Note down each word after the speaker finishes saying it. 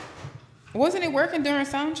Wasn't it working during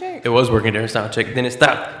sound check? It was working during sound check. Then it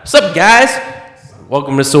stopped. What's up, guys?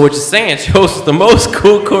 Welcome to So What You Saying. Host the most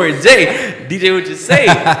cool Corey J. DJ, what you say?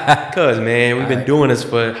 Cause man, we've been doing this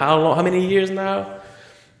for how long? How many years now?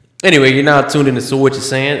 Anyway, you're now tuned in to So What You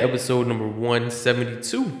Saying, episode number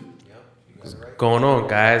 172. What's going on,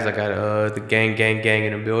 guys? I got the gang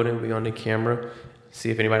in the building. We on the camera. See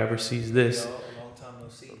if anybody ever sees this.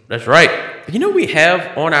 That's right. You know we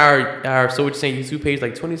have on our So What You Saying YouTube page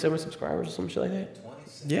like 27 subscribers or some shit like that.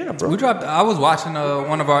 Yeah, bro. We dropped. I was watching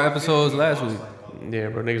one of our episodes last week. Yeah,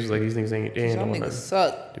 bro. Niggas was like, these niggas ain't. Y'all niggas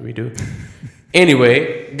suck. Do we do?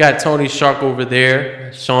 Anyway, got Tony Shark over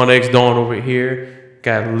there, Sean X Dawn over here,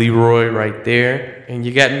 got Leroy right there, and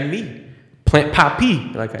you got me, Plant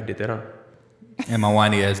Poppy. Like I did that, huh? And my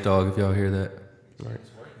whiny ass dog. If y'all hear that.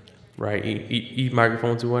 Right. Eat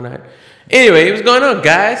microphone to one night. Anyway, what's going on,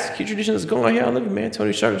 guys? Key traditions going here. I love you, man.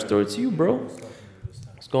 Tony Shark, story to you, bro.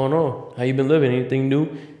 What's going on? How you been living? Anything new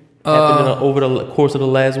happened over the course of the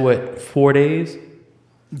last 4 days?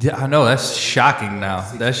 Yeah, I know. That's shocking now.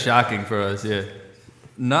 That's shocking for us, yeah.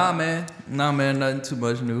 Nah, man. Nothing too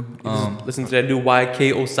much new. Listen to that new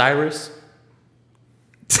YK Osiris.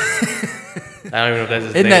 I don't even know if that's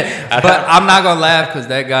his name. But I'm not going to laugh because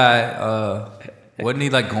that guy, wasn't he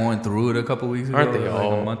like going through it a couple weeks ago? Aren't they all?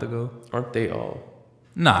 Like a month ago? Aren't they all?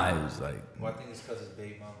 Nah, it was like... Well, I think it's because his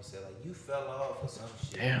baby mama said, like, you fell off or some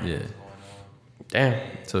shit. Damn. Yeah. Damn.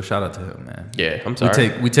 So shout out to him, man. Yeah, I'm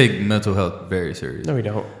sorry. We take mental health very serious. No, we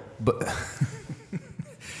don't. But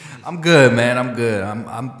I'm good, man. I'm good.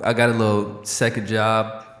 I got a little second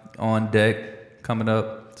job on deck coming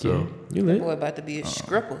up. So yeah, you lit. Boy, about to be a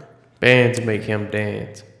stripper. Bands to make him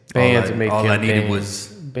dance. Bands to make him dance. All I needed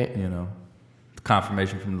was,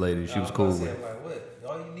 confirmation from the lady. She was cool with it. Like, what?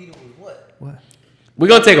 All you needed was what? What? We're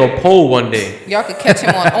going to take a poll one day. Y'all could catch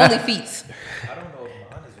him on OnlyFeet. I don't know if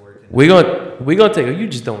mine is working. We're gonna take you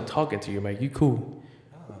just don't talk into your mic. You cool.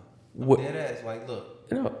 I'm dead ass. Like, look.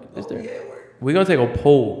 Is there? Yeah, it worked. We're gonna take a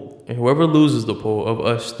poll, and whoever loses the poll of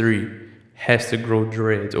us three has to grow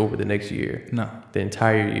dreads over the next year. No. The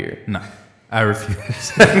entire year. No. I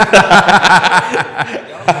refuse.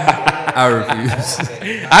 I refuse.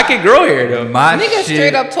 I can grow hair though. My Nigga shit,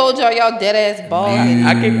 straight up told y'all dead ass bald.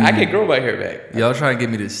 I can grow my hair back. Y'all trying to get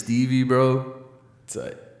me to Stevie, bro?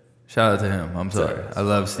 So, Shout out to him. I'm sorry. I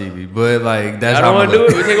love Stevie. But like that's I don't want to do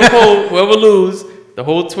it. We take a poll. Whoever lose, the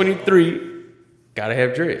whole 23 gotta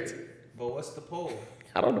have dreads. But what's the poll?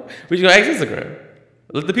 I don't know. We just gonna ask Instagram.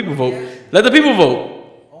 Let the people vote. Let the people vote.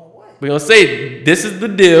 We're gonna say this is the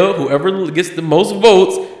deal. Whoever gets the most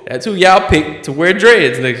votes, that's who y'all pick to wear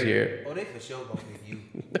dreads next year. Oh, they for sure gonna pick you.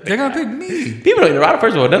 They're gonna pick me. People don't interact.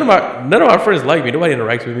 First of all, none of my friends like me. Nobody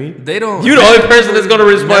interacts with me. They don't. You the only person that's gonna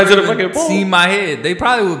respond to the Never fucking poll. See my head. They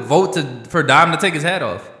probably would vote for Dom to take his hat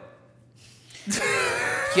off.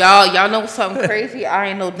 Y'all know something crazy? I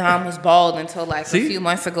ain't know Dom was bald until like See? a few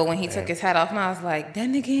months ago when he took his hat off, and I was like, that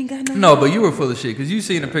nigga ain't got no. No, but you were full of shit because you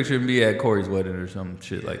seen a picture of me at Corey's wedding or some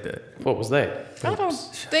shit like that. What was that? I don't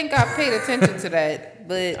think I paid attention to that,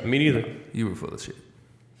 but Me neither. You were full of shit.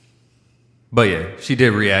 But yeah, she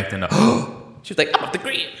did react and She was like, I'm off the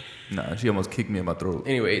grid. nah, she almost kicked me in my throat.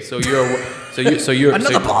 Anyway, so you're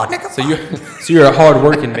a hard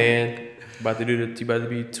working man. You about to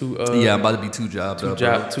be two. Yeah, I'm about to be two jobs. Two up,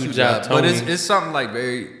 job- bro. two job But Tony. it's something like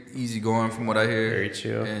very easy going from what I hear. Very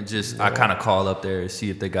chill. And just I kind of call up there and see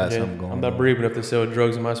if they got something going. I'm not on. brave enough to sell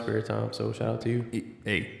drugs in my spare time. So shout out to you.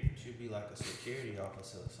 Hey, You should be like a security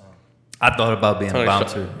officer or something. I thought about being Tony, a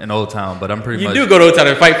bouncer in Old Town, but I'm pretty You much. do go to Old Town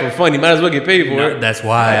and fight for fun. You might as well get paid for No, it. that's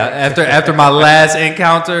why. After my last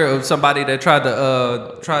encounter of somebody that tried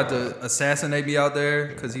to assassinate me out there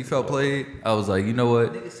because he felt played, I was like, you know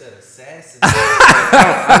what? Nigga said assassin.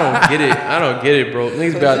 I don't get it, bro.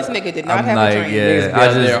 Niggas so be out, this nigga did not I'm have like, a dream. yeah. niggas be I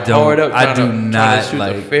out there just don't- hard up. I trying do to- trying not to shoot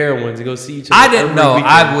like- the fair ones and go see each other. I didn't every know.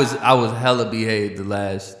 weekend. I was hella behaved the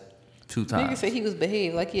last 2 Nigga times. said he was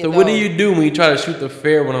behaved like he a So what do dog. you do when you try to shoot the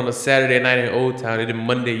fair one on a Saturday night in Old Town, and then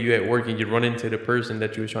Monday you at work and you run into the person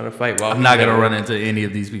that you was trying to fight? While I'm he's not at gonna work? run into any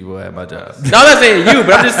of these people at my job. No, I'm not saying you,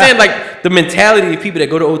 but I'm just saying like the mentality of people that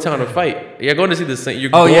go to Old Town to fight. You're going to see the same.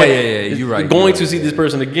 Oh, yeah. You're right. You're going to see this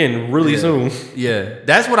person again really soon, Yeah,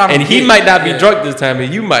 that's what I don't and he get. might not be Yeah. drunk this time,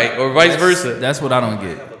 and you might, or vice versa. That's what I don't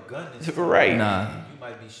get. have a gun and shit. Right. Nah. You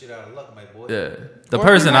might be shit out of luck, my boy. Yeah, the Or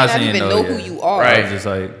person you might I not seen even though. know yeah. who you are. I Right. was just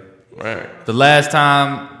like. Right. The last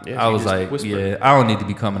time Yeah, I you was just like, whisper. yeah, I don't need to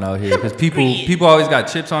be coming out here because people always got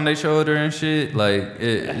chips on their shoulder and shit. Like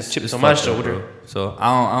it's chips it's on my fucked up, shoulder. bro. So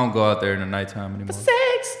I don't go out there in the nighttime anymore.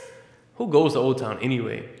 Sex. Who goes to Old Town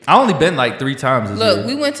anyway? I only been like 3 times this Look, year.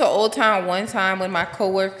 we went to Old Town one time when my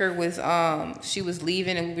coworker was she was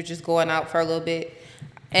leaving and we were just going out for a little bit.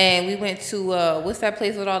 And we went to what's that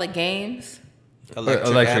place with all the games?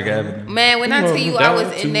 Electric Avenue. Man, when I tell you I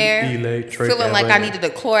was in there Electric feeling like I Avenue. needed a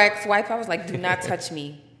Clorox wipe, I was like, do not touch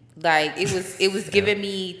me. Like it was giving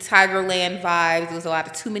me Tigerland vibes. It was a lot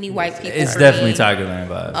of too many white people. It's for definitely me. Tigerland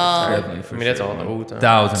vibes. Definitely for I mean, that's sure. all the Old Town.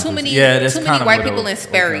 1,000%. Too many, Yeah, that's too kinda many white what people Old in Town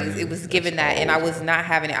Sperry's. is. It was given that, and I was not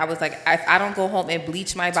having it. I was like, if I don't go home and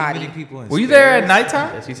bleach my Too body, many people in Were you there at Sperry.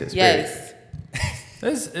 nighttime? Yes, he said Spirit.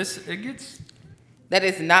 yes, It gets that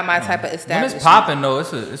is not my type of when establishment. it's popping though.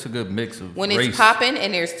 It's a good mix of When race. it's popping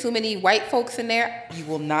and there's too many white folks in there, you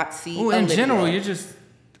will not see. Well, in Olivia. general, you're just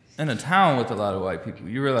in a town with a lot of white people.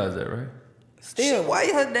 You realize that, right? still. Why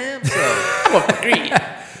her damn self?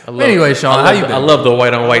 I love, Anyway, Sean, how you been? I love the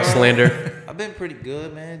white on white slander. I've been pretty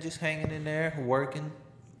good, man. Just hanging in there, working,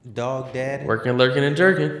 dog daddy. Working, lurking, and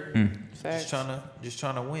jerking. Facts. Just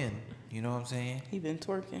trying to win. You know what I'm saying? He been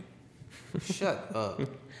twerking. Shut up.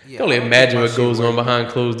 Yeah, Can only I don't imagine take my what goes shit on behind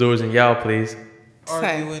closed doors in y'all place.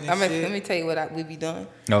 Arguing and shit. Let me tell you what we be doing.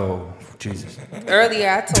 Oh, Jesus. Earlier,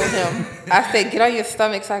 I told him, I said, get on your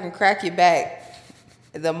stomach so I can crack your back.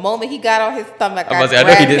 The moment he got on his stomach, I I was about to say, I know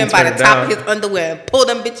he grabbed him didn't by turn the it top down. of his underwear and pulled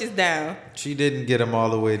them bitches down. She didn't get him all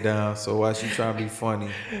the way down, so why she trying to be funny?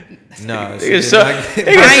 Nah, she Nigga, did so- not get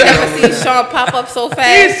I ain't never seen Sean pop up so He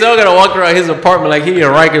fast. still gotta walk around his apartment like he in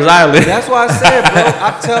Rikers Island. That's why I said, bro.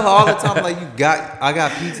 I tell her all the time, like, I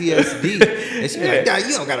got PTSD. And she be like, nah, you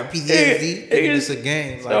don't got a PTSD. Nigga, it's a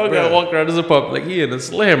game. Like, Still gotta bro, walk around his apartment like he in a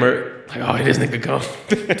slammer. Like, oh, this nigga come.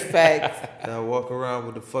 Facts. I walk around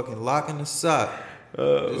with the fucking lock in the sock.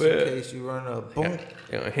 Oh, Just in man. case you run up. Boom.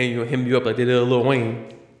 Him you up like they did Lil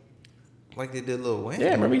Wayne. Like they did Lil Wayne.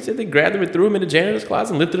 Yeah, remember he said they grabbed him and threw him in the janitor's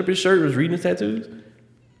closet and lifted up his shirt and was reading his tattoos?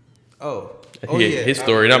 Oh. Yeah, his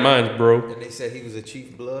story, not mine, bro. And they said he was a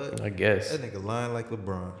Chief Blood. I guess. That nigga lying like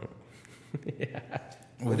LeBron.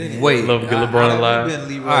 Wait. Love good I- LeBron How alive. you been,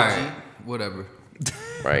 Leroy All right. G? Whatever.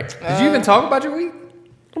 Right. Did you even talk about your week?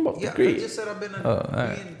 Come on, Yeah, I agreed. just said I've been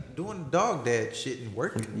alright. doing dog dad shit and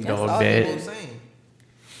working. You Dog know all what dad. I'm saying?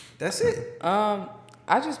 That's it. I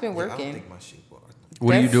just been I don't working. think my shit was.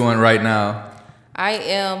 What are you That's- doing right now?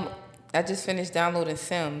 I just finished downloading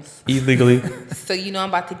Sims. Illegally. So you know I'm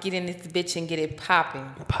about to get in this bitch and get it popping.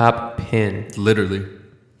 Pop pin. Literally.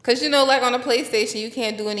 Cause you know, like on the PlayStation, you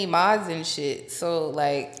can't do any mods and shit. So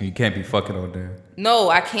like, You can't be fucking on there. no,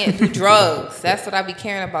 I can't do drugs. That's what I be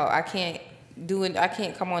caring about. I can't do it. I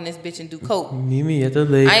can't come on this bitch and do coke. Meet me at the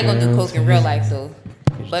lake. I ain't gonna do coke in real life though.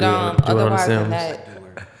 But do it on the otherwise than Sims. that,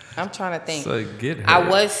 I'm trying to think. So get her. I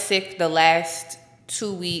was sick the last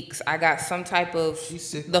 2 weeks. I got some type of She's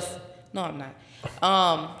sick? No, I'm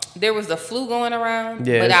not. There was the flu going around,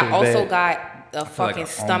 Yeah, but this I was also bad. got a feel like fucking I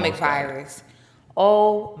stomach almost got it. virus.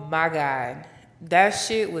 Oh my god, that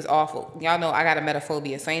shit was awful. Y'all know I got a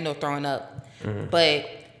metaphobia, so I ain't no throwing up. Mm-hmm. But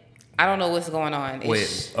I don't know what's going on.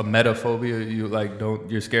 Wait, a metaphobia? You like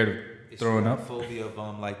don't? You're scared of throwing up? Phobia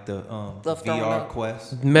of like the Of throwing VR up.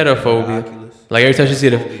 Quest. Metaphobia. Oculus. Like every time she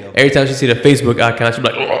see the Facebook icon, she be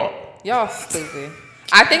like, oh. Y'all stupid.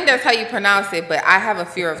 I think that's how you pronounce it, but I have a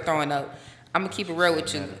fear of throwing up. I'm gonna keep it real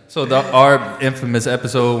with you. So our infamous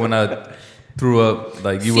episode when I threw up,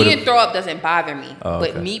 like you would Seeing have. throw up doesn't bother me, Oh, but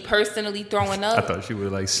okay. me personally throwing I up, thought she would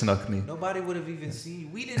have like snuck me. Nobody would have even seen you.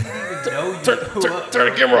 We didn't even know you.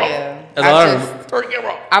 Turn the camera off. Yeah. That's all I remember. Turn the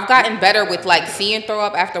camera off. I've gotten better with like seeing throw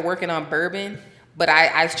up after working on bourbon, but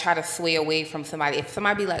I try to sway away from somebody. If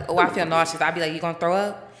somebody be like, "Oh, I feel nauseous," I'd be like, "You gonna throw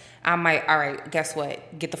up?" I might. All right, guess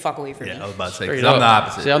what? Get the fuck away from me. Yeah, I was about to say. 'cause Straight I'm up. the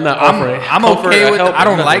opposite. See, I'm not offering I'm comfort okay or with. help I or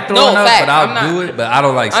don't nothing. like throwing No, up, facts, but I'll I'm not- do it. But I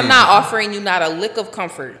don't like. I'm seeing not it. offering you not a lick of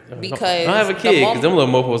comfort because I don't have a the kid because moment- them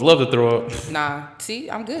little mofos love to throw up. Nah,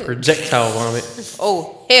 see, I'm good. Projectile vomit.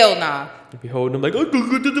 Oh hell nah. You be holding them like, oh,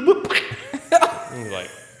 and you're like,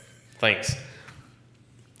 thanks.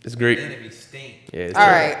 It's great. Then it be stink. Yeah, it's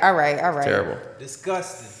All right. terrible.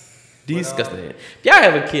 Disgusting. Disgusting. If y'all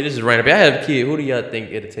have a kid, this is random. If y'all have a kid, who do y'all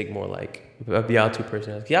think it'll take more like of y'all two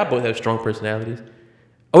personalities? Y'all both have strong personalities.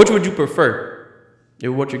 Or which would you prefer?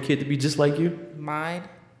 You want your kid to be just like you? Mine.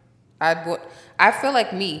 I feel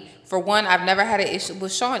like me. For one, I've never had an issue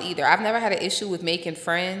with Sean either. I've never had an issue with making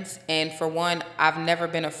friends, and for one, I've never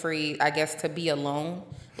been afraid, I guess, to be alone.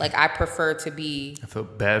 Like I prefer to be. I feel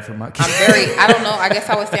bad for my kid. I'm very. I don't know. I guess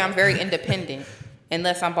I would say I'm very independent,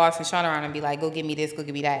 unless I'm bossing Sean around and be like, "Go get me this, go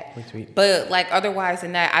get me that." Sweet. But like otherwise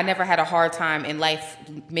than that, I never had a hard time in life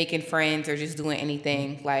making friends or just doing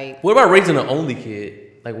anything. Like What about raising an only kid?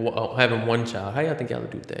 Like having one child? How y'all think y'all would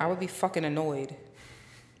do I that? would be fucking annoyed.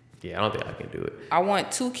 Yeah, I don't think I can do it. I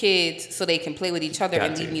want 2 kids so they can play with each other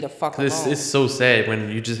and leave me the fuck alone. It's so sad when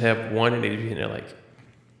you just have one and they're like.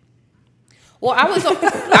 Well, I was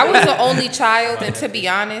the only child, and to be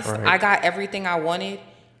honest, Right. I got everything I wanted.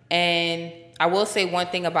 And I will say one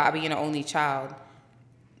thing about being an only child.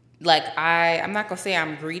 Like, I'm not going to say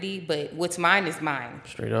I'm greedy, but what's mine is mine.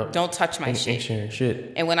 Straight up. Don't touch my Ain't shit. sharing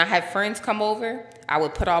shit. And when I had friends come over, I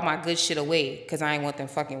would put all my good shit away because I ain't want them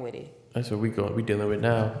fucking with it. That's what we dealing with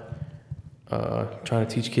now. Trying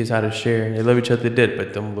to teach kids how to share. They love each other to death,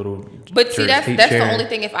 but them little. But see, jerks hate that's the sharing. only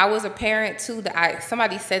thing. If I was a parent too,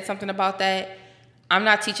 somebody said something about that, I'm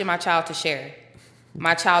not teaching my child to share.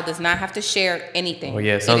 My child does not have to share anything. Oh,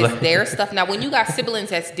 yeah, it sounds is like- their stuff. Now, when you got siblings,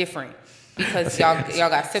 that's different because y'all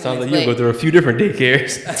got siblings. Sounds like you but go through a few different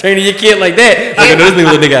daycares. Training your kid like that. Like, this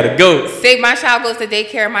nigga gotta go. say my child goes to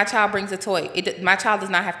daycare, my child brings a toy. My child does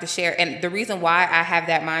not have to share. And the reason why I have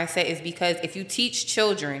that mindset is because if you teach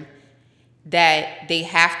children that they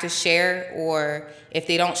have to share, or if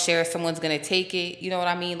they don't share, someone's gonna take it. You know what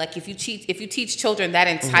I mean? Like if you teach children that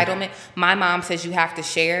entitlement, my mom says you have to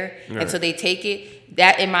share, and so they take it.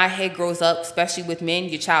 That in my head grows up, especially with men.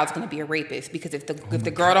 Your child's gonna be a rapist because if the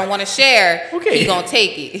girl don't want to share, he gonna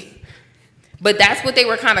take it. But that's what they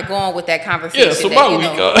were kind of going with that conversation. Yeah, so that,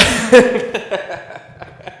 my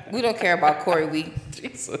week. we don't care about Corey Week.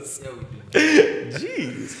 Jesus.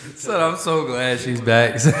 Jeez. Son, I'm so glad she's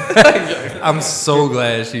back. I'm so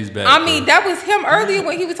glad she's back. I mean, that was him earlier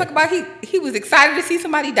when he was talking about he was excited to see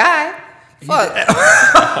somebody die. Fuck.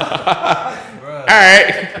 All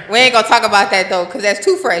right. We ain't gonna talk about that though, cause that's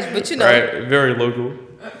too fresh. But you know, Right. Very local.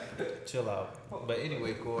 Chill out. But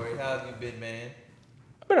anyway, Corey, how have you been, man?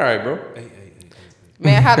 I've been all right, bro.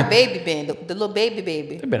 man, how the baby been? The little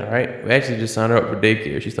baby. I've been all right. We actually just signed her up for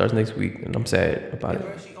daycare. She starts next week, and I'm sad about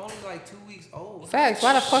it. She only like 2 weeks old. Facts.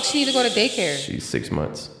 Why the fuck she need to go to daycare? She's 6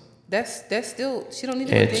 months, That's still she don't need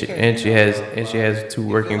to go to and daycare. she has 2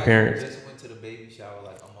 working Like parents. You just went to the baby shower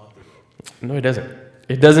like a month ago. No, it doesn't.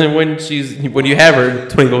 It doesn't when you have her 24/7.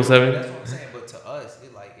 That's what I'm saying. But to us,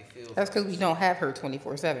 it feels. That's because we don't have her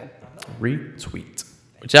 24/7. Retweet.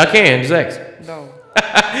 Which y'all can, just ask. No.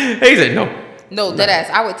 He said no. No, deadass.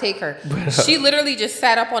 I would take her. She literally just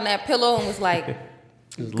sat up on that pillow and was like,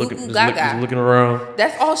 Just Goo goo gaga. just looking around.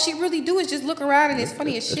 that's all she really do is just look around and it's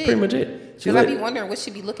funny as That's shit. pretty much it. Because I be wondering what she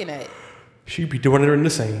be looking at. She be doing it in the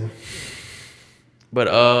same. But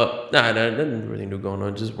nothing really new going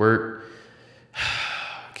on. Just work.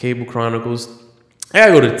 Cable Chronicles. I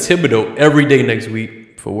gotta go to Thibodeau every day next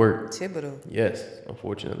week for work. Thibodeau. Yes,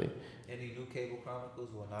 unfortunately. Any new Cable Chronicles?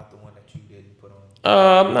 Well, not the one that you didn't put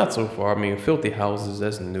on. Not so far. I mean, Filthy Houses.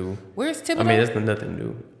 That's new. Where's Thibodeau? I mean, that's nothing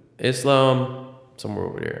new. It's somewhere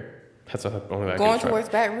over there. That's the only way I Going can try. towards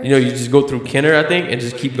Baton Rouge? You know, you just go through Kenner, I think, and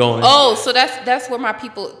just keep going. Oh, so that's where my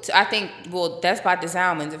people. I think. Well, that's by the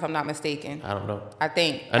Zalmans, if I'm not mistaken. I don't know. I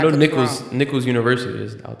think. I know could be wrong. Nichols University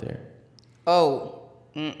is out there. Oh,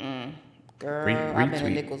 girl, I've been to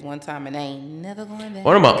Retweet. Nichols one time and I ain't never going back.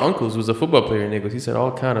 One of my uncles was a football player in Nichols. He set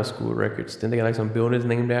all kind of school records. Then they got like some buildings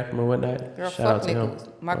named after him or whatnot. Girl, Shout out fuck to Nichols.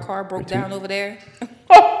 him. My Oh, car broke retweet. down over there.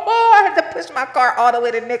 I had to push my car all the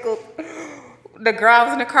way to Nichols. The girl I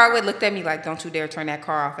was in the car with looked at me like, "Don't you dare turn that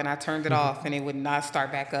car off," and I turned it off, and it would not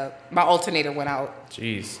start back up. My alternator went out.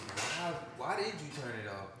 Jeez. Why did you turn it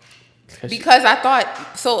off? Because I thought,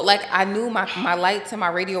 so like I knew my lights and my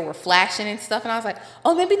radio were flashing and stuff, and I was like,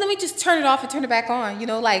 oh, maybe let me just turn it off and turn it back on, you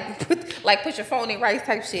know, like put your phone in right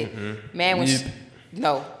type shit. Man, when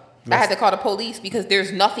no, I had to call the police because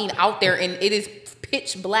there's nothing out there and it is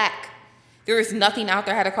pitch black. There is nothing out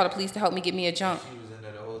there. I had to call the police to help me get me a jump. She was in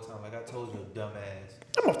there the whole time. Like I told you,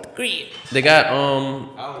 dumbass. I'm off the grid. They got I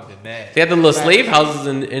would have been mad. they got the little slave houses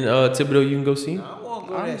in Thibodeau you can go see. I won't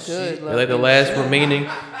go I'm that good, shit. love. They're like the last remaining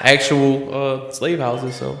actual slave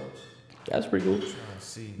houses, so that's pretty cool.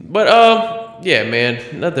 But yeah, man,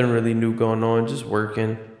 nothing really new going on. Just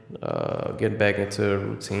working, getting back into a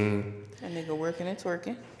routine, That nigga working and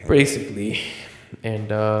twerking. basically. And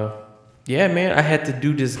yeah, man, I had to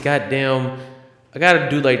do this goddamn. I gotta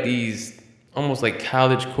do like these almost like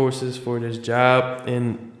college courses for this job,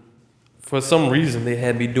 and for some reason they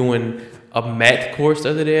had me doing a math course the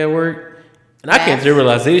other day at work, and I came to the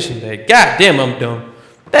realization that goddamn I'm dumb.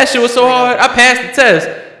 That shit was so hard. I passed the test,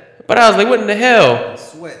 but I was like, what in the hell?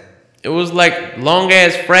 Sweating. It was like long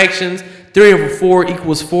ass fractions. 3/4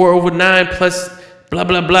 equals 4/9 plus blah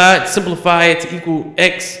blah blah. Simplify it to equal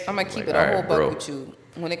x. I'm gonna keep Like, it a whole alright, buck bro. with you.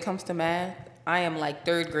 When it comes to math, I am like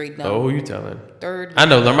third grade now. Oh, who you telling? Third. I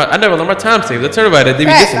never learned my time tables. I turned about it. They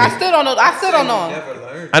be Facts, dissing I me. still don't know. I still don't know. Never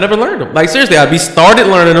learned. I never learned them. Like seriously, we started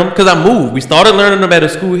learning them because I moved. We started learning them at a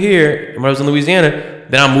school here when I was in Louisiana.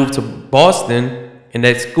 Then I moved to Boston, and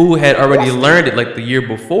that school had already learned it like the year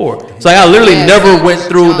before. So I literally never went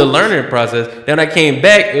through the learning process. Then when I came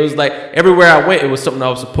back, it was like everywhere I went, it was something I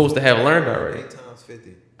was supposed to have learned already. 8 times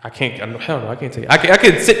 50. I can't. Hell no, I can't tell you. I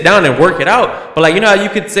could sit down and work it out, but like you know how you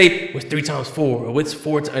could say what's 3 times 4 or what's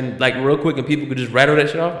 4 and like real quick, and people could just rattle that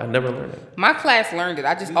shit off. I never learned it. My class learned it.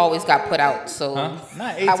 I just always got put out, so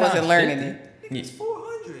Not I wasn't learning it. It's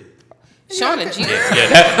 400. Sean a G. Yeah,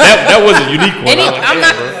 that was a unique one.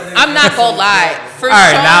 I'm not gonna lie. For All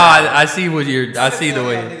right, Sean, now I see what you're. I see the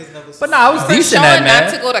way. But no, I was for decent Sean at not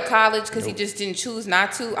math. to go to college because he just didn't choose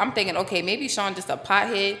not to. I'm thinking, okay, maybe Sean just a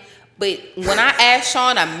pothead. But when I asked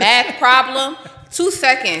Sean a math problem, 2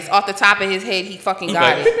 seconds off the top of his head, he fucking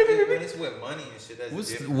got it. When it's with money and shit, that's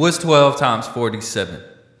different. What's 12 times 47?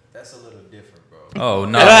 That's a little different, bro. Oh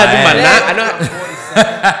no! I know how to do my man.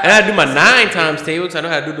 I know how to do my 9 times tables. I know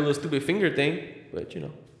how to do the little stupid finger thing, but you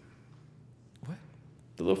know, What?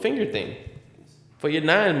 the little finger thing for your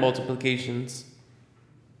 9 multiplications.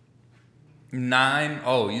 9.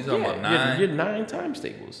 Oh, you talking about 9? Your 9 times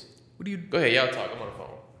tables. What do you? Go ahead, y'all talk. I'm on the phone.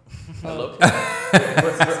 Hello.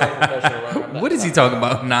 What is he talking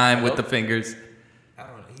about? 9 with the fingers. I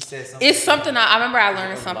don't know. He said something. It's something I remember I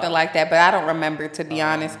learned something like that, but I don't remember, to be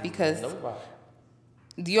honest, because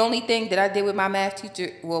the only thing that I did with my math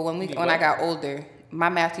teacher, well, when I got older, my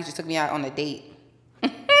math teacher took me out on a date.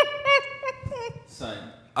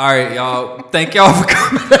 All right, y'all. Thank y'all for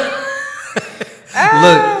coming.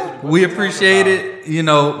 Look, we appreciate it. You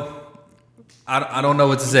know, I don't know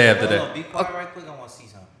what to say after Hold on, that. be quiet right quick. I want to see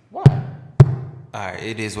something. Why? All right,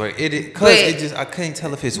 it is work. It is, cause Wait. it just I couldn't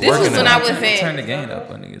tell if it's This working was or when not. I was Turn the in. game up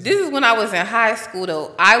on niggas. This is when I was in high school,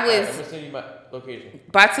 though. I I'm was gonna send you my location.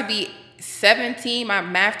 about to be 17. My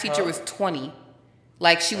math teacher was 20.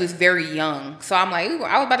 Like, she was very young. So I'm like,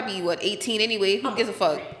 I was about to be, 18 anyway. Who gives a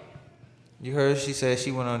fuck? You heard she said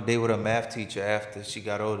she went on a date with a math teacher after she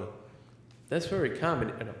got older. That's very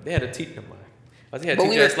common. They had a teacher. I had a But we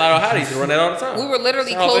teacher were- at Slide How they used to run that all the time. We were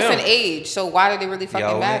literally Shout out close to in him. age. So why did it really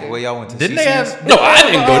fucking matter? Where y'all went to? Didn't they CC's? have? No, I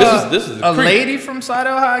didn't go. This is a creep. lady from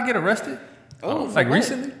Slidell High get arrested? Oh, Like what?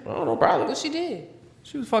 recently? I don't know, probably. What she did?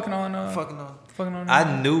 She was fucking on. Fucking on. Fucking on.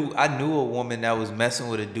 I knew a woman that was messing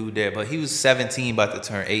with a dude there, but he was 17, about to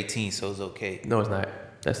turn 18, so it's okay. No, it's not.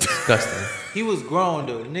 That's disgusting. He was grown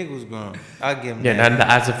though. The nigga was grown. I give him Yeah, that. not in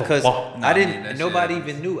the eyes of a Because law. Nah, I I mean, didn't. that shit Nobody happens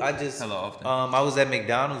even knew. I just. hella often. I was at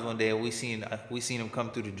McDonald's one day and we seen him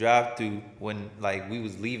come through the drive-through when like we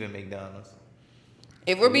was leaving McDonald's.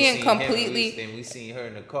 If we're We being seen him, completely, and we seen her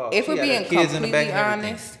in the car. if She we're had her being kids in the back completely and everything.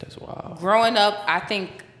 honest, That's wild. growing up, I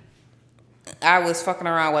think I was fucking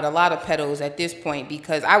around with a lot of pedos at this point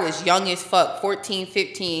because I was young as fuck, 14,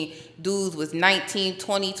 15. Dudes was 19,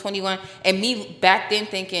 20, 21. And me back then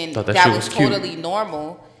thinking Thought that, that shit was was cute. totally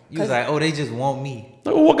normal. You was like, oh, they just want me.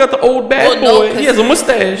 Oh, what got the old bad Well, no, boy? 'cause He has a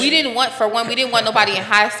mustache. we didn't want nobody in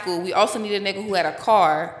high school. We also needed a nigga who had a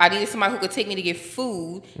car. I needed somebody who could take me to get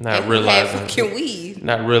food. Not and who had realizing. fucking weed.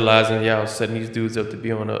 Not realizing y'all setting these dudes up to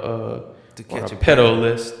be on a catch a pedo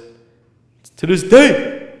list. To this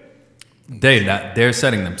day. They're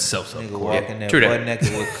setting themselves up. Nigga walking there true that. butt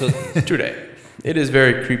naked with cookies. True that. It is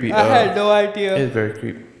very creepy. no idea. It's very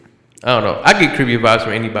creepy. I don't know. I get creepy vibes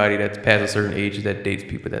from anybody that's past a certain age that dates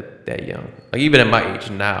people that young. Like even at my age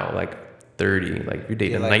now, like 30, like if you're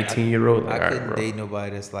dating Yeah, a like, 19-year-old, like I all right, couldn't bro. date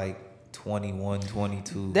nobody that's like 21,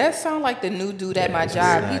 22. That sound like the new dude at my it's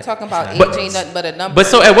job. not- He talking about age But- ain't nothing but a number. But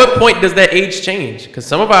so at what point does that age change? Because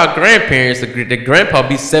some of our grandparents, the grandpa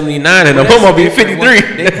be 79 and the Well, mama be that's different.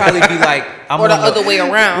 53. They probably be like, I'm or the on other way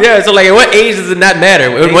around. Yeah, so like at what age does it not matter?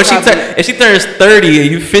 When probably- if she turns 30 and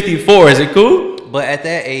you 54, is it cool? But at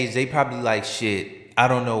that age, they probably like shit. I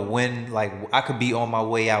don't know when. Like I could be on my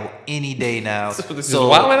way out any day now. So this is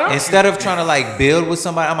wilding out? Instead of trying to like build with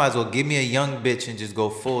somebody, I might as well give me a young bitch and just go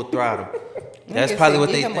full throttle. That's Niggas probably say, what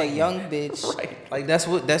 "Give they him think. a young bitch. Like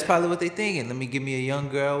that's probably what they thinking. Let me give me a young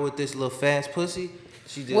girl with this little fast pussy.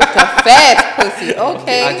 She just. With the fat pussy.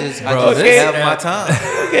 Okay. I just Okay. have my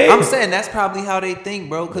time. I'm saying that's probably how they think,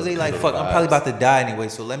 bro. Because they like, fuck, I'm probably about to die anyway.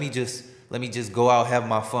 So let me just go out have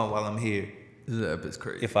my fun while I'm here. That is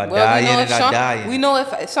crazy. If I Well, die we know in if it, I Sean, die in we it. know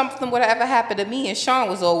if something would have ever happened to me and Sean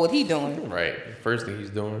was old, what he doing? Right. First thing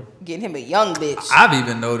he's doing. Getting him a young bitch I've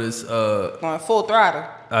even noticed. on full throttle.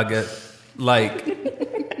 I guess like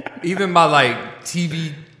even my like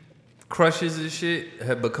TV crushes and shit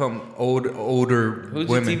have become older Who's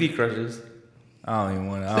women. your TV crushes? I don't even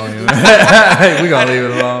want to. We gonna leave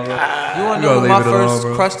it alone, bro. You want We to know gonna my leave it alone, first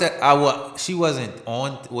bro. crush that she wasn't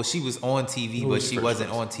on. Well, she was on TV, but was she your first wasn't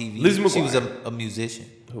crush? on TV. Lizzie She was McGuire. a musician.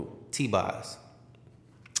 Who? T-Boz.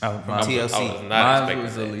 Oh, from TLC. I was not Mine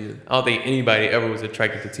was expecting that. Aaliyah. I don't think anybody ever was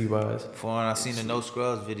attracted to T-Boz. Before I seen the No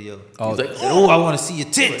Scrubs video. Oh, He's like, Oh, I want to see your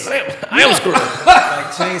tits. I am screwed. Like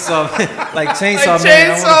Chainsaw, like Chainsaw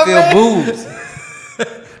Man. I Chainsaw want to feel boobs.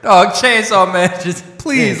 Dog, Chainsaw Man, just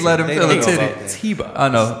please Yeah, let him they feel don't a know titty. about that. T-Boz. I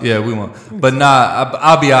know, yeah, we won't. But nah,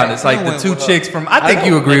 I'll be honest. Like the went two with her. chicks from, I think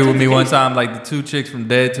you agreed with me one Identification. time. Like the two chicks from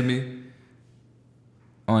Dead to Me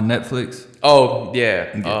on Netflix. Oh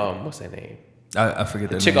yeah. What's that name? I forget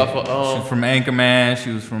that chick name. off of, She was from Anchorman. She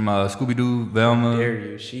was from Scooby Doo, Velma. Dare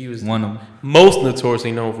you? She was One of them. most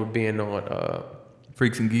notoriously known for being on.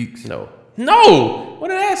 Freaks and Geeks. No. What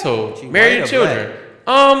an asshole. She Married white or Children.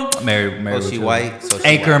 Married Oh, with she Children. white. So she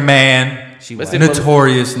Anchorman. White. She What's white. it-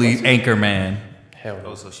 Notoriously Anchorman. Hell Oh,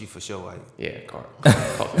 no. so she for sure white. Yeah,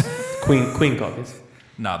 Caucus. Queen Caucus.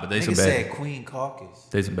 Nah, but they some Nigga bad. said Queen Caucus.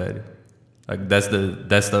 They some bad. Like that's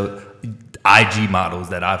the IG models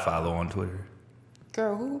that I follow on Twitter.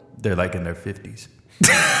 Girl, who? They're like in their 50s.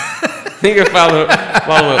 Nigga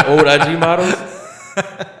following old IG models.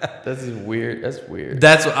 That's just weird. That's weird.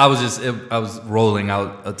 That's what I was rolling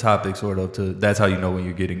out a topic sort of to. That's how you know when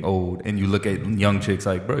you're getting old, and you look at young chicks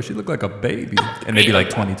like, bro, she look like a baby, and they be like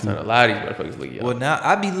 22. A lot of these motherfuckers look young. Well, now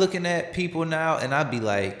I be looking at people now, and I be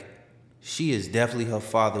like, she is definitely her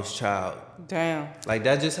father's child. Damn. Like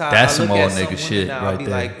that's just how That's I look some at old some nigga women shit now. right I be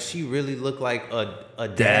there. like, she really look like a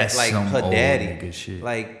dad, That's like some her old daddy. nigga shit.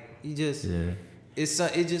 Like you just, Yeah. it's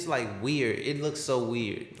just like weird. It looks so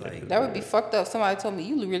weird. Like That would be fucked up. Somebody told me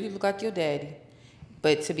you really look like your daddy.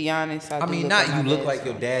 But to be honest, I I do mean, look not like you my look dad, like so.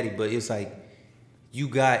 your daddy, but it's like you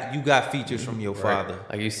got features from your father.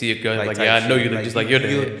 Like you see a girl, like type yeah, I know shit. you look just like your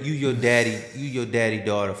dad. You your daddy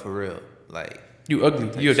daughter for real. Like You ugly.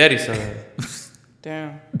 You your daddy's son.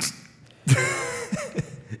 Damn.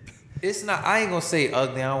 it's not. I ain't gonna say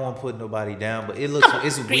ugly. I don't want to put nobody down, but it's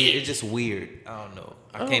weird. It's just weird. I don't know.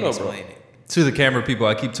 I don't can't know, bro. explain it. To the camera people,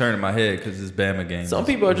 I keep turning my head because it's Bama game. Some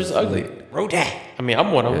people are just ugly. Rodan. I mean,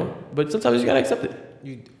 I'm one of them, but sometimes you just gotta accept it.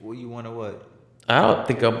 You want to what? I don't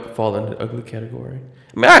think I'm falling in the ugly category.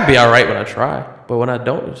 I mean, I'd be all right when I try, but when I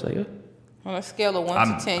don't, it's like, On a scale of 1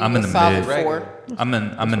 I'm- to 10, I'm you in a the solid mid. 4. I'm in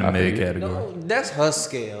the I mid feel you. category. No, that's her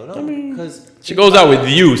scale. No, because she goes out with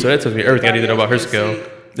you, so that tells me everything I need to know about her scale.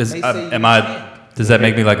 Does that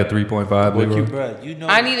make me like a 3.5? Would you- Bruh, you know,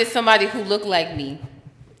 I needed somebody who looked like me.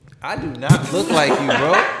 I do not look like you,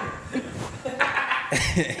 bro.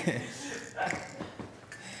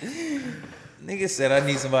 Nigga said I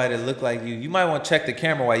need somebody that look like you. You might want to check the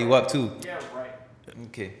camera while you up too. Yeah, right.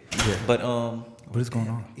 Okay. Yeah. But What is going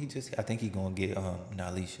on? I think he gonna get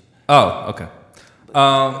Nalisha. Oh, okay.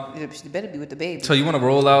 She better be with the baby. So you want to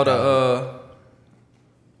roll out a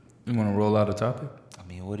topic? I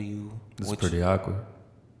mean, what do you? This is what pretty awkward.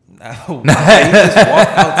 No, he just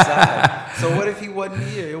walked outside. So what if he wasn't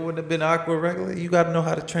here? It wouldn't have been awkward regular. You got to know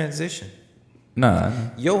how to transition. Nah.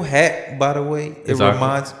 Your hat, by the way, it It's awkward.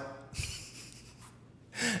 reminds.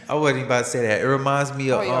 I wasn't even about to say that. It reminds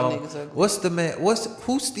me of Oh, y'all niggas ugly. what's the man?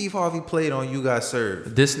 Who Steve Harvey played on You Got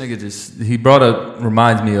Served? This nigga he brought up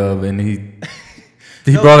reminds me of, and he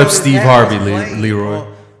No, brought up his Steve hat Harvey, was playing Leroy.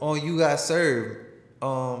 on You Got Served.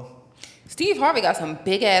 Steve Harvey got some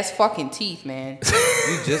big ass fucking teeth, man.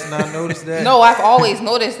 You just not noticed that? No, I've always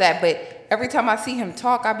noticed that, but every time I see him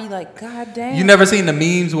talk, I be like, God damn. You never seen the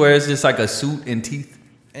memes where it's just like a suit and teeth?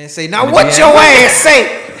 And say, now Would what you- your ass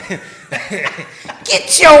say?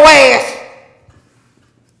 Get your ass.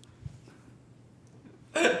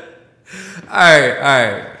 All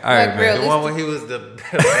right, Like man. real- The one when he was the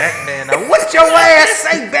Batman. Now what your ass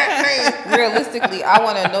say, Batman? Realistically, I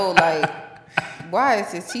want to know, like, why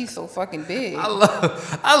is his teeth so fucking big? I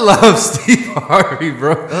love Steve Harvey,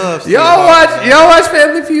 bro. Love Steve Y'all Harvey, watch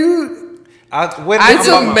Family Feud? It's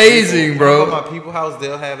amazing, bro. My people house,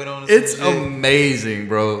 they'll have it on. It's some shit. amazing,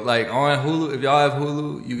 bro. Like on Hulu, if y'all have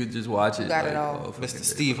Hulu, you could just watch it. Got it like, all. fucking Mr. day.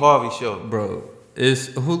 Steve Harvey show. Bro. It's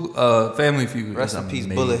Hulu, Family Feud. Rest is in peace,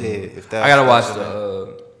 amazing. Bullethead, if that's I gotta watch that's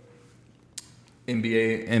the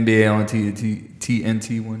NBA on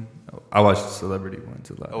TNT one. I watched the celebrity one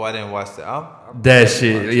too. Oh, I didn't watch that. That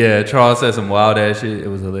shit, yeah. Charles said some wild ass shit. It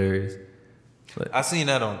was hilarious. I seen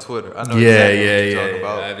that on Twitter. I know Yeah. exactly what you're talking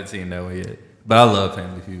about. I haven't seen that one yet, but I love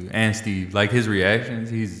Family Feud and Steve. Like his reactions,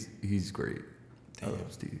 he's great. I love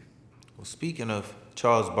Steve. Well, speaking of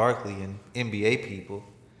Charles Barkley and NBA people,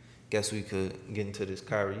 guess we could get into this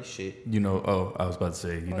Kyrie shit. You know, I was about to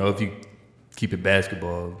say, if you keep it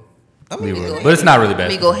basketball, I mean, Leroy. But it's not really Let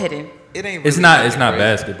me basketball. go hidden. It ain't. It's really not. nothing It's not crazy.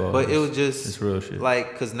 basketball. But it was just it's real shit.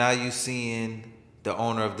 Like, cause now you seeing the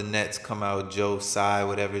owner of the Nets come out, Joe Tsai,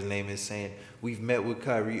 whatever his name is, saying we've met with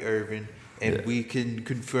Kyrie Irving And we can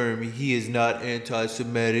confirm he is not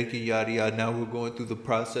anti-Semitic and yada yada. Now we're going through the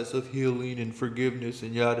process of healing and forgiveness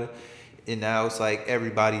and yada. And now it's like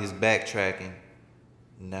everybody is backtracking.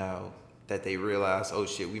 Now that they realize, oh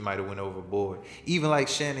shit, we might have went overboard. Even like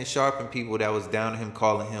Shannon Sharp and people that was down to him,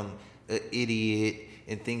 calling him an idiot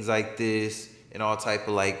and things like this and all type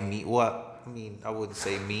of like mean. Well, I mean, I wouldn't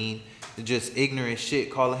say mean. Just ignorant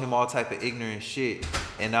shit, calling him all type of ignorant shit.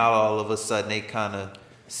 And now all of a sudden they kind of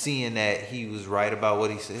seeing that he was right about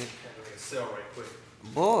what he said.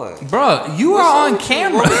 Boy. Bro, you are on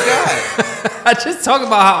camera. What we got? I just talk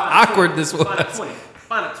about how awkward this was.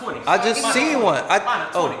 Find a 20. I just seen one. Find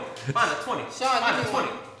a 20. Find a 20. Find a 20.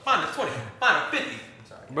 Find a 20. Find a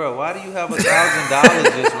 50. Bro, why do you have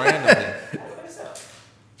 $1,000 just randomly?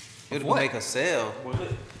 It would make a sale.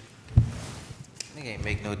 Nigga ain't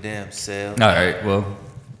make no damn sale. All right, well,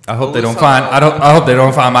 I hope Well, they don't let's find. talk I hope they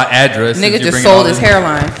don't find my address. Nigga since you're just bringing all sold his this-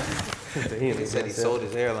 hairline. He said he sold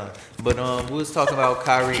his hairline. But we was talking about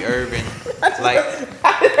Kyrie Irving, like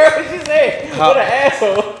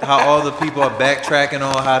how all the people are backtracking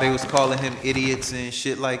on how they was calling him idiots and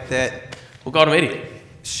shit like that. Who called him idiot?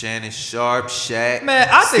 Shannon Sharp, Shaq. Man,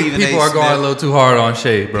 I think Stephen people A. are going a Smith. little too hard on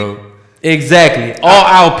Shay, bro. Exactly. All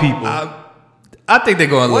our people. I think they're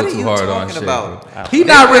going a What little are too you hard on talking Shay. about? Bro. He They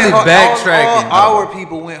not went really hard- backtracking. All our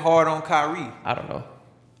people went hard on Kyrie. I don't know.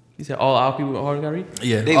 You said all our people went hard on Kyrie?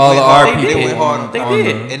 Yeah, They all went of hard- our they people. went hard on They Kyrie.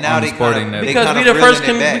 did. And now on they the sporting kinda- net. they Because kinda we the first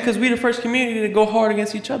reeling it back. because we the first community to go hard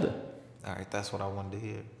against each other. All right, that's what I wanted to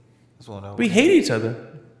hear. That's what I We wanted. hate each other.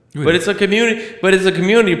 We But do. it's a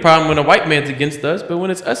community problem when a white man's against us, but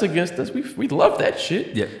when it's us against us, we love that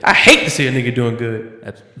shit. Yeah. I hate to see a nigga doing good.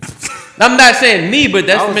 That's- I'm not saying me, but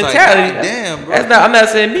that's I the was like, mentality. God damn, bro. That's not, I'm not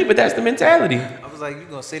saying me, but that's the mentality. I was like, you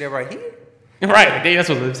gonna say that right here? Right. That's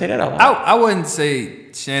what they say that out loud. I wouldn't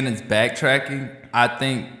say Shannon's backtracking. I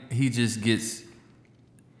think he just gets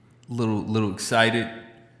little excited,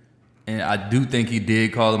 and I do think he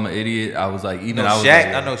did call him an idiot. I was like, even No, I was Shaq.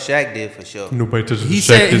 like, I know Shaq did for sure. Nobody touches he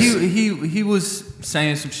said he was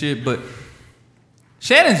saying some shit, but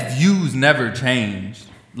Shannon's views never changed.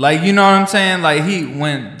 Like, you know what I'm saying? Like,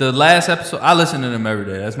 when the last episode, I listen to them every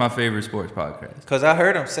day. That's my favorite sports podcast. Cause I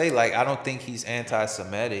heard him say like, I don't think he's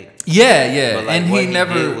anti-Semitic. Yeah, But like and what he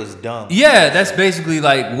never did was dumb. Yeah, that's basically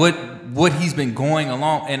like what he's been going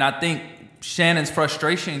along, and I think Shannon's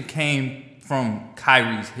frustration came from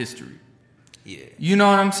Kyrie's history. Yeah. You know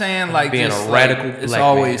what I'm saying? Like, Being just a like, radical it's black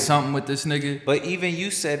always man. something with this nigga. But even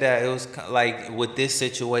you said that it was like with this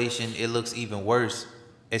situation, it looks even worse,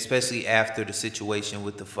 especially after the situation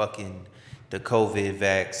with the COVID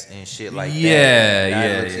vax and shit like that. Yeah, Now yeah,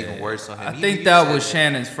 it looks yeah. even worse on him. I Even think you that said was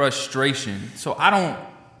Shannon's frustration. So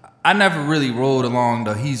I never really rolled along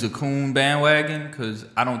the he's a coon bandwagon because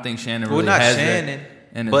I don't think Shannon Well, really not has Shannon,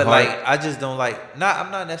 that in his but heart. like I just don't like.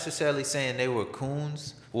 I'm not necessarily saying they were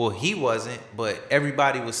coons. Well, he wasn't, but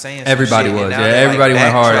everybody was saying. Some Everybody shit, and was, now yeah, they're, everybody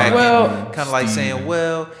went hard on backtracking, Well, kind of like saying,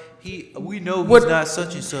 well, we know he's What- not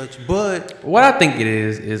such and such, but What I think it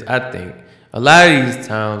is I think a lot of these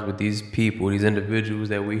times with these people, these individuals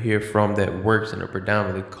that we hear from that works in a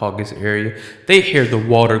predominantly Caucasus area, they hear the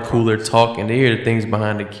water cooler talk and they hear the things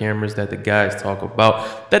behind the cameras that the guys talk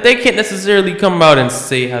about that they can't necessarily come out and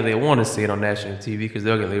say how they want to say it on national TV because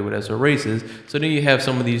they'll get labeled as a racist. So then you have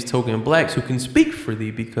some of these token blacks who can speak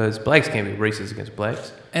freely because blacks can't be racist against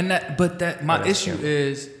blacks. And my that's issue Shannon.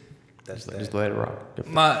 is Just let it rock.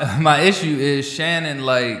 my issue is Shannon,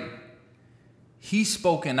 like, he's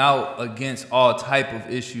spoken out against all type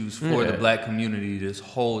of issues for the Yeah. black community this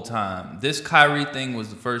whole time. This Kyrie thing was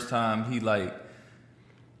the first time he like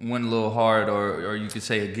went a little hard, or you could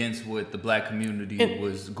say against what the black community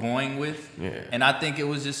was going with. Yeah. And I think it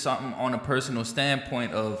was just something on a personal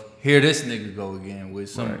standpoint of here this nigga go again with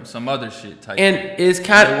some other shit type. And it's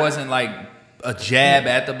kind It of wasn't like a jab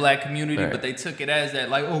at the black community, Right. but they took it as that,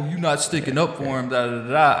 like, oh, you not sticking up for him, da da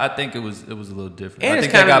da. I think it was a little different. And I it's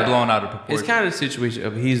think that kinda got the- blown out of proportion. It's kind of the situation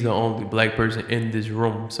of he's the only black person in this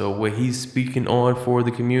room. So what he's speaking on for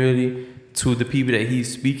the community to the people that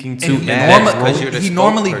he's speaking to, And in mad that because room, you're the he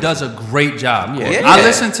normally spokesperson. does a great job. Yeah. Courtney. Yeah. I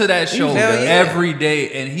listen to that show Hell yeah. every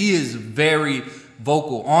day, and he is very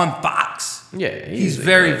vocal on Fox. Yeah, he's a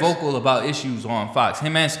very guy. vocal about issues on Fox.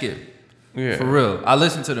 Him and Skip, Yeah. for real. I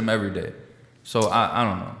listen to them every day. So I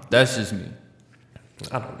don't know. That's just me.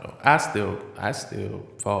 I don't know. I still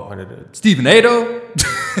fall under the. Stephen A. though,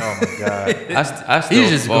 oh my god, I still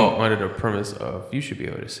just fall going- under the premise of you should be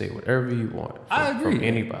able to say whatever you want I agree. from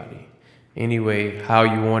anybody, anyway, how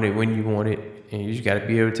you want it, when you want it, and you just got to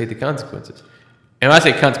be able to take the consequences. And when I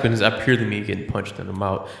say consequences, I purely mean getting punched in the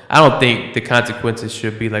mouth. I don't think the consequences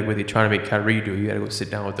should be like what they're trying to make Kyrie do. You got to go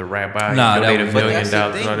sit down with the rabbi Nah, and donate that $1 was- million That's the and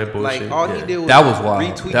all thing. that bullshit. Like all he did was That was wild.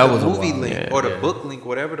 retweet That the was a movie wild. link Yeah, or the yeah. book link,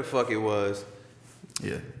 whatever the fuck it was.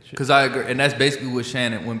 Yeah, because I agree, and that's basically what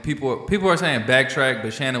Shannon. When people are saying backtrack,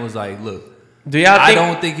 but Shannon was like, "Look, Do y'all I think?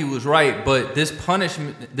 don't think he was right, but this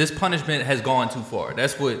punishment has gone too far."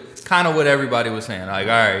 That's kind of what everybody was saying. Like,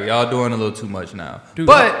 all right, y'all doing a little too much now.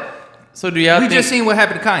 But So do y'all we think? just seen what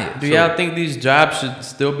happened to Kanye. Do So- y'all think these jobs should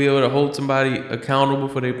still be able to hold somebody accountable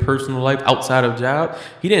for their personal life outside of job?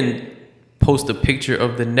 He didn't post a picture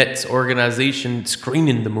of the Nets organization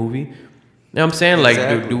screening the movie. You know what I'm saying? Like,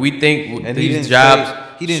 Exactly. do we think And he these didn't jobs?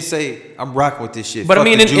 he didn't say I'm rocking with this shit. But I Fuck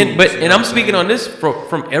mean, the and Jews," you know I'm what speaking saying? on this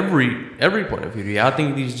from every point of view. Do y'all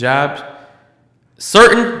think these jobs,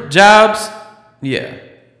 certain jobs, yeah,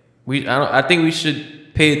 I think we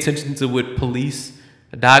should pay attention to what police,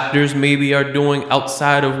 doctors maybe are doing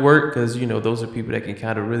outside of work, because those are people that can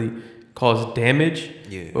kind of really cause damage.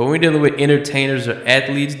 Yeah. But when we're dealing with entertainers or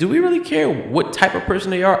athletes, do we really care what type of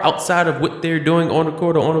person they are outside of what they're doing on the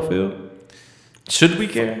court or on the field? Should we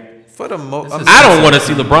care? For the most, I don't want to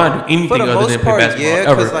see LeBron do anything for the other most than play part, basketball yeah.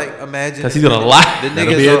 ever. Because like, imagine Because he's gonna lie. the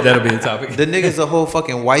that'll be a topic. The nigga's a whole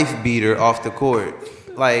fucking wife beater off the court.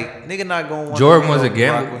 Like nigga not gonna want Jordan was a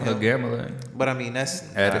rock with him. gambler. But I mean that's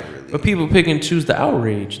Addict. not really. But people pick and choose the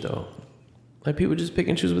outrage, though. Like people just pick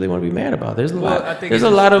and choose what they want to be mad about. There's a lot. I think There's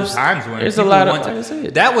it's a lot of just times when There's a people lot of. want to- Like I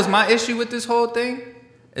said. That was my issue with this whole thing.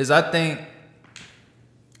 Is I think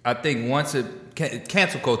once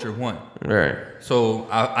cancel culture won. Right. So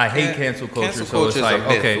I hate cancel culture. Cancel So culture's it's like a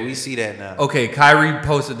myth, okay, but we see that now. okay, Kyrie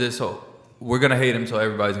posted this, so we're gonna hate him, so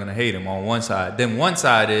everybody's gonna hate him on one side. Then one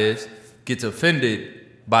side gets offended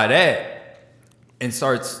by that and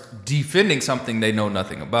starts defending something they know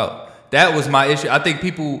nothing about. That was my issue. I think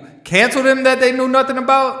people canceled him that they knew nothing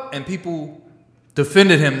about, and people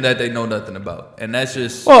defended him that they know nothing about, and that's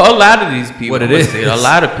just Well, a lot of these people, What it I would is. say, a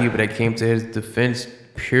lot of people that came to his defense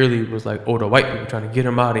purely was like, oh, the white people trying to get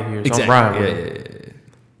him out of here. So exactly. I'm riding Yeah, with him. yeah.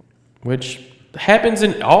 Which happens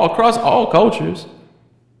across all cultures.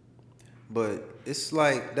 But it's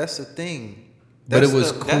like that's the thing. But That's it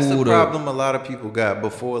was that's the cool to- problem a lot of people got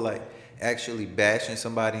before like actually bashing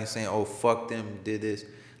somebody and saying, "Oh fuck them, did this."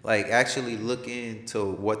 Like actually look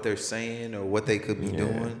into what they're saying or what they could be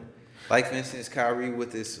doing. Like for instance, Kyrie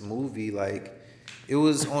with this movie, like it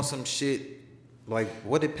was on some shit. Like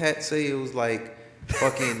what did Pat say? It was like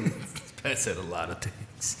fucking. Pat said a lot of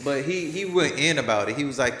things. But he went in about it. He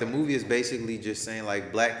was like, the movie is basically just saying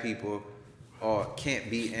like black people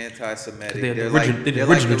can't be anti-Semitic. They're the like origin- they're the they're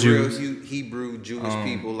like original the real Jews. Hebrew Jewish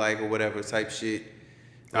people, like or whatever type shit.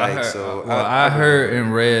 I Like heard, so. I heard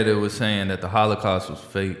and read it was saying that the Holocaust was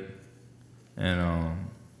fake, and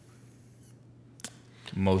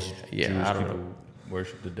most Yeah, Jewish I don't people know.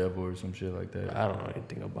 worship the devil or some shit like that. I don't know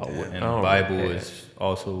anything about what. And I the don't Bible know. is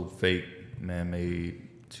also fake, man-made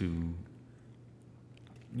to.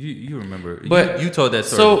 You remember? But- you told that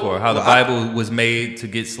story so- before. How the Well, I- Bible was made to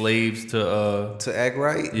get slaves to. to act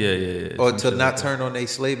right, Yeah. or some to shit not like that. turn on their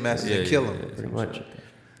slave masters and kill them. Pretty much.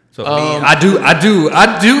 So I do.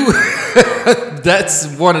 That's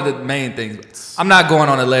one of the main things. I'm not going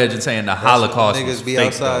on a ledge and saying the Holocaust was Niggas be fake,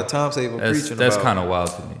 outside though. Tom Saver preaching That's about. kind of wild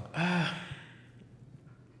to me.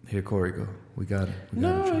 Here, Corey, go. We got him. We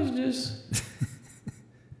got No, him. it's just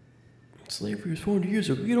slavery was 400 years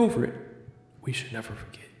ago. Get over it. We should never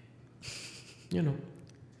forget.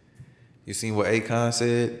 You seen what Akon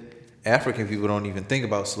said? African people don't even think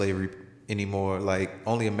about slavery anymore. Like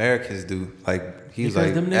only Americans do. Like he was Because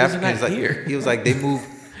like them niggas are Africans. not Like here. he was like they move.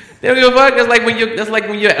 They don't give a fuck. That's like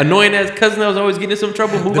when your annoying ass cousin that was always getting in some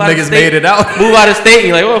trouble. Move The out of niggas state. made it out. Move out of state. And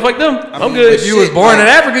you're like, oh fuck them. I'm good. If you was Shit, born like- in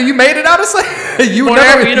Africa, you made it out of slave. You Born never,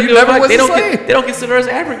 African, you don't give a never fuck. was They a don't slave. they don't consider us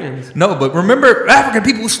Africans. No, but remember, African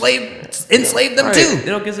people enslaved them Right. too. They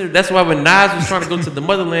don't consider. That's why when Nas was trying to go to the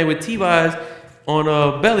motherland with T-Wise on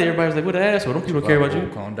Belly, everybody was like, what an asshole. Don't people care about you?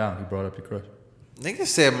 Calm down. He brought up your crush. Nigga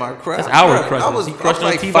said my crush. That's our I crush. was He crushed on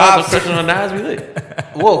like T-Wise, I'm 5. crushing on Nas, we lit.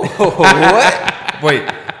 Whoa, what? Wait,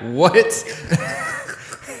 what?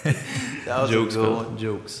 That was Jokes, a good fella. one.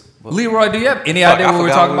 Jokes. Leroy, do you have any Fuck, idea I what we're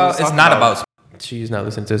forgot talking what we about? was It's talking not about. about. She's not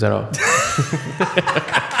listening to this at all.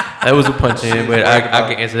 That was a punch in, but I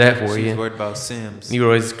can answer that for She's you. worried about Sims.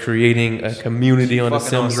 Leroy's creating a community on the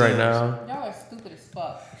fucking on Sims right Sims. now. Y'all are stupid as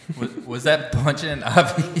fuck. Was that punching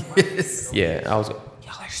obvious? Yeah, I was. Y'all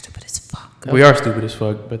are stupid as fuck. We are stupid as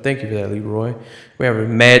fuck, but thank you for that, Leroy. We're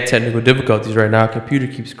having mad technical difficulties right now. Computer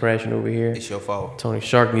keeps crashing over here. It's your fault. Tony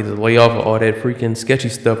Shark needs to lay off of all that freaking sketchy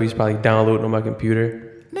stuff he's probably downloading on my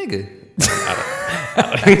computer. Nigga.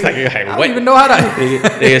 He's like, I what? don't even know how to.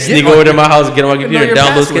 They sneak over to my house, get on my computer, and your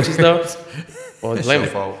download password. sketchy stuff. Well, It's blame your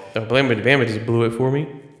it. fault. Blame it. Bama just blew it for me.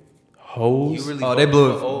 Hoes. You really Oh, they voted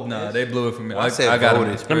blew for it. Ole Nah, Miss? they blew it for me. Well, I said I got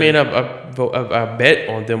voted. it. I mean, I bet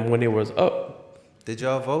on them when it was up. Did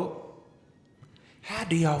y'all vote? How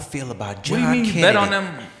do y'all feel about What do John you mean Kennedy you bet on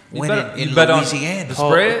them? You winning bet- in you bet on Louisiana? the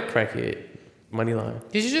spread? Crackhead. Money line.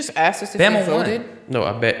 Did you just ask us if Bama we voted? won. No,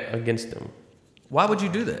 I bet against them Why would you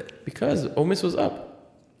do that? because Ole Miss was up.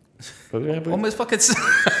 What was Ole Miss fucking.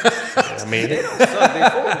 I mean,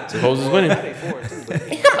 the hoes is winning.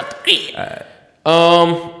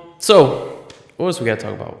 So what else we got to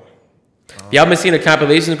talk about? Y'all been seeing the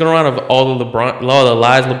compilations going around of all the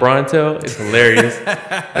lies LeBron tell? It's hilarious.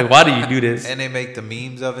 Like, why do you do this? And they make the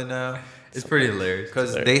memes of it now. It's pretty hilarious.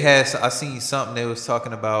 Because they had, I seen something they was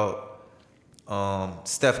talking about.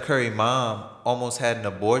 Steph Curry mom almost had an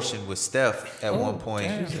abortion with Steph at one point,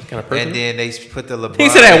 Kinda and perfect. then they put the LeBron. He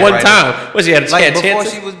said that one right time. What, she had a like chance? before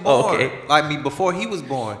she was born. Oh, okay. Like me before he was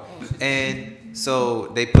born, and so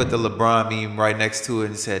they put the LeBron meme right next to it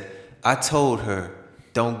and said, "I told her,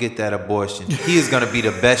 don't get that abortion. He is gonna be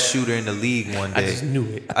the best shooter in the league one day." I just knew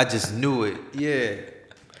it. I just knew it. Yeah.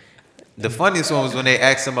 The funniest one was when they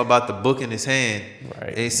asked him about the book in his hand.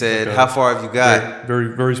 Right. They said, Okay. "How far have you got?" Very,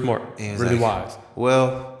 very smart. And he was Really like, wise.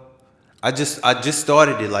 Well, I just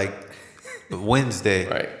started it like Wednesday.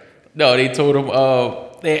 Right. No, they told him.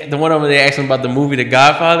 The one of them they asked him about the movie The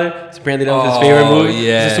Godfather. Apparently that was his favorite movie.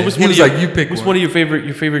 yeah. He said, so which He one was of your, like, you pick Which one. one of your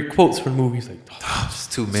favorite quotes from the movie? He's like, oh, It's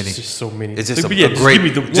too many. it's just so many. It's just Like, a but yeah, just great, give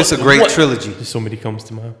me the just one- a great one. trilogy. Just so many comes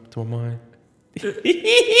to my mind.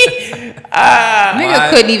 Nigga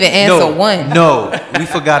couldn't even answer one. No, we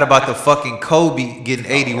forgot about the fucking Kobe getting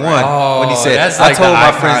 81 when he said, that's I like told the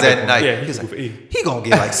my friends iconic that one. night, Yeah, he was he like, go for 80. he gonna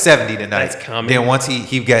get like 70 tonight. That's common. Then once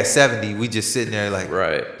he got 70, we just sitting there like,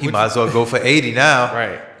 Right. he might as well go for 80 now.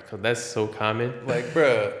 Right. So that's so common. Like,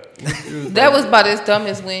 bruh. That was about as dumb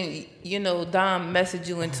as when Dom messaged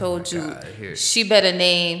you and told you God, I hear it. she better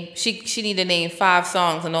name she need to name 5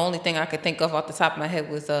 songs, and the only thing I could think of off the top of my head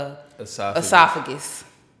was esophagus.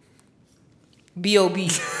 B.O.B.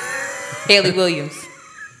 Haley Williams.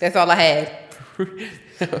 That's all I had.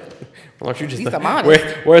 Why don't you just At least I'm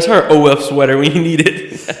honest. where's her OF sweater when you need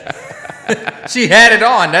it? She had it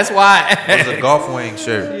on. That's why. It was a golf wing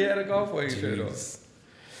shirt. She had a golf wearing shirt on.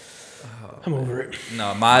 I'm over it.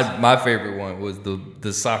 No, my favorite one was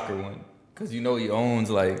the soccer one. Cause he owns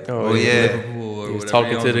like Oh, yeah. Liverpool or He was whatever. talking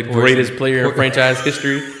He to owns the a Porsche. greatest player in franchise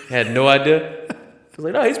history. Had no idea. I was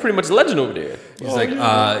like, no, he's pretty much a legend over there. He's like, yeah,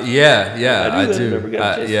 I I knew that. do. Never got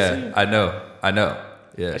a chance to see Yeah, him. I know.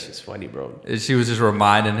 Yeah. That's just funny, bro. And she was just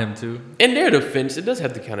reminding him too. In their defense, it does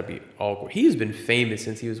have to kind of be awkward. He's been famous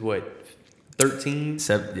since he was what, 13?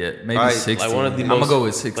 Maybe Right. 16. Like one of the I'm most, gonna go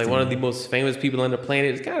with 16. like one of the most famous people on the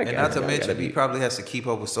planet. It's kind of And not to mention, he probably has to keep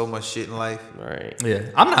up with so much shit in life. right. Yeah,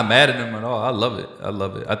 I'm not mad at him at all. I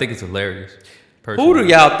love it. I think it's hilarious. Who Personally. do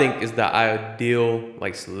y'all think is the ideal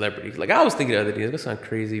like celebrity? Like I was thinking the other day, it's gonna sound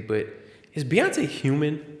crazy, but is Beyonce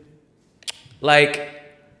human? Like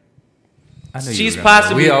I knew you she's were gonna-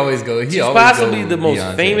 possibly We always go. she's possibly the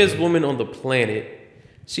most famous woman on the planet.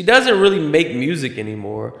 She doesn't really make music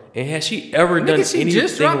anymore, and has she ever done she anything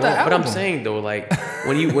just dropped wrong? the But I'm album. saying though, like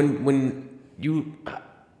when you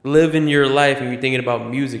live in your life and you're thinking about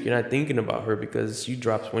music, you're not thinking about her because she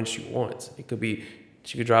drops when she wants. It could be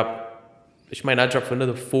she could drop. She might not drop for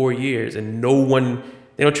another 4 years, and no one.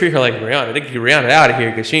 They don't treat her like Rihanna. They get Rihanna out of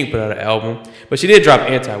here because she ain't put out an album. But she did drop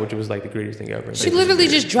Anti, which was like the greatest thing ever. She literally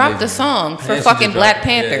just dropped the song for Yeah, she fucking just Black dropped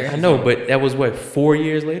it. Panther. Yeah. I know, but that was what 4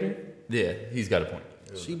 years later. Yeah, he's got a point.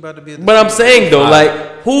 She about to be. But I'm saying though, like,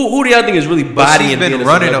 who do y'all think is really But bodying? she's been being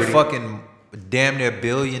running a celebrity? fucking damn near $1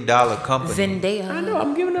 billion company. Zendaya. I know.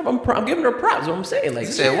 I'm giving her props. What I'm saying, like,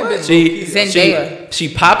 You said what? Zendaya.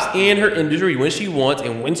 She pops in her industry when she wants,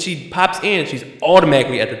 and when she pops in, she's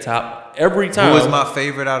automatically at the top every time. Who is my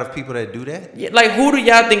favorite out of people that do that? Yeah, like, who do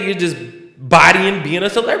y'all think is just bodying being a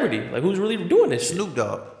celebrity? Like, who's really doing this shit? Snoop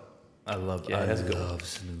Dogg. I love. Yeah, that's a good love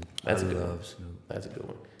Snoop. That's a I good love one. Snoop. That's a good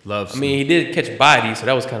one. Love. I mean, he did catch bodies, so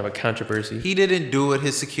that was kind of a controversy. He didn't do it.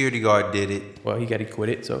 His security guard did it. Well, he got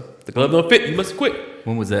acquitted, so the glove don't fit. You must quit.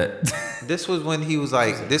 when was that? This was when he was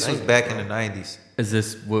like. This was back in the 90s. Is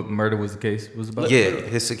this what murder was the case was about? Yeah,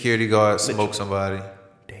 his security guard smoked somebody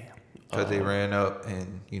Damn. because they ran up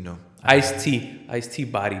and Ice-T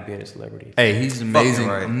body being a celebrity. Hey, he's amazing.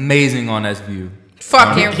 right. Amazing on SVU.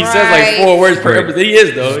 Fucking right. He says like 4 words per Great. episode. He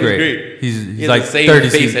is though. He's He's great. great. He's He has like the same 30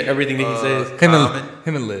 face seasons. at everything that he says. Common.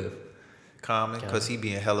 Him and Liv. Common, because he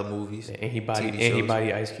be in hella movies. And he body TV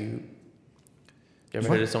shows. Ice Cube. You ever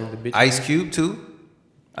heard the song The Bitch? Ice Cube too.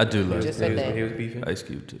 I do like just Ice said Cube. that. When he was beefing. Ice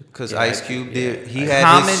Cube too. Because Yeah, Ice I- Cube yeah. did. He had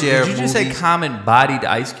Common, his share did of you just say movies. Common bodied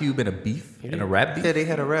Ice Cube in a beef? In a rap beef? Yeah, they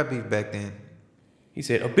had a rap beef back then. He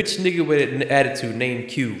said, "A bitch nigga with an attitude named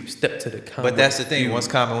Cube step to the Common." But that's the thing. Cube. Once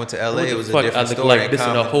Common went to LA, What it the was a fuck? different I look story. like And this in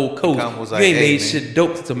the Common- whole coast. Common was You like, ain't "Hey, made man." shit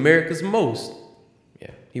dope. It's America's most. Yeah,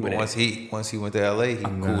 he But went. once he went to LA, he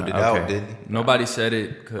I'm cooled gonna- it out, okay. didn't he? Nobody said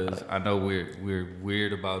it because I know we're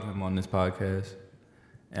weird about him on this podcast,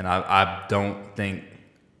 and I don't think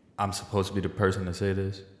I'm supposed to be the person to say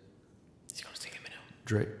this. He's gonna sing Eminem.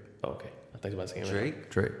 Drake. Oh, okay, I thought you were about to sing Eminem.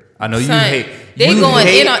 Drake. I know Son, you hate. they you going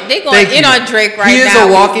hate- in on- they going Thank in you. on Drake right He is now a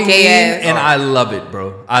with walking his meme, gay ass. and I love it,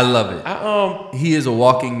 bro. I love it. He is a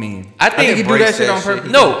walking meme. I think he do embrace that shit that on shit. purpose.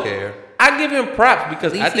 He No, don't care. I give him props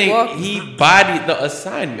because At I least he think walking. he bodied the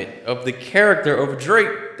assignment of the character of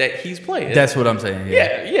Drake that he's playing. That's what I'm saying.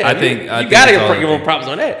 yeah. I you- think you I think gotta that's all give I him think. props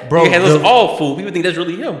on that, Bro, He has us the- all fooled. People think that's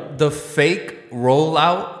really him. The fake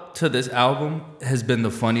rollout to this album has been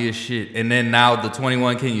the funniest shit. And then now the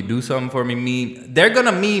 21 Can You Do Something For Me meme. They're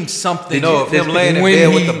gonna meme something. You know, if him laying in when bed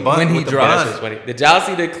he- with the bun, when he with the drops. bun. That's funny. Did y'all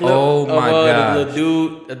see the clip Oh of my the gosh. little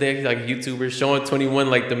dude? I think he's like a YouTuber showing 21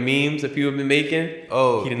 like the memes that people have been making.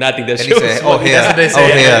 Oh. He did not think that And shit he was said, funny. "Oh, hell." That's what they Oh,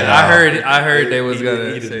 say. hell no. I heard they was He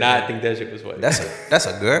gonna. did say not that. think that shit was funny. That's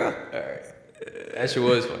a girl. That shit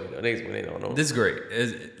was funny though. Niggas when they don't know. This is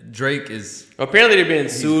great. Drake is Apparently they're being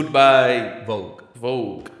sued by Vogue.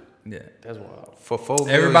 Vogue. Yeah. That's wild. For 4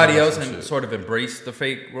 million Everybody or else some shit. sort of embraced the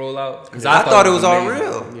fake rollout because I thought it was all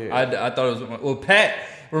amazing. real. Yeah. I thought it was well. Pat,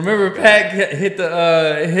 remember Pat hit the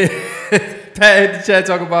Pat hit the chat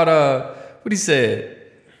talking about what he said.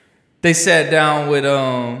 They sat down with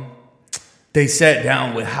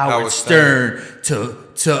Howard Stern to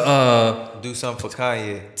Do something for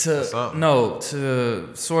Kanye. or to something. no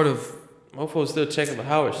to sort of Mofo still checking for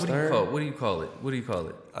Howard what do you call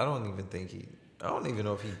it? I don't even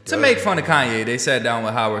know if he To does make it. fun of Kanye, they sat down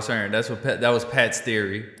with Howard Stern. That was Pat's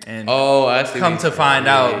theory. And Oh, I see. come to find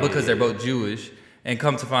Yeah, out yeah, because yeah. they're both Jewish, and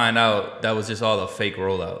come to find out that was just all a fake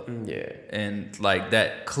rollout. Yeah. And like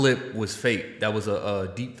that clip was fake. That was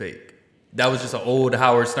a deep fake. That was just an old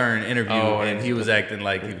Howard Stern interview, Oh, and and he was acting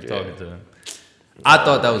like he was yeah. talking to him. I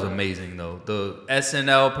thought that was amazing though. The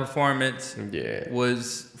SNL performance Yeah.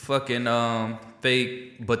 was fucking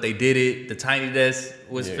fake, but they did it. The Tiny Desk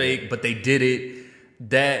was Yeah. fake, but they did it.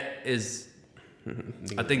 That is,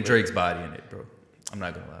 I think Drake's body in it, bro. I'm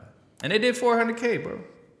not gonna lie. And they did 400K, bro.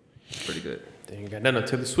 Pretty good. They ain't got nothing on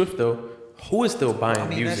Taylor Swift though. Who is still buying I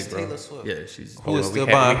mean, music, that's bro? Taylor Swift. Yeah, she's. Who is we still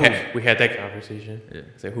had- buying we who? had, we had that conversation. Yeah.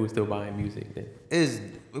 Say who's still buying music then? Is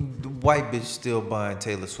the white bitch still buying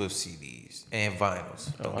Taylor Swift CDs and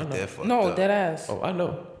vinyls? Don't I get know. that fucked No, up. dead ass. Oh, I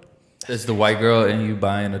know. It's the white girl and you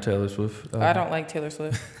buying a Taylor Swift. I don't like Taylor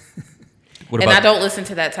Swift, What and about I don't listen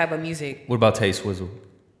to that type of music. What about Tay Swizzle?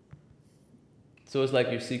 So it's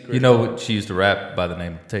like your secret. You know she used to rap by the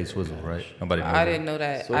name of Tay Swizzle, right? Nobody knows. I that. didn't know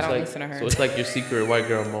that. So I it's don't like, listen to her. So it's like your secret white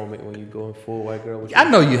girl moment when you go in full white girl. With I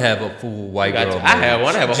know you have a full white Got girl. you. I have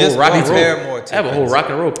one. I have a Just whole rock and one roll. Paramore I have a whole rock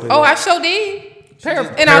and roll. Oh, I sure did. And I'll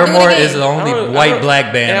do it Paramore again. is the only white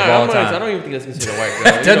black band of all I time. don't even think that's considered a white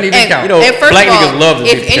girl. Doesn't even And- count. You know, and first black of all, niggas love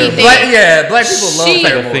this if big anything- Black people love She-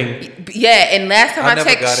 Paramore. thing. Yeah, and last time I I, never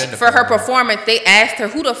got checked into for her Paramore. performance, they asked her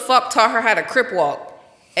who the fuck taught her how to crip walk,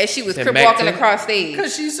 as she was Said crip Mac walking 10? across stage.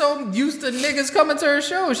 Because she's so used to niggas coming to her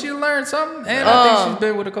show. She learned something. And I think she's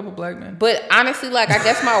been with a couple black men. But honestly, like I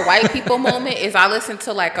guess my white people moment is I listen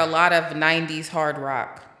to like a lot of '90s hard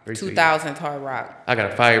rock, Very sweet. 2000s hard rock. I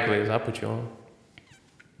got a fireplace. I'll put you on.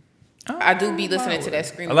 I do be listening to that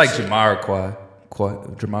screaming. I like shit. Jamiroquai.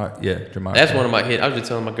 Jamiroquai. That's one of my hits. I was just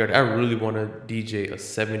telling my girl, I really want to DJ a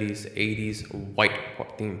 70s, 80s white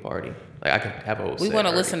theme party. Like I could have a whole We set want to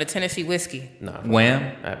already. listen to Tennessee whiskey. Nah,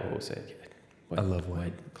 Wham. I have a whole set. I love Wham.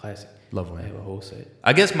 White classic. Love I Wham. have a whole set.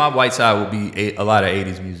 I guess my white side would be a lot of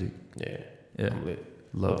 80s music. Yeah. Yeah. I'm lit.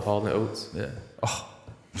 Love. Hall and Oates. Yeah. Oh,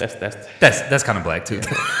 That's kind of black too.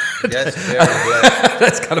 That's very black.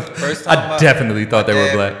 That's kind of. First time I definitely thought they were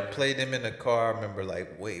dad black. Played them in the car. I remember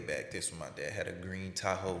like way back. This when my dad had a green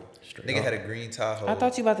Tahoe. Nigga up. had a green Tahoe. I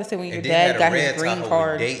thought you about to say when your and then dad had a got red his green Tahoe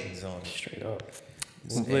card. with Dayton's on it. straight up.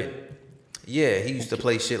 And- yeah, he used to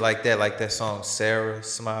play shit like that song Sarah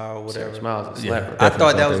Smile, whatever. Smiles a Yeah, slapper. I definitely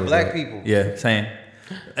thought that they was were black people. Yeah, same.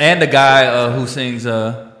 And the guy who sings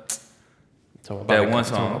Talking about that Bobby- one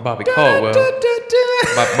talking song. about Bobby Caldwell.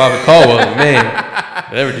 Bobby Caldwell, man.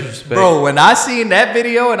 Never disrespect. Bro, when I seen that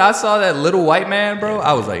video and I saw that little white man, bro,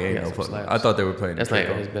 I was like, ain't got no some fucking. slaps. I thought they were playing. That's the not trick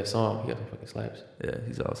even his on. best song. He got some fucking slaps. Yeah,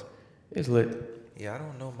 he's awesome. It's lit. Yeah, I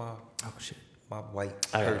don't know my Oh shit. my white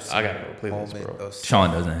I person gotta go playlist, moment bro. of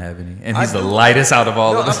Sean doesn't have any, and I he's the do. lightest out of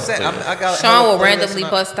all No, of I'm us. saying I got Sean will hella playlists randomly and I-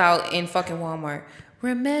 bust out in fucking Walmart.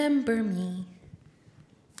 Remember me.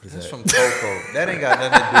 That's from Coco. That ain't got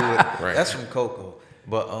nothing to do with. Right. That's from Coco.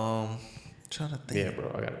 But trying to think. Yeah, bro,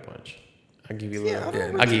 I got a bunch. I'll give you a little.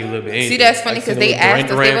 Yeah, I'll give you a little bit. See, that's funny because they asked us,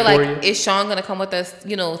 they were Duran for like, is Sean going to come with us,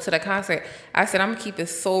 you know, to the concert? I said, I'm going to keep it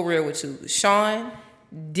so real with you. Sean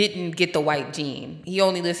didn't get the white gene. He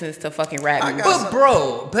only listens to fucking rap I music. got But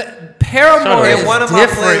bro, but Paramore In is one of my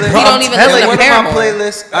different. playlists- bro. He don't I'm even telling listen In to you. one of my Paramore.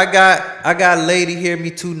 playlists, I got "Lady Hear Me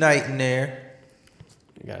Tonight" in there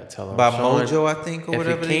You gotta tell him. by Sean, Mojo, I think, or if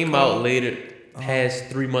whatever it they came call out it. later, past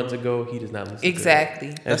 3 months ago, he does not listen. Exactly.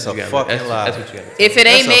 To it. That's what a you gotta- fucking that's, lie. That's what you got. If it ain't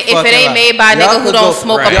That's a made, if it fucking ain't lie. made by a Y'all nigga who could don't go-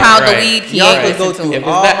 smoke right, a pound right. of weed, he Y'all ain't could go listen through to If it. it's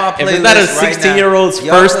all not, my if it's not a playlists right 16-year-old's now,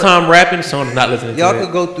 y'all first could- time rapping, Sean's not listening Y'all to could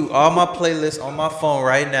it. go through all my playlists on my phone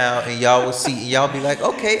right now, and y'all will see. And y'all be like,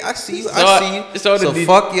 "Okay, I see you. So I see you." so So, the-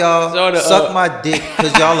 fuck y'all. so the, Suck my dick,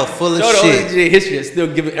 cause y'all are full of So the shit. OG history is still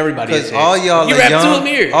giving everybody a Cause chance. all y'all you are rap young. to him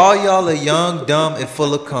here. All y'all are young, dumb, and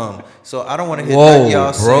full of cum. So I don't want to hear Whoa, nothing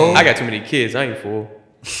y'all bro. saying. I got too many kids. I ain't fool.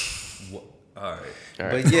 All right. All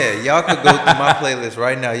right. But yeah, y'all could go through my playlist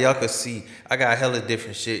right now. Y'all could see I got hella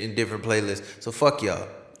different shit in different playlists. So fuck y'all.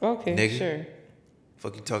 Okay, Nigga. sure.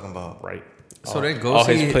 Fuck you talking about? Right. So then go all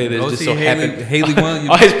see his playlists go just see so Haley, happen. Haley Williams.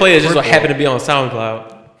 All his playlists just so Football. happen to be on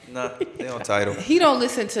SoundCloud. Nah, they on title. He don't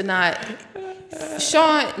listen to not.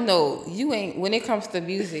 Sean, no, you ain't. When it comes to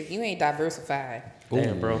music, you ain't diversified.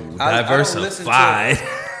 Damn, bro. I don't listen to- Diversified.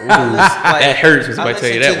 That hurts when somebody I tell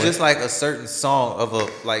you listen that to one. just like a certain song of a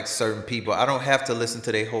like certain people. I don't have to listen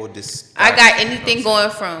to their whole disc. I got anything going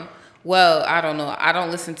from. Well, I don't know. I don't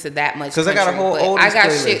listen to that much. 'Cause I got a country, whole but oldies I got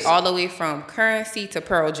playlist. shit all the way from Currency to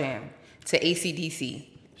Pearl Jam to AC/DC.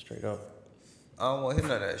 Straight up. I don't want him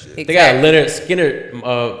none of that shit. They got a Leonard Skinner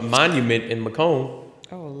monument in Macomb.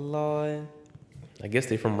 Oh Lord. I guess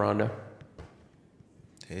they from Rhonda.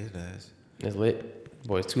 His ass. It's lit.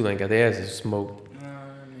 Boys, Tulane got their asses smoked.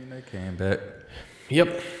 I mean, they came back.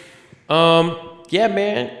 Yep. Yeah,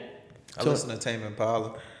 man. I listen to Tame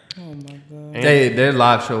Impala Oh my God. And- Their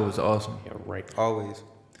live show was awesome. Yeah, right. always.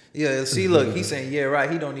 Yeah, see, look, he's saying, yeah,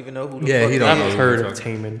 right. He don't even know who the Yeah, fuck he that don't I've know. is. heard of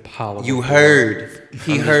Tame Impala. You before. heard.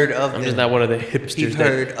 He heard of I'm them. just not one of the hipsters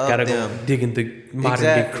heard that of gotta them. go dig into modern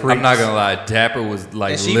Exactly. day crates. I'm not gonna lie, Dapper was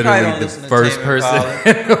like And she literally probably don't the listen to first Tame person Impala.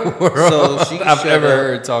 in the world So she can I've shut ever up.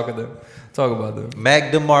 heard talk about them.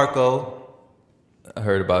 Mac DeMarco. I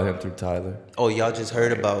heard about him through Tyler. Oh, y'all just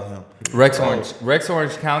heard about him. Rex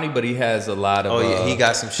Orange County, but he has a lot of. Oh, yeah, he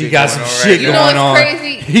got some shit He got going some on shit right You know going what's on.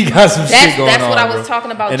 crazy? He got some shit going on. That's what I was bro.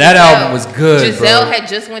 talking about. And Giselle. that album was good, Giselle bro. had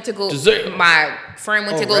just went to go. Giselle. My friend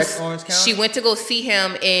went Oh, to go. Rex Orange County? She went to go see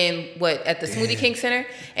him in at the Smoothie King Center,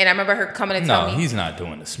 and I remember her coming to tell No, me he's not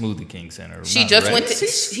doing the Smoothie King Center. she Not just Rex. went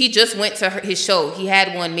to. He just went to his show. He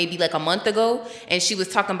had one maybe like a month ago, and she was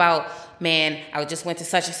talking about. Man, I just went to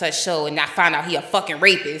such and such show, and I found out he a fucking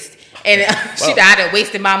rapist, and she died and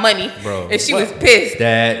wasted my money, Bro. and she was pissed.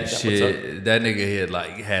 That shit, that nigga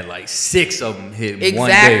had like 6 of them hit Exactly. one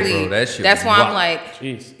day, bro. That shit. That's was why I'm wild. like,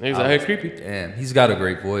 Jeez, niggas out here creepy. Damn, he's got a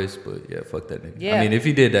great voice, but yeah, fuck that nigga. Yeah. I mean, if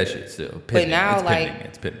he did that shit, still. but Pending. now It's like, pending.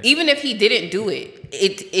 It's pending. even if he didn't do it,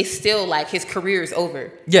 it's still like his career is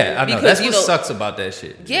over. Yeah, I know. Because, That's you what know- sucks about that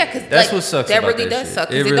shit. Yeah, because that's like, what sucks that about really that does shit. suck.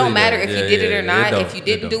 Because it, really don't matter does. if Yeah, you did it yeah, or not. don't. If you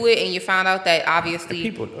didn't do it and you found out that obviously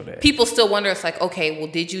People know that. people still wonder. It's like, okay, well,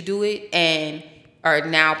 did you do it? And are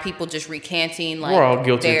now people just recanting? Like We're all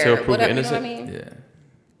guilty their until proven whatever, innocent. You know what I mean?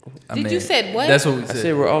 Yeah. Did you said what? That's what we I said.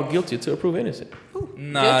 said we're all guilty until proven innocent.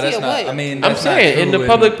 Nah, Guilty that's of not. what? I mean, I'm that's not saying in true the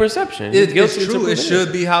public perception, It's guilty until true. proven It should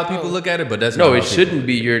innocent. be how people look at it, but that's No, not it how shouldn't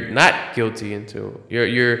be. You're not guilty until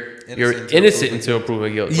you're Innocent innocent until until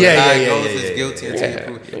proven guilty. Yeah, How yeah, it yeah, goes yeah, is yeah, guilty yeah, until yeah.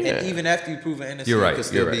 you prove. Yeah. And even after you proven innocent, You're you right. can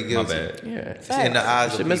still You're be right. guilty. My bad. Yeah. In the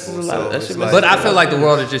eyes Shit of messes people. a lot of- So that it's shit like- But I feel like the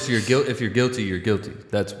world is just if you're guilty, you're guilty.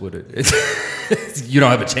 That's what it is. You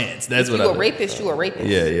don't have a chance. That's If what you I a rapist, you a rapist.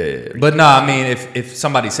 Yeah. But no, I mean, if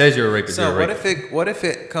somebody says you're a rapist, So you're a what rapist. if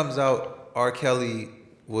it comes out R. Kelly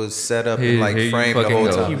was set up Here- and like here you framed the fucking whole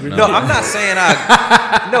go. time? No. No, I'm not saying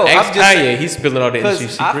I. No, Ask I'm just Kanye. He's spilling all the industry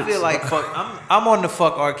because secrets. I feel like I'm on the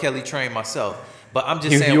fuck R. Kelly train myself. But I'm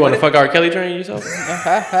just saying. you want to what fuck R. Kelly train yourself?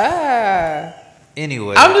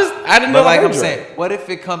 Anyway, I didn't know. But like I I'm heard you. saying, what if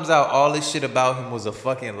it comes out all this shit about him was a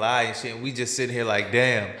fucking lie and shit, and we just sit here like,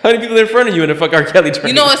 damn. How many people in front of you in the fuck R. Kelly train?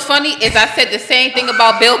 You know what's funny is I said the same thing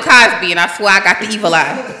about Bill Cosby, and I swear I got the evil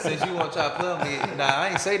eye. Since you want to try to play on me, nah, I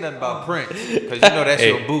ain't say nothing about Prince because you know that's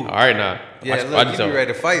Hey, your boo. all right now. Yeah, watch look, you yourself. be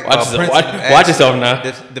ready to fight. Watch about yourself. Prince Watch, and them watch yourself now.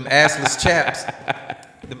 Them assless chaps.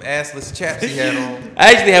 them assless chaps he had on.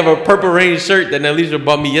 I actually have a Purple Rain shirt that Alicia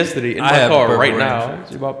bought me yesterday in I my have a car Purple right Rain now.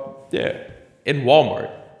 She bought, in Walmart.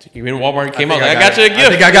 You in Walmart came out. think I got you a gift. I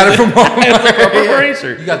think I got it from Walmart. It's a Purple Rain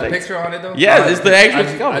shirt. You got the picture on it though? Yeah, it's the actual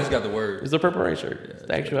cover. I just got the word. It's the Purple Rain shirt. It's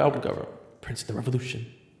the actual album cover. Prince of the Revolution.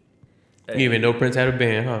 You didn't even know Prince had a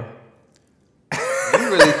band, huh? You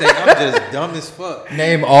really think I'm just dumb as fuck?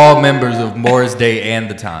 Name all members of Morris Day and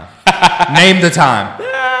the time. Name the time.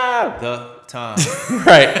 The time.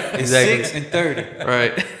 Right. It's Exactly. 6:30.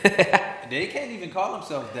 Right. They can't even call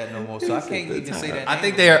themselves that no more, so I can't even say that. I name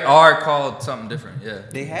think no they more. are called something different. Yeah.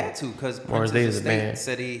 They had to because Morris Day Prince's is a band.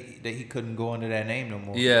 estate said that he couldn't go under that name no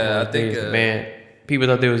more. Yeah, I think. Man, people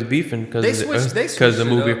thought they was beefing They because switched the it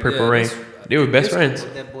movie up. Purple Yeah, Rain. They were best friends.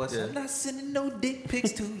 What that boy said, I'm not sending no dick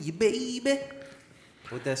pics to you, baby.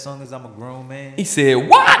 What that song is, I'm a grown man. He said,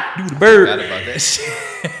 "What? Do the bird." Forgot about that shit.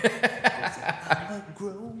 I'm a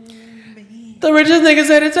grown man. The richest niggas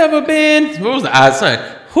that it's ever been. What was the Ozzy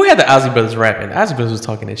son? Who had the Ozzy Brothers rapping? The Ozzy Brothers was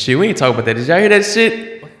talking that shit. We ain't talking about that. Did y'all hear that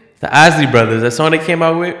shit? The Ozzy Brothers, that song they came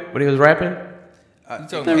out with when he was rapping.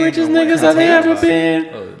 The richest niggas that they ever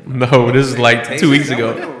been. No, this is like 2 weeks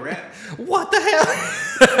ago. What the hell?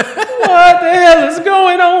 What the hell is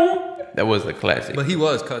going on? That was a classic. But he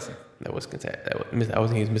was cussing. That was I was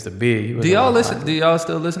thinking he was Mr. Big. He was Do y'all on listen? Ozzy. Do y'all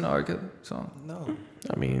still listen to R. Kelly song? No,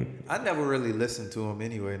 I mean, I never really listened to him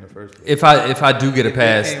anyway in the first place. If I do get a If they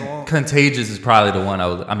pass, came on- Contagious is probably the one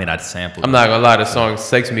I'd sample. I'm not gonna lie. The song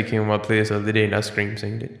 "Sex Me" came on my playlist the other day, and I scream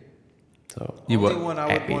singed it. So You Only what? one I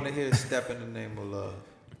would Happy. want to hear is "Step in the Name of Love."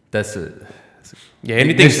 That's it. yeah,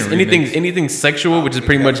 Ignition remix. anything sexual, which is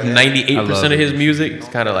pretty much 98% of his music, it's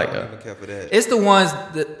kind of like I don't a even care for that. It's the ones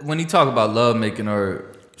that when you talk about love making are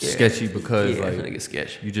sketchy because yeah, like nigga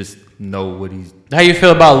sketch. you just know what he's. How you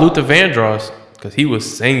feel about Luther Vandross? Because he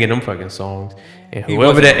was singing them fucking songs, and He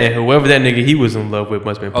whoever wasn't. that nigga he was in love with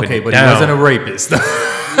must have been putting Okay, it but down. he wasn't a rapist.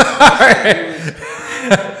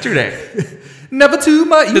 True that. Never too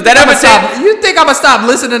much. Did that ever You think I'ma stop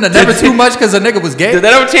listening to Never Too Much because a nigga was gay? Did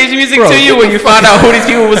that ever change the music Bro, to you when you found out who these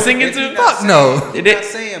people were singing to? Fuck no. Did I'm it- not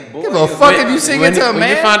saying boy. Give a fuck if you sing it to a when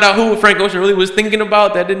man. you found out who Frank Ocean really was thinking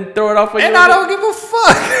about, that didn't throw it off for you. And I don't give a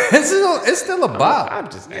fuck. It's still a bop. I'm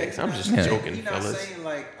just Yeah. joking, You're not fellas. saying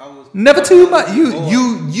like I was Never too much.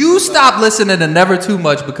 You stopped listening to Never Too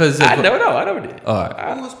Much because of, I never did. All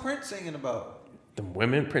right. Who was Prince singing about? The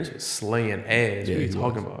women, Prince was slaying ass. Yeah, what are you he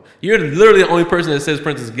talking about? You're literally the only person that says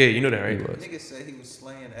Prince is gay. You know that, right? Nigga said he was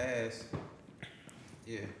slaying ass.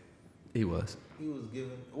 Yeah, He was. he was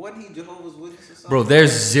giving. Wasn't he Jehovah's Witness or something? Bro,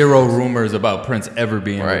 there's zero rumors about Prince ever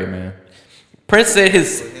being Right. with a man. Prince said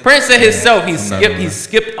himself he Another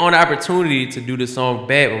skipped on the opportunity to do the song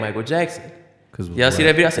 "Bad" with Michael Jackson. Y'all see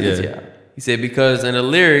that video? I sent it to y'all. He said because in the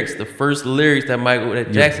lyrics, the first lyrics that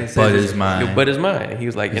Jackson said, butt is mine. Your butt is mine. And he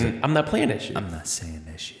was like, and I'm not playing that shit. I'm not saying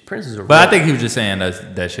that shit. Prince is a But I real- think he was just saying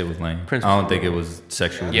that shit was lame. Prince I was don't think it was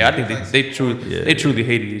sexual. yeah, I think they truly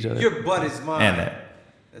hated each other. Your butt is mine. And that.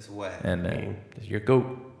 That's whack. And I that. mean, that's your goat.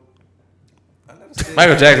 I never said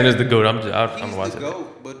Michael Jackson is the goat. I'm He's watching the that.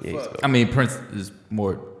 goat, but Yeah, he's fuck. I mean, Prince is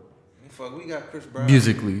more Fuck, we got Chris Brown.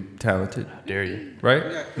 musically talented, How dare you? We got right?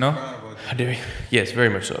 Chris No? Brown about How dare you? Yes, very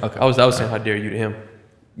much so. Okay. I was saying how dare you to him.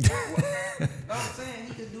 No, I'm saying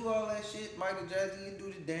he could do all that shit. Michael Jackson, he can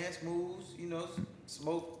do the dance moves, you know,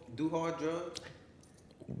 smoke, do hard drugs.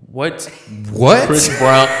 What What?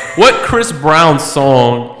 Chris Brown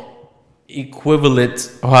song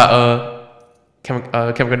equivalent Kevin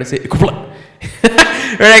Garnett say equivalent.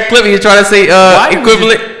 Remember that clip he was trying to say Why did we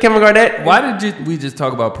equivalent Kevin Garnett? Why did we just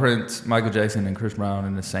talk about Prince, Michael Jackson, and Chris Brown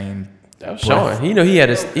in the same? That was Sean. You know he had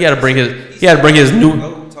to bring his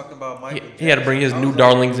new Talking about Michael he had to bring his Jackson. I new was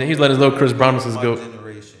darlings in. He's letting us know Chris Brown is his my goat.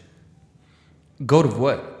 generation. Goat of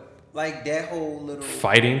what? Like that whole little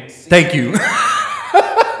Fighting. Thank you,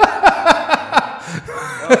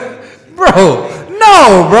 bro.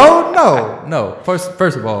 No.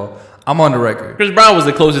 First of all, I'm on the record. Chris Brown was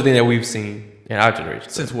the closest thing that we've seen in our generation.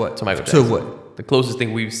 Since what? To Michael To Jackson. what? The closest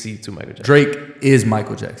thing we've seen to Michael Jackson. Drake is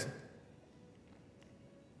Michael Jackson.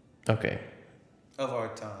 Okay. of our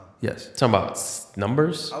time. Yes. Talking about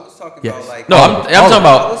numbers? I was talking Yes. about like No, I'm talking I was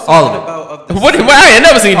about all talking of it. about of the what? I ain't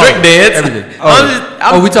never seen Drake dance. Everything.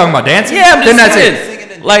 I'm We talking about dancing? Yeah, I'm just Then that's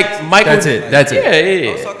saying. it. Like Michael. That's it. That's it. Yeah,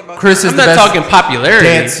 I was yeah. talking about Chris is I'm the not best talking popularity.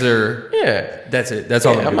 dancer. Yeah. That's it. That's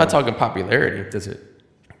all. Yeah, I'm not talking popularity. That's it.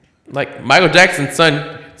 Like Michael Jackson's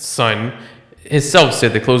son himself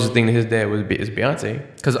said the closest thing to his dad is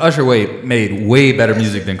Beyonce. Because Usher made way better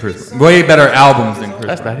music than Chris. Way better albums than Chris.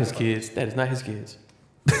 That's not his kids. That is not his kids.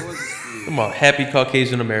 Come on, happy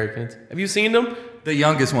Caucasian Americans. Have you seen them? The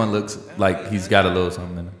youngest one looks like he's got a little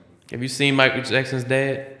something in him. Have you seen Michael Jackson's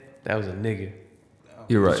dad? That was a nigga.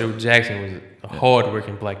 You're right. Joe Jackson was a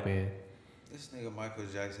hard-working black man. This nigga Michael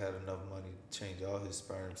Jackson had enough money to change all his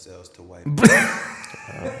sperm cells to white.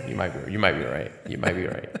 You might be right.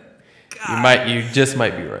 You just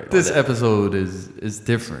might be right. This episode is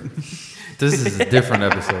different. This is a different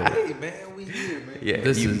episode. Hey man, we here, man. Yeah,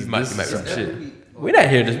 This you is might this be is right. shit. We're not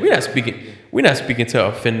here. We're not speaking to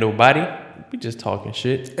offend nobody. We just talking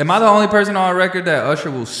shit. Am I the only person on record that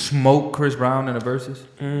Usher will smoke Chris Brown in the verses?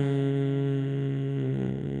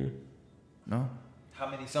 No. How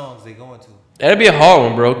many songs they going to? That'd be a hard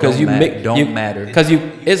one, bro. Because Don't matter. Because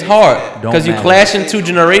it's hard. Don't Because you matter. clashing two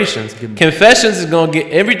generations. Confessions is gonna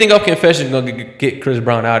get everything off Confessions is gonna get Chris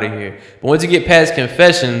Brown out of here. But once you get past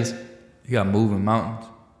Confessions, You got Moving Mountains.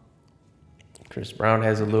 Chris Brown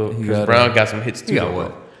has a little. He Chris got Brown got some hits too. he got though, what?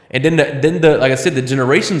 bro. And then the like I said, the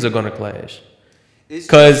generations are gonna clash. It's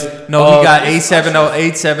Because No, he got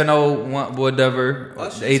 870, whatever,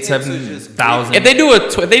 Usher's 87,000. if they do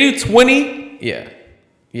if they do 20,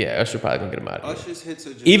 yeah, Usher probably gonna get him out of here. Usher's hits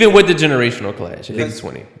are just Even with the generational clash, if they do because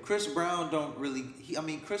 20. Chris Brown don't really.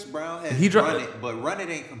 Chris Brown has He dro- Run It, but Run It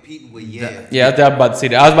ain't competing with Yeah. Yeah, I was about to say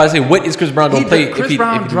that. I was about to say, what is Chris Brown gonna play? Chris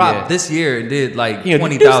Brown dropped this year and did like Yeah,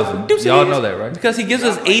 20,000. Deuce Y'all is- know that, right? Because he gives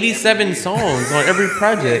us 87 songs on every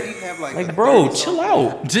project. Yeah, he have like Like, a bro, 30 chill song.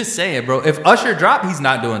 out. Just saying, bro. If Usher dropped, he's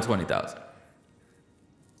not doing 20,000.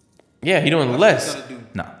 Yeah, he doing Usher's less. gonna do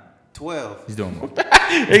No, 12. he's doing more.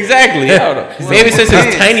 Exactly. I don't know. Maybe since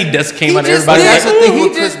his Tiny Desk came out, everybody. That's the thing he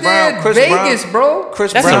with Chris just Brown. did Chris Vegas, Brown- bro.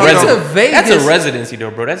 Chris That's Brown. a That's residency. a Vegas. That's a residency,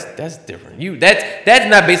 though, bro. That's different. That's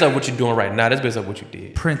not based off what you're doing right now. That's based off what you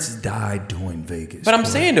did. Prince died doing Vegas. But I'm boy.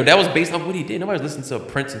 saying though, that was based off what he did. Nobody's listening to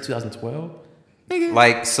Prince in 2012.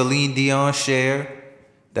 Like Celine Dion, Cher.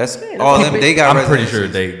 That's all them. They got. I'm pretty sure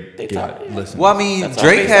residencies. they talk- get listen. Well, I mean, That's all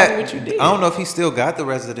Drake based off had. what you did. I don't know if he still got the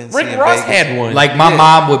residency. Rick in Ross Vegas. had one. Like my Yeah.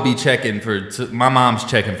 mom would be checking for. My mom's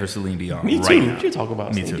checking for Celine Dion. Me right too. now. You talk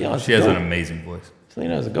about Me Celine too. Dion's She has dope. an amazing voice.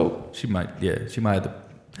 Selena's a goat. She might. Yeah, she might have the.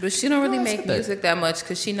 But she don't really No, make it's good. music that much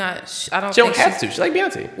because she not. I don't. She don't think have to. She's like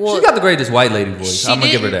Beyonce. Well, She's got the greatest white lady voice. she I'm gonna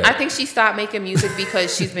give her didn't- that. I think she stopped making music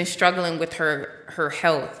because she's been struggling with her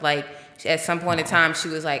health. Like at some point in time, she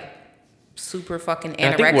was like super fucking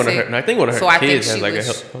anorexic. I think one of her So I kids think has she like a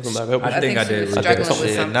was- health. I think I she did. was I think struggling with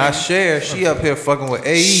Yeah, something. not Cher. She up here fucking with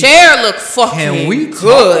AE. Cher look fucking Can we talk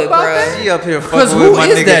good, about bro. that? She up here 'Cause fucking who with my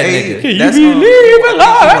is nigga that AE. nigga? Can you That's believe on- it?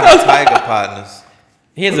 I think he one of Tiger partners.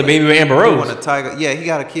 He has a baby with Amber He Rose. one of Tiger. Yeah, he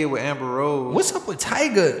got a kid with Amber Rose. What's up with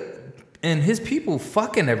Tyga and his people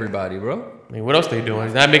fucking everybody, bro? I mean, what else they doing?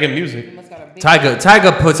 He's not making music.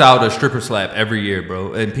 Tyga puts out a stripper slap every year,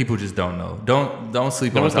 bro, and people just don't know. Don't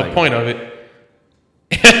sleep Then on what's the Tyga. point of it?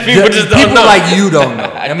 People just don't People know. like you don't know.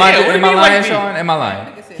 Am I Yeah, what do you mean lying, like me? Sean? Am I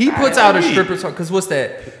lying? He puts out a stripper song because what's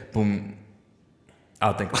that? Boom.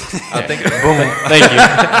 I'll think. I'll think. Boom. Thank you.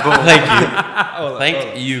 Thank you.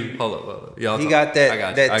 Thank you. Hold up. Y'all He talk. got I that got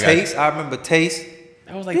you, that I got taste. I remember taste.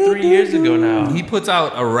 That was like 3 years ago now. He puts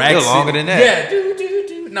out a Rack Still longer than that. Yeah,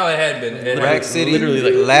 do. No, it hadn't been. It Rack had- City, literally,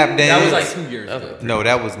 like, lap dance. That was like 2 years ago. No,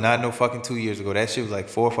 that was not no fucking 2 years ago. That shit was like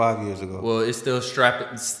 4 or 5 years ago. Well, it's still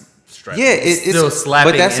strapping. Yeah, it's still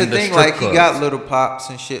slapping. But that's the in thing. strip Like he clubs. got little pops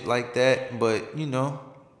and shit like that. But you know,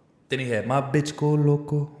 Then he had my bitch go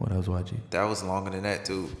loco. What else, YG? that was longer than that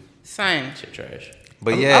too. Son, Shit trash.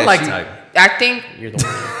 But yeah, I like she- Tyga. I think. You're the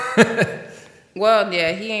one. Well,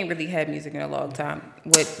 yeah, he ain't really had music in a long time.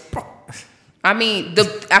 I mean,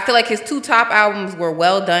 I feel like his 2 top albums were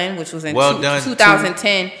Well Done, which was in Well Done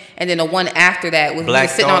 2010, and then the one after that was Black he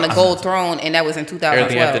was sitting on a Thought. gold throne, and that was in 2012.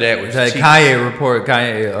 Everything after that was That cheap. Kanye report.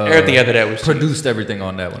 Kanye. Everything after that was cheap. produced everything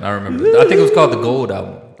on that one. I remember. I think it was called the Gold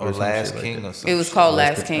album or some Last shit like King that. or something. It was called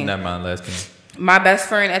Last King. Never mind, Last King. My best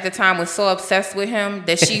friend at the time was so obsessed with him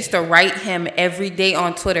that she used to write him every day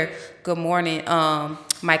on Twitter, "Good morning,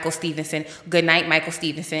 Michael Stevenson. Good night, Michael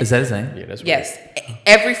Stevenson." Is that his name? Yeah, that's Yes,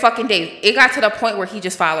 every fucking day. It got to the point where he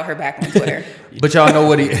just followed her back on Twitter. But y'all know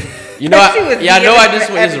what he. You know, She was I know I giving just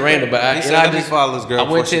her went it's everything. random, but He I, said, you know, I "Let me just follow this girl I went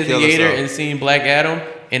before to she the kill theater herself." and seen Black Adam,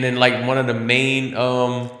 and then like one of the main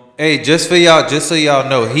Hey, just so y'all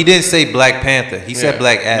know, he didn't say Black Panther. He said Yeah.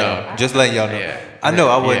 Black Adam. No. Just letting y'all know. Yeah. I know.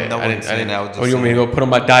 I wasn't. Yeah, I wasn't saying that. I was just Oh, you want me to saying. go put on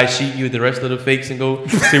my dye sheet, you with the rest of the fakes, and go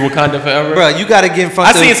see Wakanda forever? Bro, you gotta get in front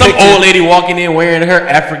I of seen the some picture. old lady walking in wearing her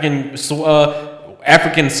African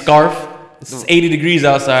scarf. It's 80 degrees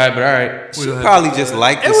outside, but all right. She probably just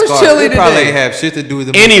liked the It was scarf. chilly It probably today. ain't have shit to do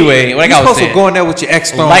with the Anyway, like you I was supposed saying, to go in there with your ex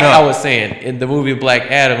thrown like up. I was saying, in the movie Black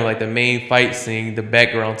Adam, like the main fight scene, the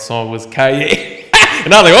background song was Kanye.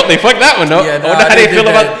 And I was like, oh, they fucked that one up. Yeah, I nah, wonder how they they did feel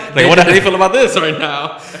that. about. They Like, wonder did how they feel about this right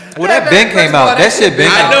now. Well, that Ben came out. That shit Ben.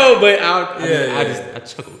 I know, but I Yeah.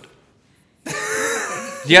 just chuckled.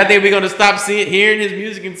 Do y'all think we're gonna stop hearing his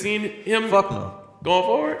music and seeing him Fuck no. going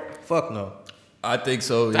forward? Fuck no. I think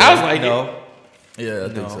so. I Yeah. was like, No. Yeah, I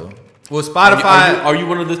think No. so. Well, Spotify. Are you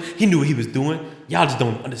one of those? He knew what he was doing. Y'all just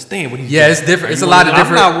don't understand what he's Yeah, doing. it's different. It's a You lot one of of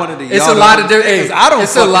different. I'm not one of the. It's a y'all lot don't of different. understand, 'cause I don't.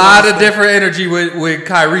 It's a fucking lot of understand. different energy with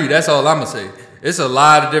Kyrie. That's all I'm gonna say. It's a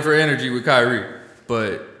lot of different energy with Kyrie.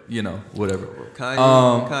 But you know, whatever.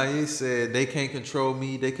 Kanye said they can't control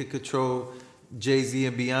me. They could control Jay-Z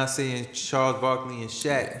and Beyonce and Charles Barkley and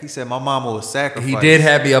Shaq. He said my mama was sacrificed. He did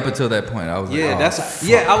have me up until that point. I was like, Yeah, oh, that's fuck.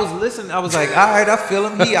 yeah. I was listening. I was like, all right, I feel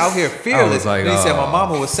him. He out here fearless. like, Then he said oh, my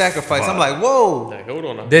mama was sacrificed. I'm like, whoa. Like, hold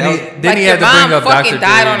on. Now. Then he Like then he your had to bring mom up fucking Dr.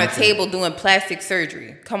 died Dre on a and shit. table doing plastic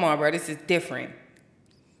surgery. Come on, bro. This is different.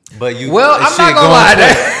 But you. Well, that I'm not shit gonna going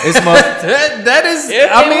lie. for- It's my. That is.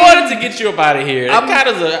 If I they mean, wanted to get you up out of here, I'm- that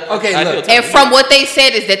kind of a okay, ideal look. time. And from what they said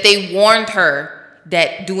is that they warned her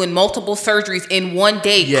that doing multiple surgeries in one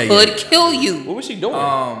day Yeah, could yeah. kill you. What was she doing?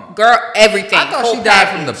 Girl, everything. I thought whole she died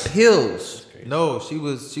from package. the pills. No, she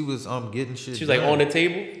was getting shit. She was like on the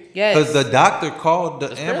table. Yes. Because the doctor called the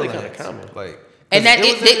That's fairly ambulance. kinda common. Like, And 'cause that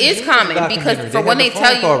it was it in is the common documentary. because for They when had they the phone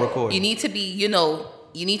call tell you recorded. you need to be,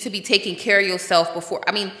 you need to be taking care of yourself before.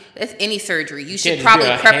 I mean, that's any surgery. You should just probably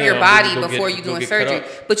be a prep your ham body and go before get- you're go doing get cut surgery.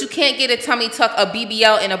 up. But you can't get a tummy tuck, a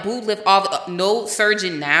BBL, and a boob lift. No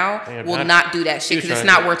surgeon now Damn, will I- not do that she shit was because it's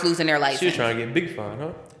trying not to- worth losing their She was license. trying to get big fine, huh?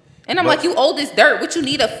 And I'm like, you old as dirt. What you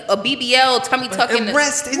need a BBL, tummy tuck, in the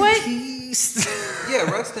what? peace. Yeah,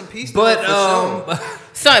 rest in peace. But though, for sure.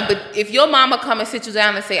 Son, but if your mama come and sit you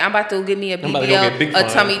down and say, I'm about to give me a I'm about to go get big BBL, a fine.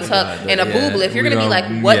 tummy tuck, and a Yeah, boob lift, you're we gonna be like,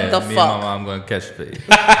 gonna- what yeah, the me and fuck? my mom gonna catch the fade.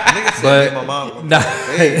 Nigga said but- my mom. Nah.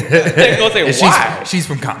 They're gonna say And why? she's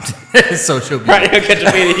from Compton, so she'll be. Right, he'll catch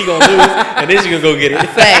a fade and he gonna lose, and then she gonna go get it.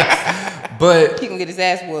 Facts. But He gonna get his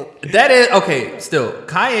ass whooped. that is okay. Still,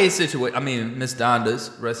 Kanye's situation. I mean, Miss Donda's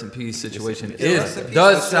rest in peace situation Yeah, rest in peace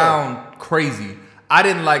does for sure. sound crazy. I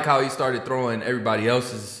didn't like how he started throwing everybody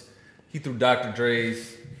else's. He threw Dr.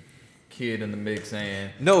 Dre's kid in the mix,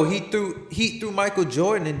 and No, he threw Michael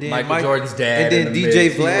Jordan and then Michael Jordan's dad, and then in the DJ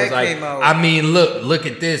mix. He Vlad was like, came out. I mean, look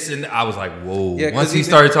at this, and I was like, whoa. Yeah, 'cause Once he even-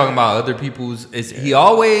 started talking about other people's, he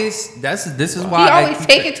always. This is why He I always keep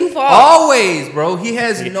take it- it too far. Always, bro. He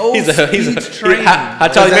has no He's a speech training. how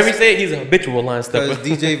Charlie Because Murphy said he's a habitual line because stepper.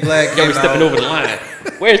 DJ Vlad Yeah, came we're stepping out. over the line.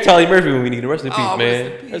 Where's Charlie Murphy when we need him? Rest in peace, Oh, man.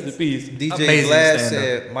 rest in Rest in peace. DJ Amazing Vlad stand-up.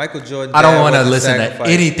 said Michael Jordan. I don't want to listen to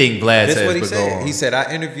anything Vlad That's says. what he but go said. on. He said,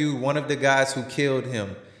 I interviewed one of the guys who killed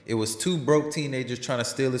him. It was two broke teenagers trying to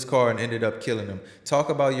steal his car and ended up killing him. Talk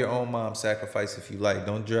about your own mom's sacrifice if you like.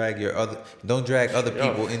 Don't drag other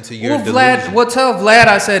people into your Well, delusion. Vlad, well, tell Vlad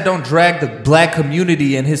I said don't drag the black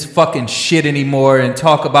community in his fucking shit anymore and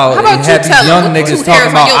talk about How about and you have these tell him young with two niggas hairs talking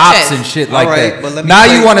on about your ops chest? and shit All like right, but that. let me Now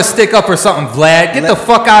play- you want to stick up for something, Vlad? Get the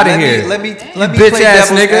fuck out of here. Let me You bitch bitch ass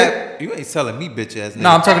devil's nigga. ad- You ain't telling me bitch ass nigga. No,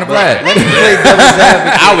 I'm talking to But Vlad. Let me play devil's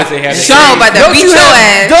advocate. I would say have Sean about to Don't beat you your have-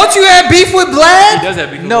 ass. Don't you have beef with He Vlad? does have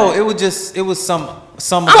beef with No, Vlad. it was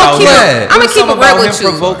some I'ma about keep it- him. I'ma It was keep some it real about with him you.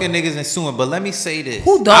 provoking niggas and suing. But let me say this.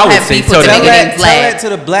 Who I don't would have say beef with a tell nigga Tell named that, tell that Vlad? to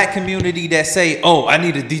the black community that say, oh, I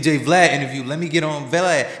need a DJ Vlad interview. Let me get on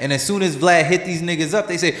Vlad. And as soon as Vlad hit these niggas up,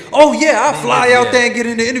 they say, oh, yeah, I'll fly out there and get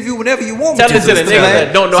in the interview whenever you want me Tell it to the Mr. niggas Vlad.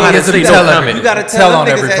 that don't know So how he to has to say tell no him. comment. You gotta Tell tell on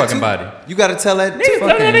them every niggas that fucking too. body. You gotta tell that too. Tell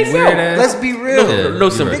that they weird self. ass. Let's be real. Yeah, no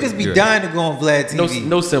you're sympathy. Niggas be You're dying to go on Vlad TV.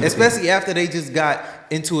 No sympathy. Especially after they just got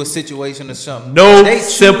into a situation or something. No they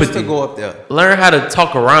choose sympathy. to go up there. Learn how to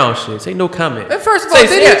talk around shit. Say no comment. And first of all, Say-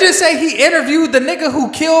 did yeah. he just say he interviewed the nigga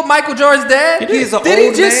who killed Michael Jordan's dad? He's an Did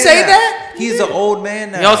old he just man say now. that? He's an old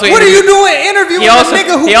man now. He also What are you interviewed- doing interviewing He also, the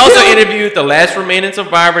nigga who he also killed? interviewed the last remaining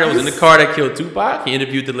survivor that was in the car that killed Tupac. He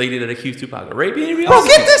interviewed the lady that accused Tupac of rape. He interviewed Bro, all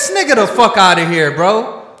get this nigga the fuck out of here,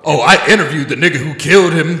 bro. Oh, I interviewed the nigga who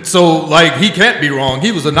killed him, so like he can't be wrong.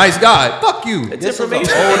 He was a nice guy. Fuck you. It's This was an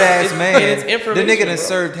information. old ass It's- man. it's The information, nigga done bro.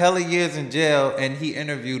 served hella years in jail, and he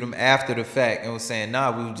interviewed him after the fact and was saying, "Nah,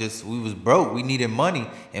 we was broke. We needed money,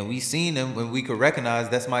 and we seen him, and we could recognize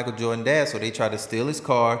that's Michael Jordan dad. So they tried to steal his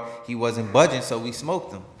car. He wasn't budging, so we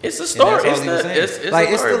smoked him. It's a And story. that's all It's, he was the, saying. it's Like,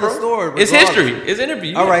 a it's story, still a bro. story, It's regardless. history. It's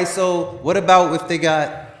interview. All right. So what about if they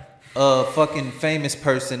got a fucking famous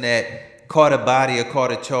person that caught a body or caught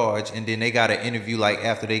a charge, and then they got an interview like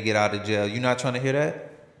after they get out of jail? You not trying to hear that?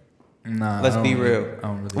 Nah, Let's be real.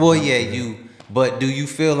 Well, yeah, you. But do you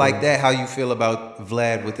feel like that? How you feel about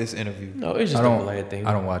Vlad with this interview? No, it's just I a don't. Vlad thing.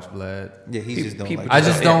 I don't watch Vlad. Yeah, he just don't people like. I that.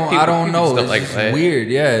 just Yeah, don't. I people- don't people know. stuff It's like just Vlad. weird.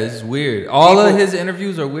 Yeah, it's weird. All of People- his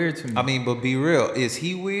interviews are weird to me. I mean, but be real. Is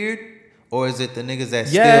he weird, or is it the niggas that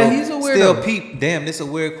Yeah, still he's a weirdo. still peep? Damn, this a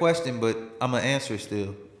weird question, but I'm gonna answer it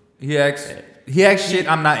still. He asks shit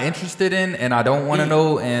I'm not interested in, and I don't want to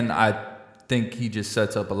know, and I think he just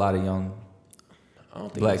sets up a lot of young I don't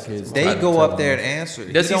think black he kids. They try to go tell up them there this. and answer.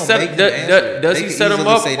 Does he don't set- make them does- answer. does They he could set 'em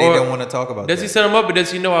easily up, Say or they don't want to talk about Does that. he set him up, or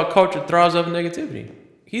does he know our culture thrives off negativity?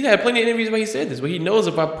 He's had plenty of interviews where he said this, where he knows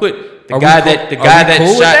if I put the guy that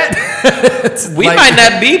cool shot, with we Like- might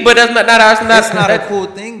not be, but that's not us. That's not a cool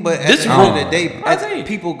thing, but at This the end of room- the day, I say-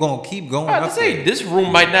 people gonna keep going I have up to say, there. this room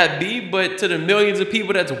might not be, but to the millions of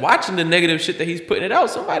people that's watching the negative shit that he's putting it out,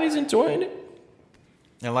 somebody's enjoying it.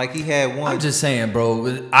 And like he had one. I'm just saying,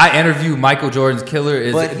 bro. I interviewed Michael Jordan's killer.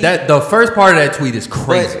 Is But he- that the first part of that tweet is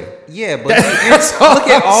crazy? But, yeah, but That's all look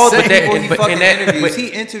at I'm all the saying. people he But- fucking and that- interviews. but- He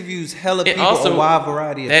interviews hella And people, also, a wide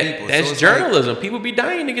variety of people. That's So it's like, journalism. People be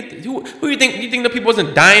dying to get. Who you think? You think the people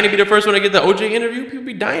wasn't dying to be the first one to get the OJ interview? People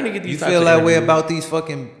be dying to get these. you types feel of that way interviews. about these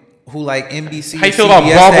fucking who like NBC? How you feel about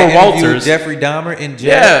CBS Barbara that interviewed Walters? Jeffrey Dahmer in jail?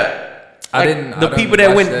 Yeah. I Like, didn't- The I people didn't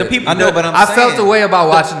that went. watch The that. people. I know, but I'm I saying, felt the way about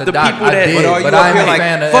watching the doc. people I that- did, But are you but up I'm here a like,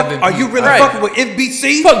 fan of fuck? Evan Are you Pete. really Right. fucking with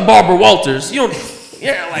NBC? Fuck Barbara Walters. You don't.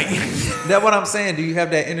 Yeah, like. That's what I'm saying. Do you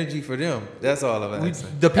have that energy for them? That's all I'm asking.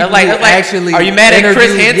 The people like- who that's like, actually are you mad at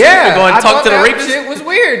Chris interviewed- Hansen for going I talk thought to the that rapist? Shit was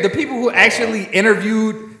weird. The people who actually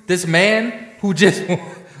interviewed this man who just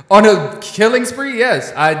on a killing spree.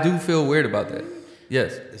 Yes, I do feel weird about that.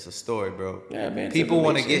 Yes. It's a story, bro. Yeah, man, People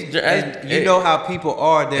want to it's- get. it's- And you know how people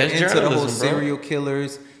are. They're that's into the whole journalism, bro. serial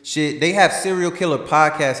killers shit. They have serial killer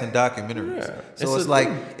podcasts and documentaries. Yeah, So it's it's a like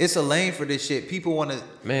thing. it's a lane for this shit. People want to.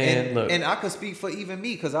 Man, and, look. and I could speak for even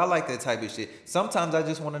me because I like that type of shit. Sometimes I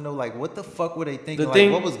just want to know like what the fuck were they thinking? The Like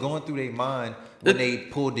thing- what was going through their mind when the- they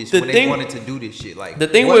pulled this? the When thing- they wanted to do this shit? Like the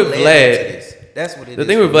thing what with led Vlad- into this? That's what it is. The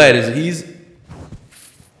thing for with me. Vlad is he's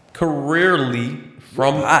careerly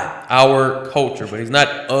from our culture, but he's not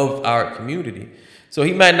of our community. So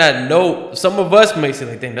he might not know. Some of us may say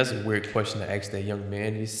like, "Damn, that's a weird question to ask that young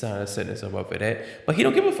man." He's trying to set himself up for that, but he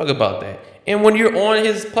don't give a fuck about that. And when you're on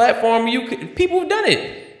his platform, people have done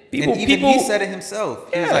it. And even he said it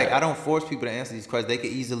himself. He was Yeah. like, I don't force people to answer these questions. They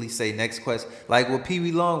could easily say next question. Like with Pee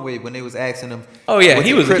Wee Longway when they was asking him. Oh, yeah, what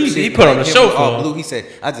he the was- Crip he shit, put on like, the him show was for all him. blue. He said,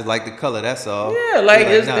 I just like the color. That's all. Yeah, like, He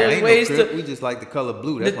there's ain't ways no Crip. to- We just like the color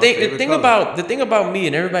blue. The That's my thing, favorite the thing color. about me,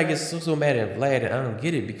 and everybody gets so mad at Vlad, and I don't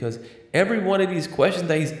get it because every one of these questions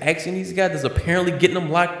that he's asking these guys that's apparently getting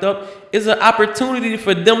them locked up is an opportunity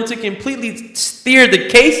for them to completely steer the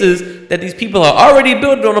cases that these people are already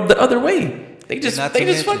building on the other way. They And just not they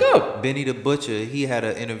to just fuck mention, up. Benny the Butcher, he had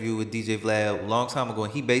an interview with DJ Vlad a long time ago,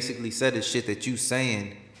 and he basically said the shit that you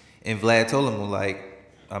saying, and Vlad told him like,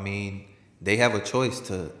 I mean, they have a choice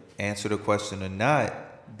to answer the question or not.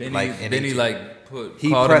 Benny He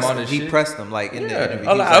called pressed him on him. his He shit. pressed him like in Yeah, the interview.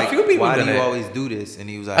 a He lot- was a like, few people why done do you that. always do this? And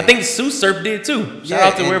he was like, I think Sue Surf did too. Shout Yeah,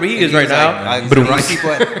 out to wherever he and is right was now. like, But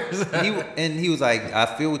these people- and he was like, I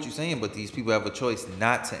feel what you're saying, but these people have a choice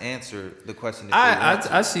not to answer the question. If they want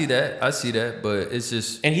to. I see that, but it's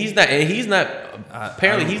just and he's not.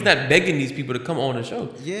 Apparently, he's not begging these people to come on the show.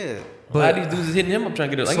 Yeah. A lot of these dudes is hitting him up trying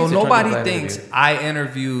to get it. Like so you said, trying to nobody get Vlad thinks interview. I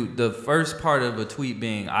interviewed the first part of a tweet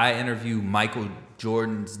being I interviewed Michael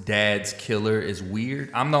Jordan's dad's killer is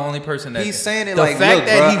weird. I'm the only person that He's saying it the like, fact look,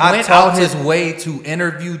 that bruh, he I went talked out to- his way to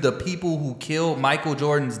interview the people who killed Michael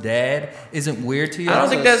Jordan's dad isn't weird to you. I don't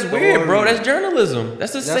think that's weird, bro. That's journalism.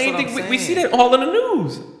 That's the That's same what thing. I'm We see saying. that all in the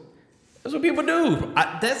news. That's what people do.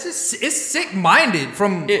 That's just it's sick minded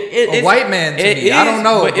from a it's- white man to it me. I is, don't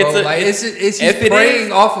know, but bro. it's a- like it's- it's if he's it preying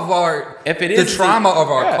is- off of our If it the is trauma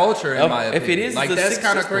of our yeah. culture. In my If opinion, it is like the that's sick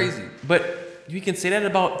kind of system. crazy. But you can say that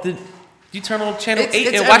about the. You turn on channel It's- 8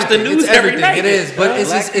 it's and watch the everything. news It's every everything. night. It is, but it's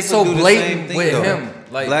Black just it's people so do the blatant same thing, with though. him.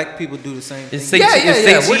 Like Black people do the same thing. Is Say Yeah, Cheese, yeah, is yeah.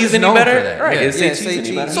 Say We're Cheese just any known better? for that. Right? Yeah. Is Say Yeah, Cheese Say any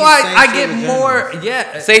Cheese. better? so Same I shit get with more. journalism.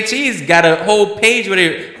 Yeah, Say Cheese got a whole page where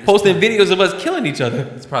they're posting videos of us killing each other.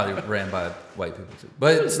 it's probably ran by white people too,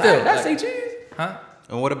 but still, That's like, Say Cheese. huh?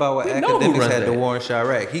 And what about what We know who academics runs had to that. Warren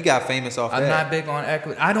Chirac? He got famous off I'm that. not big on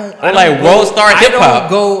equity. I don't. Or I like don't World go- Star Hip Hop. I don't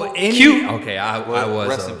go any. Cute. Okay, I Well, was.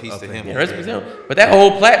 rest in peace to fan. him. Yeah, rest in peace. But that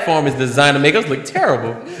whole platform is designed to make us look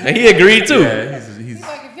terrible. And he agreed too. Yeah, he's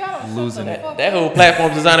Like, if y'all don't losing shut it. the fuck That up. whole platform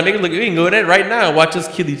is designed to make us look. We can go there right now and watch us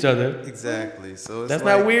kill each other. Exactly. So it's That's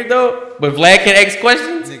like, not weird though. But Vlad can ask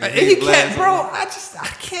questions. nigga, He big can't, blast. bro. I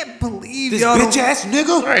can't believe This y'all don't- bitch ass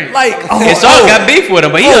nigga. Right. Like, And Sean got beef with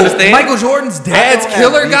him, but he understands. Michael Jordan's dad's don't have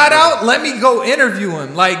killer beef got with out. Let me go interview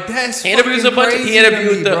him. Like that's He interviews a fucking bunch. crazy He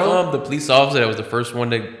interviewed to me, bro. the police officer that was the first one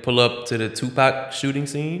to pull up to the Tupac shooting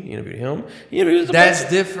scene. He interviewed him. He interviewed a That's bunch of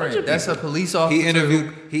different. That's a police officer. He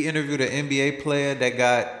interviewed an NBA player that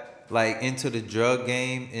got like into the drug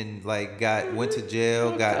game and like went to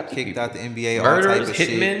jail, got kicked out the NBA, all type murderers, of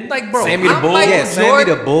hitmen. shit. Like, bro, Sammy the I'm Bull. Michael Yeah, Sammy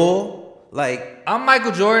Jordan- the Bull. Like I'm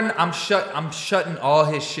Michael Jordan. I'm shutting all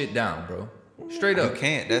his shit down, bro. Straight You up.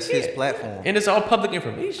 can't. That's his platform. And it's all public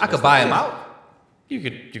information. I could buy him out. You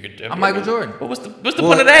could. I'm Michael Jordan. But what's the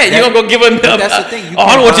point of that? You gonna go give him? That's the thing. I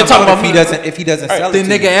don't know what you're talking about. If he doesn't sell it Then to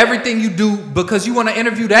nigga, you. everything you do because you want to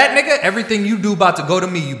interview that nigga, everything you do about to go to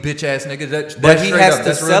me, you bitch ass nigga. That's But he straight has up. to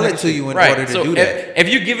That's real sell nigga it to shit. you in Right. order to So do that. if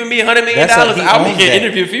you're giving me $100 million, That's how he I'll make owns an that.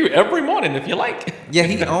 interview for you every morning if you like. Yeah,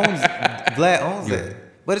 he owns. Vlad owns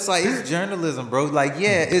that. But it's like it's journalism, bro. Like,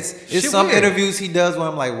 yeah, it's Shit some weird. interviews he does where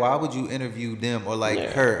I'm like, why would you interview them or like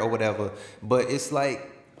her or whatever? But it's like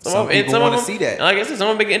some people want to see that. Like I said, some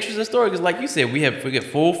of them make an interesting story because, like you said, we get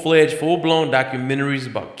full-fledged, full-blown documentaries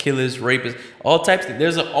about killers, rapists, all types of.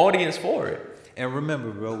 There's an audience for it. And remember,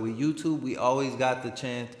 bro, with YouTube, we always got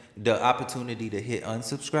the opportunity to hit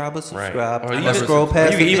unsubscribe or subscribe. Or I'm even- gonna scroll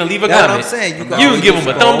past. You can the even vi- leave a That's comment. what I'm saying. You always can give them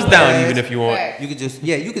a scroll thumbs down past. even if you want. You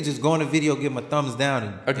could just go in the video, give them a thumbs down,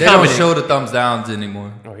 and Or They don't comment. show the thumbs downs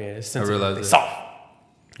anymore. Oh yeah, it's I sensitive. realize They that.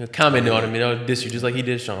 soft. Comment on him, they'll diss you just like he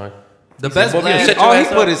did Sean. The He best said, "Boy, if you Vlad. shut your all he ass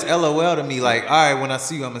put up." is LOL to me, like, all right, when I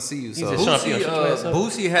see you, I'm gonna see you. So said, "Sean, if you Boosie, shut your ass up."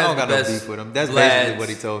 Boosie I has don't the got no best beef with him. That's Vlads, basically what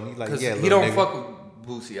he told me. Like, 'cause yeah, he little don't nigga. fuck with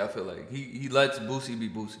Boosie. I feel like he lets Boosie be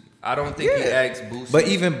Boosie. I don't think he asks Boosie. But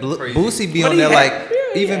even crazy. Boosie be But on he there had- like,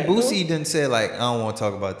 yeah, even yeah, Boosie didn't say like, I don't want to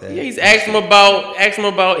talk about that. Yeah, he's asked him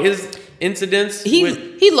about his incidents.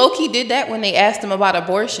 with, He low key did that when they asked him about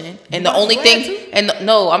abortion, and the only thing,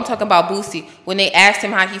 no, I'm talking about Boosie. When they asked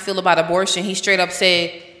him how he feel about abortion, he straight up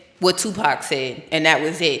said what Tupac said, and that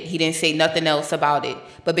was it. He didn't say nothing else about it.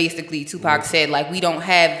 But basically, Tupac said like we don't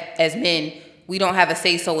have as men. We don't have a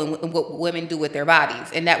say so in what women do with their bodies,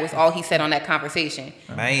 and that was all he said on that conversation.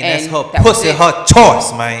 Man, And that's her that was pussy, it. her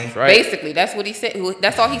choice, man. right? Basically, that's what he said.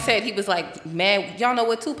 That's all he said. He was like, "Man, y'all know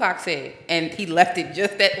what Tupac said," and he left it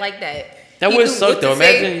just like that. That He would knew suck what to though.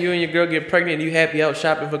 say. Imagine you and your girl get pregnant and you happy out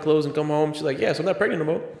shopping for clothes and come home. She's like, "Yeah, so I'm not pregnant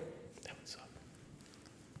no more." That would suck.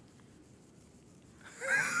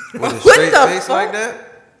 With a What straight the face fuck? like that.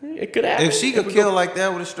 It could happen. If she could kill like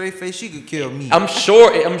that with a straight face, she could kill me. I'm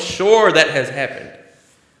sure that has happened.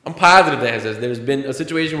 I'm positive that has. There's been a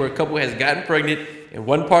situation where a couple has gotten pregnant and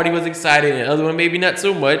one party was excited and the other one maybe not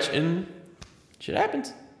so much, and shit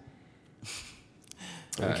happens.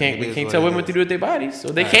 We it can't is what tell it women what is. to do with their bodies, so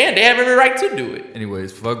they can. They have every right to do it.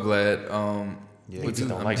 Anyways, fuck Vlad. Yeah, We just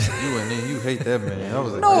don't I like mean, you and then you hate that man. I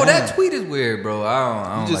was like, No, damn. that tweet is weird, bro.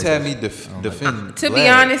 I don't You just like had that me shit. defend. To be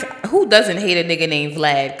Vlad. honest, who doesn't hate a nigga named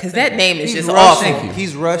Vlad? Because that name is He's just Russian. awful.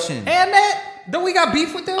 He's Russian. And that don't we got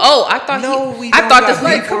beef with them? Oh, I thought No, he, we I don't thought got this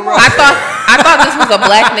was beef with I thought this was a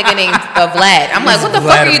black nigga named Vlad. I'm like, what the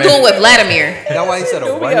fuck are you Vladimir. doing with Vladimir? That's why he said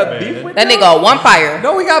a white man. That nigga a vampire.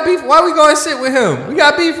 No, we got beef. Why we going to sit with him? We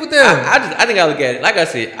got beef with them. I think I look at it like I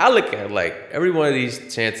said. I look at it like every one of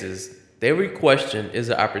these chances. Every question is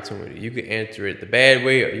an opportunity. You can answer it the bad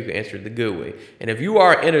way or you can answer it the good way. And if you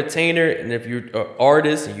are an entertainer and if you're an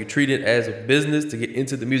artist and you treat it as a business to get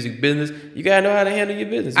into the music business, you gotta know how to handle your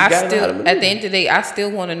business. You I gotta know how to still, maneuver. at the end of the day, I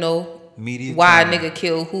still want to know Media why a time. nigga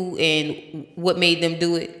killed who and what made them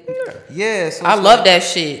do it. Yeah, so I it's love like- that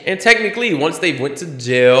shit. And technically, once they went to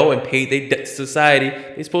jail and paid their debt to society,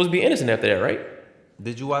 they're supposed to be innocent after that, right?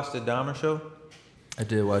 Did you watch the Dahmer show? I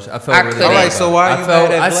did watch it. I felt I really couldn't. bad. Alright, so about why it. are you I felt,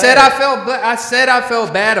 mad at I Vlad? said I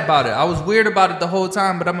felt bad about it. I was weird about it the whole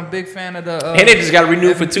time, but I'm a big fan of the. And they just got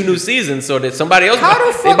renewed for 2 new seasons, so that somebody else. How the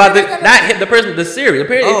they fuck about are to they gonna- not hit the person, the series.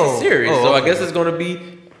 Apparently, it's Oh, a series, oh, so I okay. guess it's gonna be.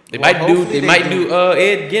 They Well, might hopefully they might do. do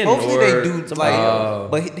Ed Gein. Hopefully or they do somebody like, else.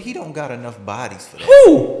 but he don't got enough bodies for that.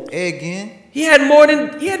 Who? Again? He had more than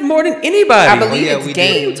anybody. I believe yeah, it's we did.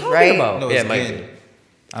 game, What are you talking right? about? No, Yeah, it's it might Gen. be.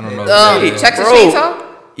 I don't know. Hey, Texas bro. Chainsaw.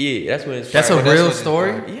 Yeah, that's when it's. That's a fired. That's real what it's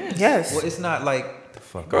story. called. Yes. Yes. Well, it's not like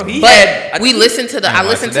Bro, he But had. we listened to the. I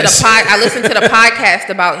listened to the I listened to the podcast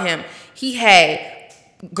about him. He had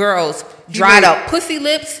girls dried made- up pussy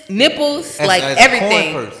lips, nipples, As- like as a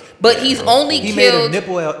everything. corn purse. But he's only he made a killed.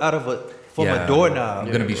 nipple out of from Yeah, a doorknob.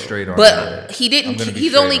 I'm gonna be straight on. But that. he I'm didn't. gonna be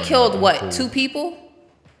He's straight only on killed that. what, Cool. 2 people?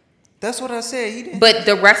 That's what I said. He didn't. But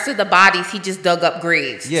the rest of the bodies, he just dug up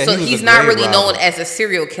graves. Yeah, so he was he's a not grave really robber. known as a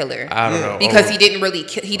serial killer. I don't Yeah. know. Because he didn't really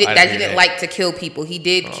kill. He I did didn't that. He hear didn't that. like to kill people. He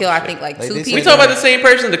did kill, I think, like Like 2 they people. We talking about the same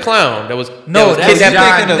person, the clown that was. No, was that's kidnapped.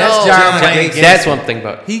 John. thinking of- That's No. John John Wayne. Gacy. That's what I'm thinking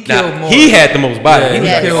about. He Now, killed more. He had the most bodies. Yeah, he he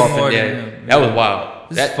was killed off in more there. than him. That was wild.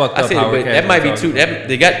 This is fucked I up said, how but we're that might be talking 2.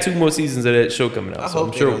 They got 2 more seasons of that show coming out. I So hope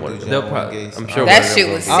I'm they sure don't one. do of John them- They'll probably- Gacy. I'm sure That one of shit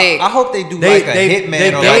them was will. sick. I hope they do They- like a they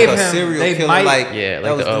hitman or like gave a him- serial they killer. might- Like Yeah, that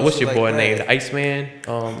like was the doing what's shit your like boy that. named? The Iceman.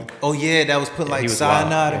 Oh yeah, that was put he like was wild.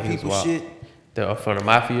 cyanide Yeah, in he was people's wild. shit. The from the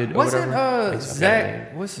mafia. or Wasn't whatever. I forgot his name.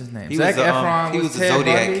 Zach? What's his name? He Zac was Efron. he was was a Ted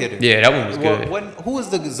Zodiac Bundy? killer. Yeah, that one was good. Who was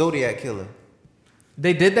the Zodiac killer?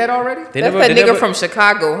 They did that already? That's that nigga from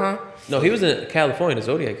Chicago, huh? No, he was in California, the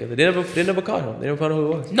Zodiac killer. They never caught him. They never found out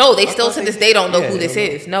who it was. No, they still to this day don't know who this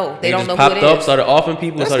is. No, they don't know who it is. Popped up, started offing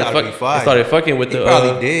people, That's started gotta be fire. started fucking with He the.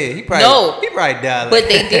 probably did. He probably died. But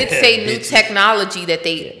they did say new technology that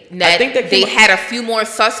I think that they came- had a few more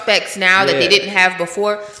suspects now that they Yeah. didn't have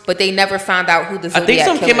before, but they never found out who the Zodiac I think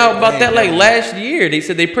something killer came out is. about that like last year. They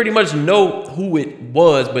said they pretty much know who it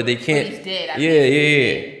was, but they can't. he's dead, I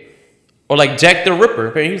Yeah. Or like Jack the Ripper.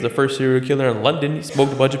 Apparently, he was the first serial killer in London. He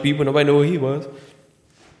smoked a bunch of people. Nobody knew who he was.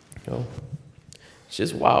 Yo, it's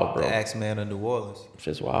just wild, bro. The Axeman of New Orleans. It's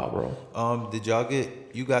just wild, bro. Did y'all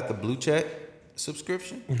you got the Blue Check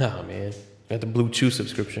subscription? Nah, man. Got the Blue Chew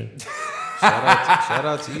subscription. Shout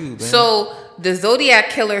out to you, man. So the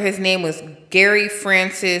Zodiac killer, his name was Gary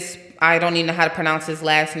Francis. I don't even know how to pronounce his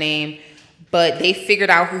last name, but they figured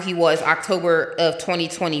out who he was October of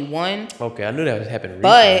 2021. Okay, I knew that was happening.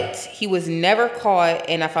 But he was never caught,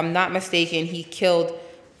 and if I'm not mistaken, he killed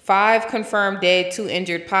 5 confirmed dead, 2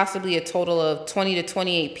 injured, possibly a total of 20 to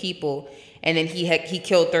 28 people, and then he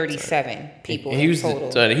killed 37 people And he in used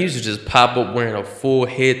total. he used to just pop up wearing a full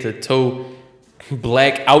head to toe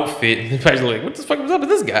black outfit. And everybody's like, "What the fuck was up with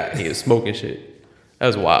this guy?" And he was smoking shit. That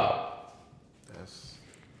was wild.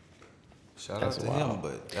 Shout out to wild. him,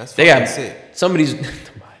 but that's They fucking got sick. some of these.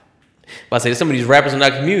 I say some of these rappers in our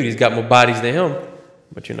communities got more bodies than him,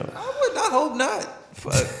 but you know. I hope not.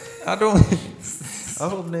 Fuck. I don't. I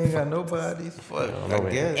hope they ain't got no bodies. Fuck. I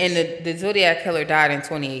guess. And the Zodiac killer died in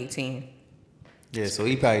 2018. Yeah, so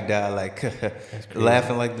he probably died like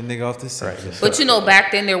laughing like the nigga off the set. Right. But you know,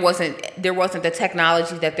 back then there wasn't the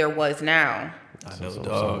technology that there was now. I know,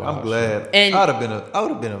 dog. I'm glad. And I would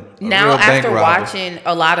have been a Now, real bank after robber. watching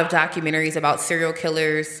a lot of documentaries about serial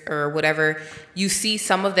killers or whatever, you see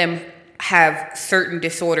some of them have certain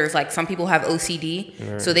disorders. Like some people have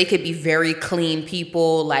OCD, so they could be very clean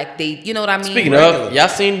people. Like they, you know what I mean? Speaking of, y'all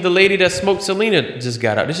seen the lady that smoked Selena just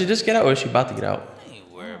got out? Did she just get out, or is she about to get out? I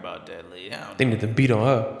ain't worried about that lady. They need to beat on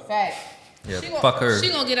her. Fact. Yeah, She fuck her. She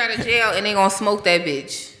gonna get out of jail and they gonna smoke that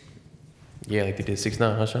bitch. Yeah, like they did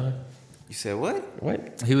 6ix9ine, huh, Sean? You said what?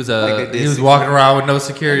 What? He was Like they did he was 6ix9ine. walking around with no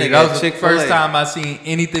security. That nigga That was had the Chick-fil-A. first time I seen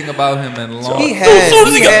anything about him in a long. He As soon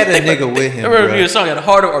as he he got- had a nigga with him. I remember Bro. the song had a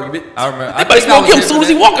harder argument. I remember. They better smoke him as soon as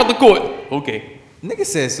he walk out the court. Okay. Nigga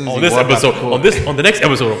said as soon as On he this walk out episode, the court. on the next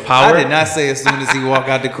episode of Power. I did not say as soon as he walk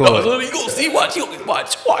out the No, court. so you go see, watch,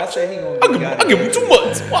 watch. I said he gonna I'll give him 2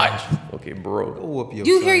 months. Watch. Okay, Go bro. whoop your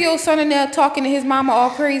You son. hear your son in there talking to his mama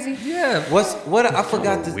all crazy? Yeah. What I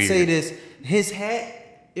forgot to Weird. say this. His hat,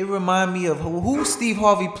 it remind me of who Steve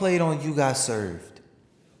Harvey played on You Got Served.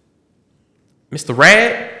 Mr.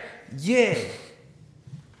 Rad. Yeah.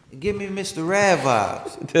 Give me Mr. Rad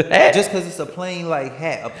vibes. The hat. Just because it's a plain like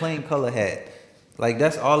hat, a plain color hat. Like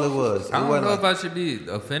that's all it was. I It don't wasn't know like, if I should be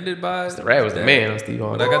offended by it. Mr. Rad was the that, man on Steve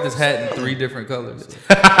Harvey. But I got this hat in 3 different colors.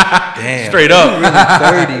 damn. Straight up.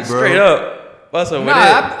 You really 30, bro. Straight up. What's up Nah, with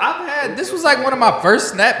that? I've had. This was like one of my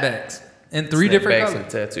first snapbacks in 3 different Snapbacks colors. and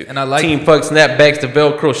tattoo. And I like Team it. fuck snapbacks to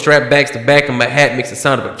Velcro, strapbacks to back of my hat makes the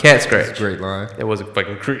sound of a cat scratch. That's a great line. That was a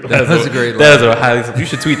fucking great line. That was a great That was a highly. You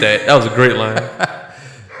should tweet that. That was a great line.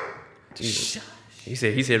 Jesus. He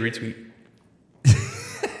said retweet.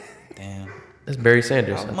 Damn. That's Barry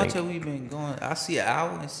Sanders. How I much think. have we been going? I see an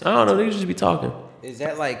hour and I don't know. They just be talking. Is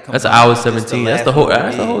that like That's an hour combined just 17. to That's the laugh whole. over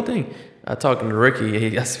That's the me? whole thing. I talking to Ricky.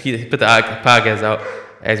 He put the podcast out.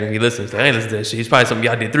 Asked me if he listens. I ain't listen to that shit. He's probably something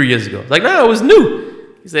y'all did 3 years ago. Like, no, it was new.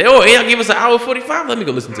 He said, "Oh, y'all give us an hour 45. Let me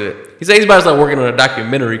go listen to it." He said he's about to start working on a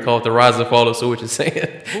documentary called "The Rise and Fall of So What You're Saying."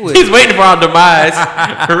 Who is He's it? waiting for our demise,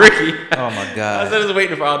 Ricky. Oh my I god. said he's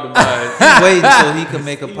waiting for our demise. He's waiting so he can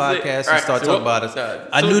make a He podcast said- and Alright, start so talking about us. what-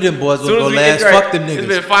 I soon- knew them boys was soon as gonna we last. get- Fuck them It's niggas.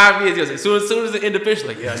 been 5 years. He was like, soon as the end of fish,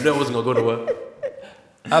 like, yeah, I know it wasn't gonna go nowhere.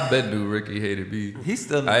 I bet knew Ricky hated me. He's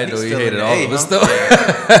still. I didn't know he's he still hated in the all A, of us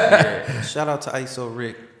huh? though. Shout out to ISO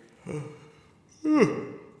Rick.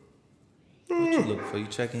 What you looking for? You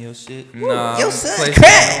checking your shit? Nah, Your I'm son placing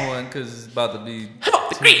crying. no one because it's about to be About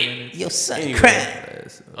the 2 green. minutes. Your son Anyway.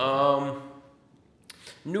 crying.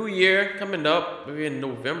 New Year coming up. We're in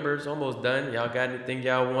November. It's almost done. Y'all got anything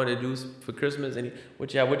y'all want to do for Christmas?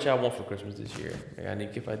 What y'all want for Christmas this year? I got any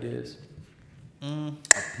gift ideas?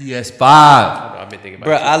 PS5. I've been thinking about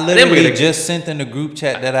Bro, it. I And then literally we're gonna- just sent in the group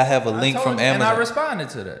chat that I have a link I from told you, and I Amazon. responded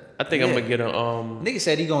to that. I think I'm Yeah. gonna get a Nigga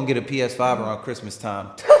said he gonna get a PS5 around Christmas time.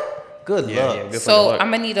 Good Yeah, luck. yeah, good So luck. I'm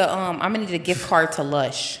gonna need a gift card to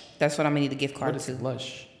Lush. That's what I'm gonna need a gift card What is to.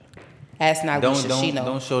 Lush? Ask Nalisha, she know.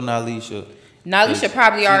 Don't show Nalisha. Nalisha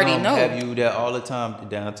probably She already gonna know. Have you there all the time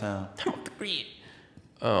downtown.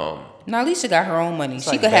 Nalisha got her own money. She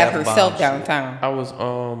like could have bath herself bomb shit. downtown. I was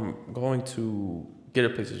going to get a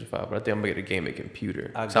PlayStation 5, but I think I'm gonna get a gaming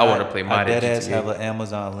computer. I want to play my dead ass GTA. have an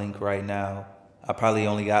Amazon link right now. I probably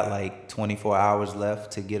only got like 24 hours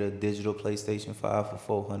left to get a digital PlayStation 5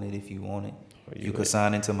 for $400 if you want it. You could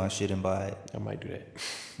sign into my shit and buy it. I might do that.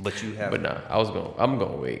 But you have. But nah, I'm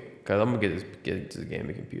gonna wait because I'm gonna get this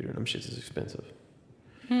gaming computer. Them shits is expensive.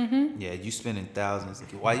 Yeah, you spending thousands.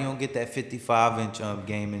 Why you don't get that 55-inch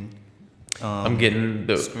gaming? I'm getting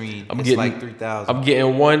the screen. I'm It's getting like $3,000. I'm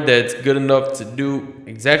getting one that's good enough to do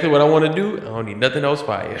exactly what I want to do. I don't need nothing else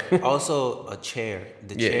fire. Also, a chair.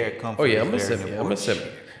 The chair comfort. Oh yeah, is I'm gonna very set me. important.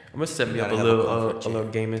 I'm gonna set me You up a gotta have a little comfort a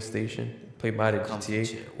little gaming station. Play by the Comfort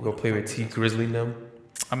GTA. chair. We'll go play with T Grizzly and them.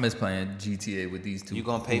 I miss playing GTA with these two. You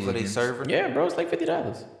gonna pay for their hooligans. server? Yeah, bro, it's like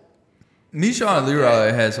 $50. Me, Sean, and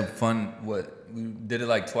Leroy had some fun. We did it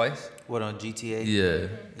like twice. What on GTA? Yeah,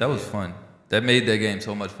 that was fun. That made that game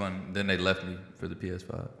so much fun. Then they left me for the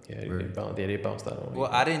PS5. Yeah, Right. they bounced out on me. Well,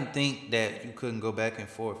 I didn't think that you couldn't go back and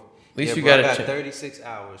forth. At least you bro, I got a got cha- 36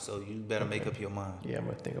 hours, so you better make up your mind. Yeah, I'm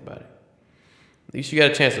gonna think about it. At least you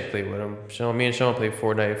got a chance to play with him. Me and Sean played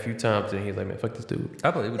Fortnite a few times, and he's like, "Man, fuck this dude."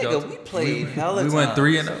 I played with Nigga, y'all. we played hella We went times.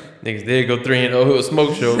 3-0. Niggas did go 3-0. It was a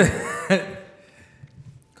smoke show.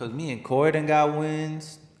 Cause me and Corden got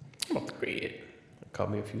wins. I'm off the grid.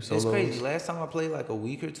 Caught me a few It's solos. crazy. Last time I played like a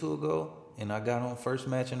week or two ago, and I got on first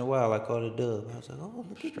match in a while. I caught a dub. I was like, oh, look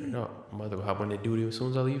at Straight you. up. I'm about to go hop on that duty as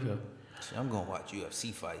soon as I leave here. Shit, I'm gonna watch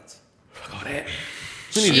UFC fights. Fuck all that.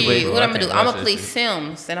 Shit, bro. what I I'm gonna do? can't I'm watch gonna that play shit.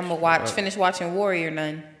 Sims, and I'm gonna finish watching Warrior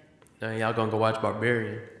Nun. Now y'all gonna go watch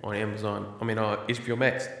Barbarian on Amazon. I mean, on HBO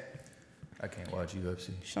Max. I can't watch UFC.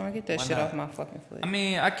 Sean, get that Why shit not? off my fucking foot. I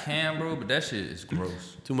mean, I can, bro, but that shit is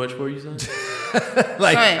gross. Too much for you, son?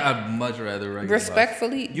 Like, Son, I'd much rather regular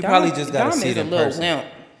Respectfully, You Dom- probably just gotta Dom see is it a in little person. wimp.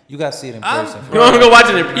 You gotta see it in I'm- person. You don't wanna go watch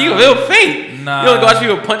it in people? It'll fake. Nah. You don't go watch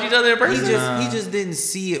people punch each other in He person? just didn't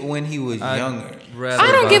see it when he was younger.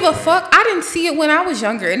 I don't give a fuck. I didn't see it when I was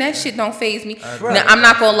younger, and that shit don't faze me. Now, I'm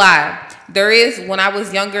not gonna lie. There is when I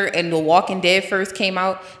was younger and The Walking Dead first came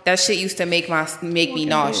out. That shit used to make me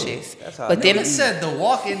nauseous. That's how But then, Nigga said The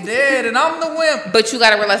Walking Dead, and I'm the wimp. but you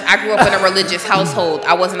gotta realize, I grew up in a religious household.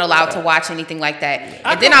 I wasn't allowed to watch anything like that.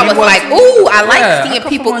 And then I was like, ooh, I like Yeah, I seeing come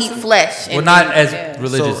people from eat one- flesh. Well, and not things, as yeah.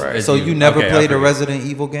 religious So, as so you never Okay, I played a forget. Resident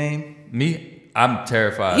Evil game? Me, I'm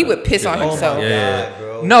terrified. He would piss on Shit like himself. that. Yeah. God,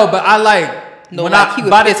 bro. No, but I like. No, when like, he would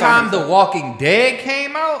by the piss on time himself. The Walking Dead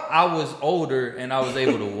came out, I was older and I was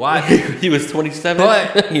able to watch it. He was 27.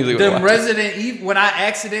 But He was the watch it. Resident Evil, when I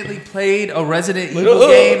accidentally played a Resident Evil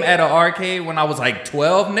game at an arcade when I was like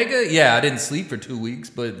 12, nigga, yeah, I didn't sleep for 2 weeks,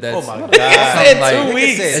 but that's Oh my something God. Said like 2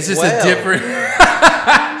 weeks. it's just 12. a different.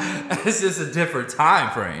 It's just a different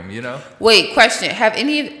time frame, you know. Wait, question. Have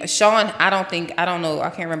any of Sean, I don't know, I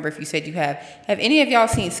can't remember if you said you have. Have any of y'all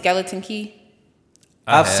seen Skeleton Key?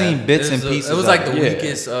 I've I seen have. bits It was and pieces It was of like it. the Yeah.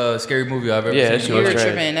 weakest scary movie I've ever Yeah, seen. that shit You was were trash.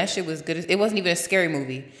 tripping. That shit was good. It wasn't even a scary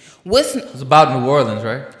movie. What's It was about New Orleans,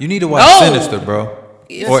 right? You need to watch No. Sinister, bro.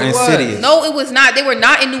 Yes, Or it was. Insidious. No, it was not. They were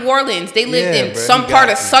not in New Orleans. They lived Yeah, in bro, some you part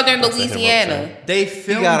got of to. southern That's like him Louisiana. They You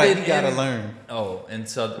filmed gotta, it. you gotta in, learn. Oh, and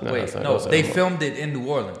so No, wait, that's not- no, that's not they New filmed it in New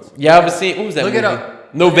Orleans. Yeah, I've seen. What was that Look it movie?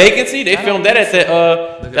 up. No Vacancy. They filmed that at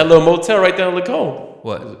that little motel right there in Lacombe.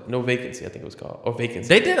 What? No Vacancy, I think it was called. Or Vacancy.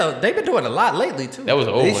 They've been doing a lot lately too. That was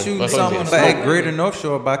an old They one. shooting I thought it was something getting back at Greater North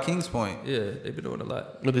Shore by Kings Point. Yeah, they've been doing a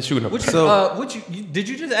lot. No, they're shooting up. What you, So- what you did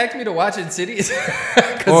you just ask me to watch Insidious?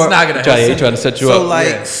 Because Or- it's not gonna He help. trying to set you So up. like,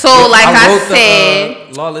 Yeah. So, like I wrote said,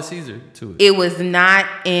 the, Lawless Caesar to it. it was not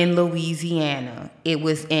in Louisiana. It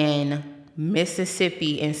was in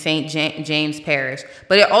Mississippi in St. James Parish.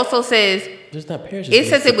 But it also says There's not Paris. it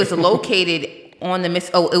says it was located on the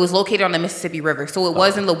it was located on the Mississippi River. So it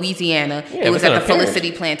was in Louisiana. Yeah, it was but at it's the not a parish.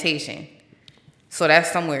 Felicity Plantation. So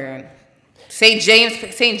that's somewhere in St. James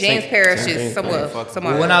Parish is James, somewhere. fuck.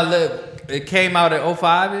 somewhere. When I lived, it came out at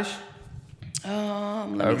 05 ish. let I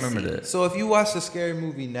me remember see. that. so if you watched a scary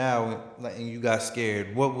movie now, and you got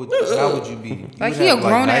scared, how would you be? You Like, would he a have,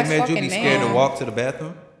 grown-ass nightmares? You'd fucking be scared man. to walk to the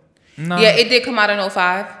bathroom. No, Yeah, it did come out in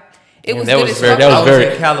 05. It was that good was as very- fuck. that was I was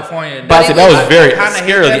very- in California. But I said that was very kinda hate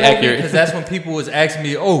scarily that movie accurate. because that's when people was asking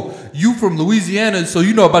me, "Oh, you from Louisiana, so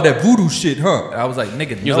you know about that voodoo shit, huh?" And I was like,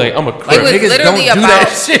 "Nigga, He was no. like, I'm a It crip. was Niggas don't literally do about-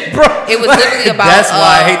 that shit, bro." It was literally about, That's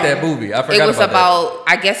why I hate that movie. I forgot It was about, about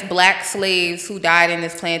I guess, black slaves who died in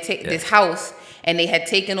this this house, and they had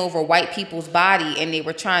taken over white people's body, and they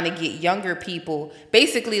were trying to get younger people.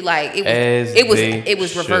 Basically, like As it was they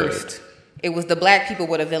reversed. should. It was the black people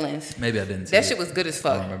were the villains. that. Maybe I didn't. See That it. shit was good as I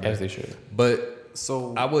fuck. don't remember. As they should. But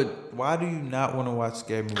So I would. Why do you not want to watch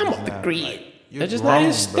scary movies I'm off the now? grid. Like, you're That's just grown, not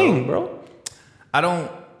his thing, bro. I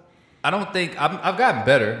don't think I've gotten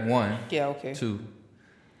better. One. Yeah, okay. Two.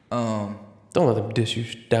 Don't let them dish you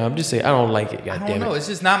down. Just say I don't like it. I God don't damn know. it. It's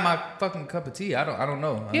just not my fucking cup of tea. I don't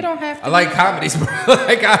know. You don't have to I like be- comedies, bro.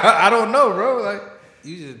 Like I don't know, bro. Like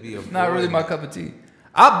You just be a not really my cup of tea.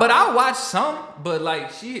 But I watched some. But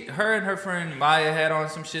like her and her friend Maya had on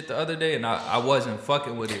some shit the other day, and I wasn't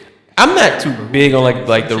fucking with it. I'm not too big on like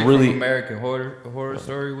the Some chick really. from American Horror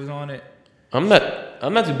Story was on it. I'm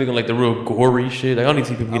not too big on like the real gory shit. Like I don't need to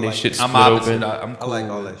see people getting their shit split I'm opposite. open. I'm cool. like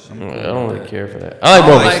all with- that shit. I'm I cool don't with really that. care for that. I like I more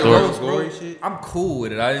don't of the like story. ghosts, bro. Gory shit? I'm cool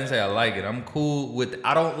with it. I didn't say I like it. I'm cool with.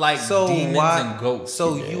 I don't like So demons why? and ghosts.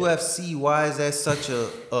 So UFC, why is that such a?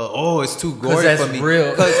 Oh, it's too gory that's for me.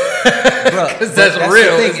 real. Because that's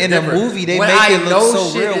real. The It's thing. In the different. movie, they When make I it know look so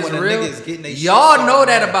shit real is when the real, niggas getting they y'all shit know off.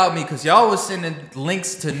 that about me because y'all was sending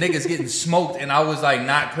links to niggas getting smoked and I was like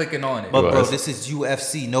not clicking on it. But bro, was. this is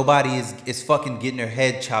UFC. Nobody is fucking getting their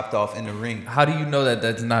head chopped off in the ring. How do you know that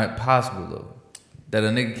that's not possible though? That a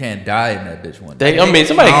nigga can't die in that bitch one day. I mean,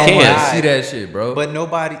 somebody I don't can. wanna see that shit, bro. But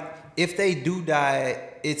nobody. If they do die,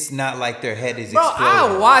 it's not like their head is Bro, exploding.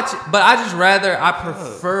 I watch it, but I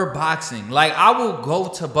prefer boxing. Like, I will go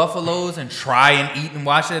to Buffalo's and try and eat and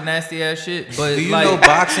watch that nasty ass shit. But Do you like, know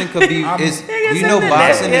boxing could be? You know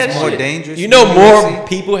boxing is more dangerous. You know than more UFC?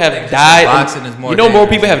 people have Niggas died. say boxing is more You know more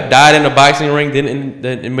dangerous. people have died in a boxing ring than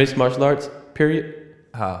in mixed martial arts. Period.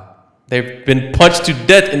 How? They've been punched to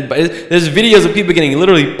death. There's videos of people getting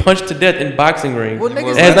literally punched to death in boxing rings. Well,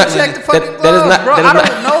 niggas That has never not- check the fucking that- gloves, that is not- bro. that is I not-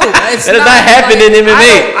 don't know. It's That has not happened in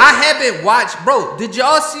MMA. I haven't watched, bro. Did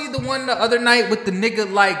y'all see the one the other night with the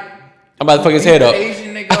nigga like? I'm about to fuck his head up.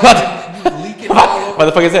 Asian nigga up and leaking all over. I'm about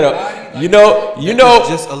to fuck his head up. Like, You know. It's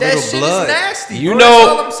just a that little shit blood. is nasty. You bro. know That's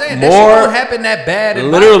all I'm saying. That more- shit don't happen that bad.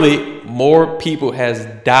 In Literally, more people has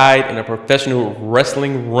died in a professional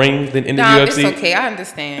wrestling ring than in the Nah, UFC. it's okay. I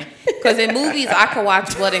understand. Because in movies, I can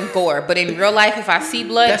watch blood and gore, but in real life, if I see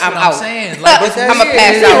blood, That's I'm what I'm out. saying. Like, but I'm that's a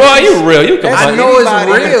pass it. out. Well, you real. You can I find know it's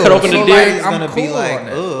Anybody real. cut open the so, deer. like, It's I'm gonna cool be like, on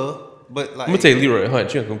that. but like. I'm gonna tell you, Leroy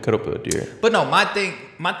Hunt. You're gonna cut up a deer. But no, my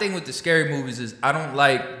thing with the scary movies is I don't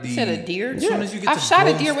like the. You said a deer? As soon as you get I've to shot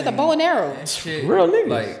a ghosts deer with a and- bow and arrow. and shit, Real niggas.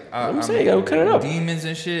 Like I'm saying, you gotta cut it up. Demons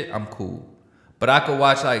and shit, I'm cool. But I could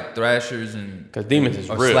watch like thrashers and 'Cause demons is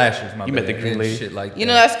or real. slashers. My You met bad, the green and lady. shit like You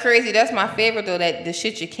know, that. that's crazy. That's my favorite, though, that the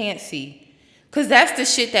shit you can't see. Because that's the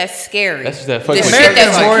shit that's scary. That's just that the fucking shit American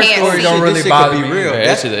that Horror you can't Story see. don't really This shit bother could me. be real. Yeah,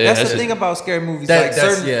 That's, that shit- that's that the shit- thing about scary movies. That- Like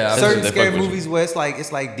that's- certain, yeah, that's certain what they scary fuck with movies where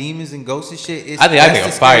it's like demons and ghosts and shit. It's, I think I that's make a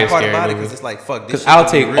the scary fire part scary about it movie. because it's like fuck. This Because shit I'll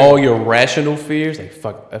could be take real. all your rational fears. Like,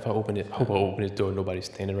 fuck, if I open it, I hope I open this door, nobody's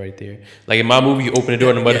standing right there. Like in my movie, you open the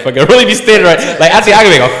door and the motherfucker really be standing right. Like, I think I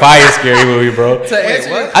can make a fire scary movie, bro. To answer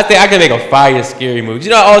your- what? I think I can make a fire scary movie.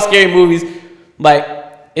 You know, all scary movies, like,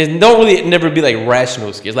 it don't really never be like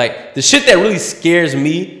rational scares. Like, the shit that really scares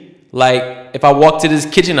me, like, if I walk to this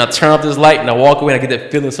kitchen, I turn off this light and I walk away and I get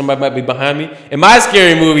that feeling somebody might be behind me. In my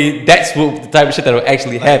scary movie, that's what the type of shit that will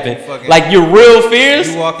actually happen. fucking- Like your real fears.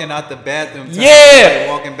 You walking out the bathroom. turn Yeah. like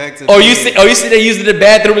walking back to. Or the you bed. see, they using the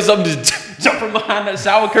bathroom or something, just jump from behind that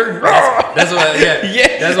shower curtain. That's what. Yeah.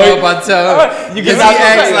 Yeah. That's what I'm about to tell him. You Because get he out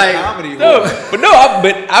acts the like. comedy. No,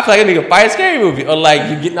 but I feel like I make a fire scary movie. Or like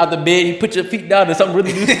you getting out the bed, you put your feet down and something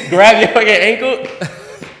really loose, grab your fucking ankle.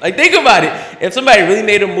 Like think about it. If somebody really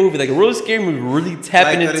made a movie, like a real scary movie, really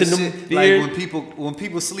tapping Like, into that them shit, fears. like when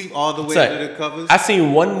people sleep all the way Sorry. to the covers. I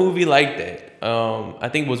seen one movie like that. I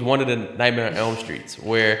think it was one of the Nightmare on Elm Streets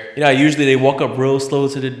where usually they walk up real slow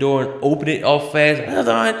to the door and open it all fast,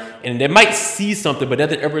 and they might see something, but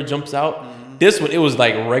nothing ever jumps out. Mm-hmm. This one, it was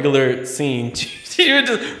like regular scene. She was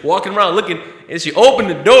just walking around looking, and she opened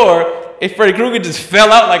the door. And Freddy Krueger just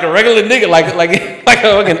fell out like a regular nigga, like a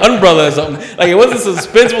fucking umbrella or something. Like it wasn't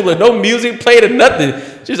suspenseful, or no music played or nothing.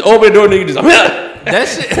 She just opened the door, and nigga just. That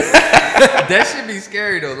shit. That should be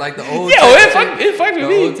scary though. Like the old. Yeah, Texas it fucked with The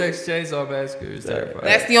me. old Texas Chainsaw Massacre is terrifying.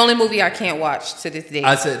 That's the only movie I can't watch to this day.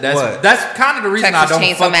 I said What? that's kind of the reason Texas I don't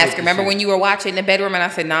Chainsaw fuck Massacre. with Remember this when shit. you were watching in the bedroom and I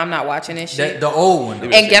said, "Nah, I'm not watching this shit." The old one.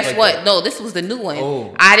 And guess Like what? that. No, this was the new one.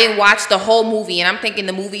 Oh. I didn't watch the whole movie, and I'm thinking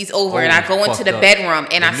the movie's over. And I go into fucked the up. bedroom,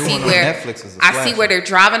 and I new see one on where Netflix is a I see slasher. where they're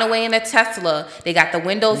driving away in a Tesla. They got the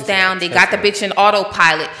windows down. They got the bitch in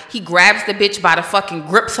autopilot. He grabs the bitch by the fucking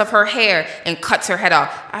grips of her hair and cuts her head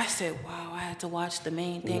off. I said, "Wow, I had to watch the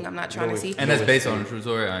main thing. I'm not trying to see." And that's based on a true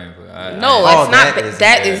story. No, Oh, it's not. that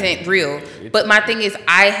That isn't isn't real. But my thing is,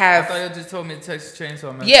 I I thought have. you just told me Texas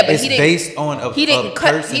Chainsaw Massacre. Yeah, but It's he didn't. based on a he didn't a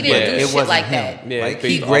cut- person, he didn't but do it shit wasn't like him. that. Yeah, Like it's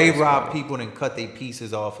he based grave off- robbed people and cut their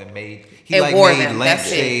pieces off and made he And like wore made them, that's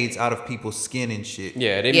it. lampshades out of people's skin and shit.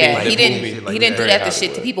 Yeah, they Yeah, made he that didn't. movie, like, He didn't do very that to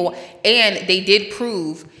shit to Hollywood. people, and they did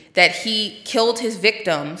prove that he killed his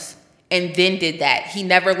victims and then did that. He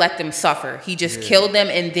never let them suffer. He just killed them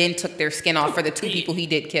and then took their skin off for the two people he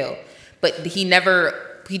did kill. but he never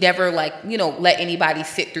like, you know, let anybody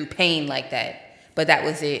sit through pain like that. But that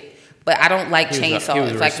was it. But I don't like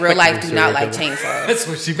chainsaws. Like real life do not like chainsaws. That's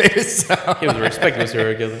what she made it sound. He was a respectable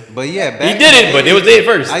serial killer. But yeah, He did it, but it was dead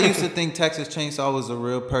first. I used to think Texas Chainsaw was a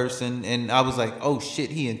real person, and I was like, oh shit,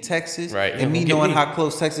 he in Texas. Right. And me Get knowing me. how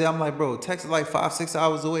close Texas, I'm like, bro, Texas like 5-6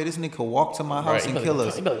 hours away. This nigga could walk to my house Right. and kill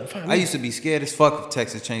us. He better find me. I used to be scared as fuck of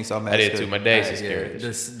Texas Chainsaw I Massacre. did too. My dad used to scare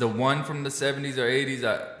me. The one from the 70s or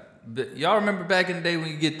 80s, y'all remember back in the day when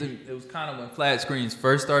you get them, it was kind of when flat screens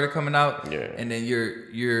first started coming out. Yeah. And then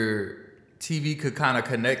your TV could kind of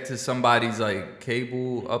connect to somebody's like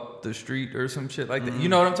cable up the street or some shit like that. You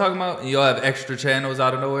know what I'm talking about? And y'all have extra channels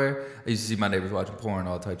out of nowhere. I used to see my neighbors watching porn,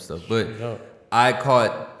 all types of stuff. But I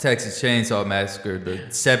caught Texas Chainsaw Massacre, the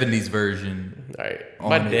 70s version. Right.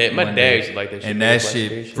 My dad used to like that shit. And that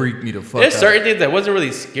shit freaked me the fuck There's out. certain things that wasn't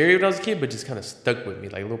really scary when I was a kid, but just kind of stuck with me.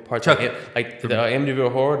 Like little parts Chuck. like the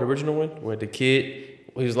Amityville Horror, the original one, where the kid,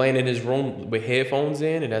 he was laying in his room with headphones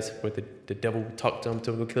in, and that's where the devil talked to him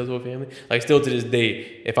to kill his whole family. Like still to this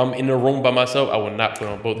day, if I'm in the room by myself, I will not put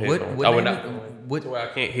on both headphones. I would not. To where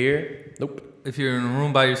I can't hear. Nope. If you're in a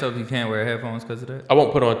room by yourself, you can't wear headphones because of that? I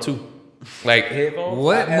won't put on two. Like headphones.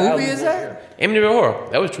 What movie is that? Amityville Horror.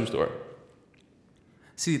 That was a true story.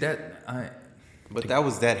 See, But that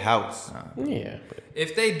was that house. Yeah. But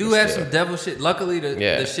if they do have some devil shit, luckily the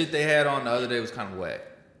Yeah. shit they had on the other day was kind of whack.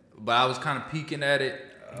 But I was kind of peeking at it.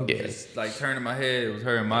 I was Yeah. just like turning my head. It was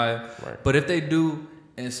hurting my. Right. But if they do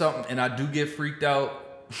and I do get freaked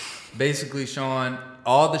out, basically, Sean,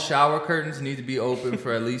 all the shower curtains need to be open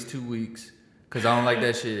for at least 2 weeks. Cause I don't like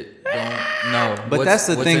that shit. No. But that's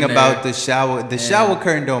the thing about the shower. The shower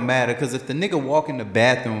curtain don't matter. Cause if the nigga walk in the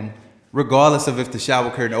bathroom, regardless of if the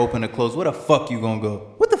shower curtain open or closed, where the fuck you gonna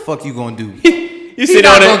go? What the fuck you gonna do? you He sit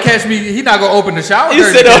not on gonna it. catch me. He not gonna open the shower You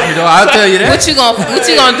curtain sit to on- catch me, though. I'll tell you that. What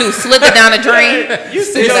you gonna do? Slip it down the drain? You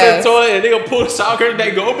sit on the toilet and they gonna pull the shower curtain back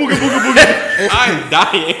and go boogie boogie boogie. I'm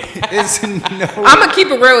dying. It's no. I'm gonna keep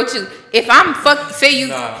it real with you. If I'm say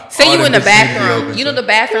you all in the the bitches need to be bathroom, open, you know so. the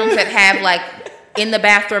bathrooms that have like in the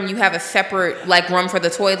bathroom you have a separate like room for the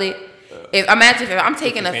toilet. Imagine if I'm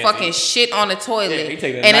taking a fucking shit on the toilet he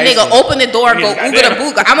taking a and a nice nigga one. open the door, He go just ooga da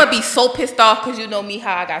goddamn. booga. I'm gonna be so pissed off because you know me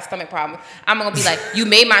how I got stomach problems. I'm gonna be like, you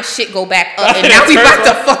made my shit go back up and now we about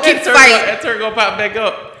to fucking fight. That turn gonna pop back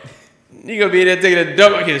up. You gonna be there taking a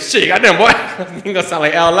dump like his shit. Goddamn boy. You gonna sound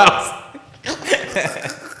like Al Louse.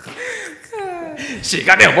 Shit,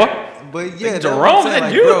 goddamn boy. But yeah, that's Jerome, what I'm saying, that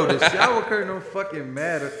like, you? bro, the shower curtain don't fucking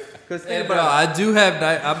matter. Cause think And, bro, about I do have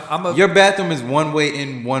I'm a it. Your bathroom is one way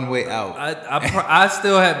in, one way out. I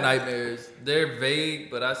still have nightmares. They're vague,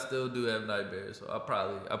 but I still do have nightmares. So I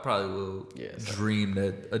probably will dream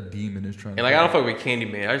that a demon is trying. And like I don't fuck with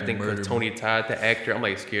Candyman. I just think Murder because Tony Todd, the actor, I'm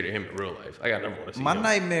like scared of him in real life. I got never want to see My him.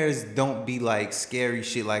 nightmares don't be like scary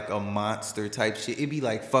shit, like a monster type shit. It be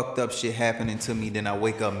like fucked up shit happening to me, then I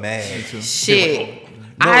wake up mad. Shit.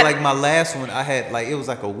 No, I- like my last one, I had like it was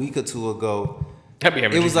like a week or two ago. That be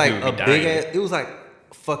having It was like dude a be big dying. ass. It was like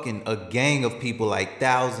fucking a gang of people, like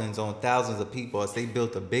thousands on thousands of people. As they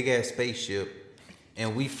built a big ass spaceship,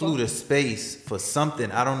 and we flew to space for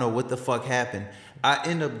something. I don't know what the fuck happened. I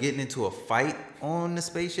end up getting into a fight on the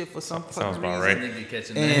spaceship for some Sounds fucking about reason. right. Nigga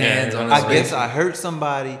catching their And hands on I his guess face. I hurt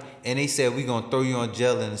somebody, and they said we gonna throw you on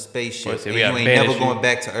jail in a spaceship, Boy, see, and we you gotta ain't banish never you. going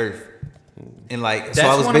back to Earth. And like, so That's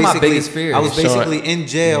I was one of my basically, biggest fears. I was Sean- basically in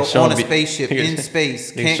jail Sean on a be- spaceship in Nigga,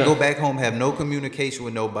 space, nigga, can't Sean- go back home, have no communication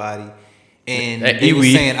with nobody, and That they were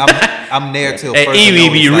Iwi. saying I'm there till That first. Iwi notice. be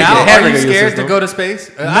Like, reaching Now, the are hammer you in your scared to system. go to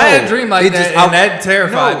space? I had a dream like it that, just- and that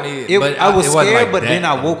terrified no, me. it- but I was it wasn't scared, like but that, then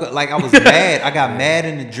I though. woke up like I was mad. I got mad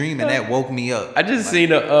in the dream, and that woke me up. I just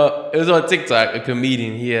seen it was on TikTok, a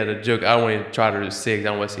comedian, he had a joke. I don't want to try to say it, I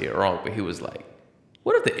don't want to say it wrong, but he was like,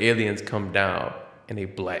 what if the aliens come down and they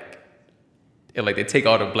black? And like they take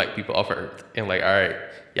all the black people off of Earth and like, all right,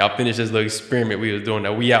 y'all finish this little experiment we was doing,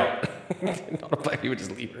 now we out. And all the black people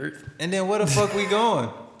just leave Earth And then where the fuck we going?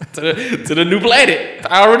 to the new planet,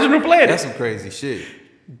 our original planet. That's some crazy shit.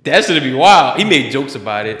 That should be wild. He made jokes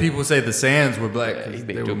about it. People say the Sands were black Yeah, he because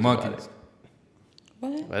made they were jokes about monkeys.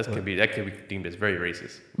 it. Well, that could be deemed as very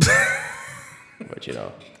racist. But you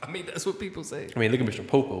know, I mean, that's what people say. I mean, look at Mr.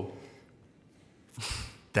 Popo.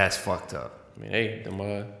 That's fucked up. I mean, hey, them,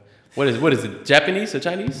 what is it? Japanese or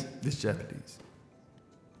Chinese? This Japanese,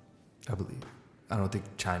 I believe. I don't think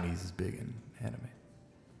Chinese is big in anime.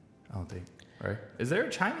 I don't think. Right? Is there a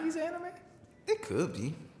Chinese anime? It could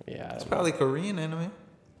be. Yeah, I It's don't know. probably Korean anime.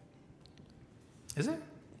 Is it?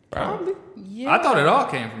 Probably. Yeah. I thought it all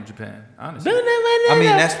came from Japan. Honestly. I mean,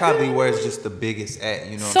 that's probably where it's just the biggest at.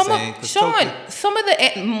 You know what I'm saying? 'Cause Sean, Tokyo- some of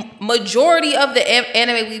the majority of the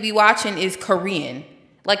anime we be watching is Korean.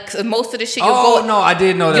 Like most of the shit, you'll Oh go. no, I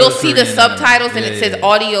did know that. You'll was see the Korean subtitles anime. and Yeah, it says yeah.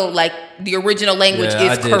 audio, like the original language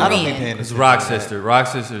Yeah, is I did. I don't be Korean. paying It's attention Rock to that. Sister. Rock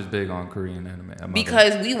Sister is big on Korean anime. I'm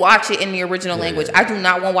Because we watch it in the original language. I do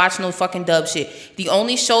not want to watch no fucking dub shit. The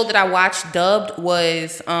only show that I watched dubbed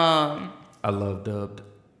was I love dubbed.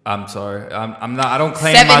 I'm sorry. I'm not. I don't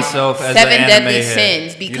claim Seven myself as Seven an Deadly anime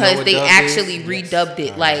head. Sins because what they dub is? actually Yes. redubbed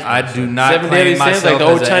it. Like I do not Seven claim Deadly Sins, myself like the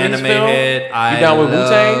old as an Chinese anime film? head. You I down with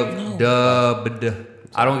love dubbed.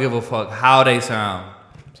 I don't give a fuck how they sound.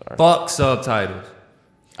 Sorry. Fuck subtitles.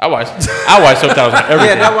 I watch subtitles on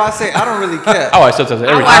everything. Yeah, that's why I say I don't really care. I watch subtitles on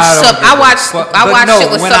I everything. watch shit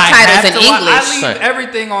with subtitles in I English. leave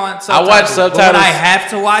everything on subtitles. I watch but subtitles. when I have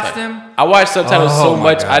to watch them, I watch subtitles Oh so my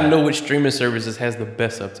much. God. I know which streaming services has the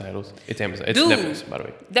best subtitles. It's Amazon. It's Dude. Netflix, by the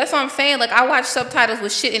way. That's what I'm saying. Like I watch subtitles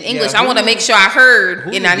with shit in English. I Hulu- want to make sure I heard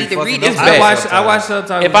Hulu and I be need to fucking read up it. It's I bad. watch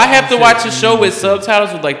subtitles. If I have to with watch a shit show in with English.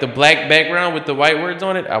 subtitles with like the black background with the white words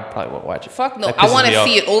on it, I probably won't watch it. Fuck no. That I pisses want me to off.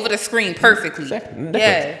 see it over the screen perfectly. Netflix.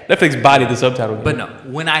 Yeah. Netflix bodied the subtitle. But no,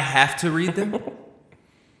 when I have to read them,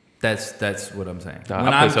 that's what I'm saying. Nah,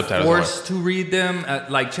 when I put I'm subtitles forced to read them,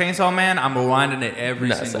 like Chainsaw Man, I'm rewinding it every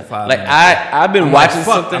Nah, single son. 5 Like minutes. I've been I'm watching like,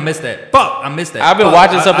 fuck, something. I missed that. Fuck, I missed that. I've been Fuck,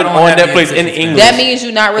 watching I something don't on have the Netflix in attention span. English. That means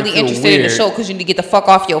you're not really I feel interested in the weird. show because you need to get the fuck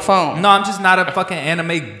off your phone. No, I'm just not a fucking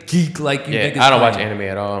anime geek like you Yeah, niggas I don't watch claim. anime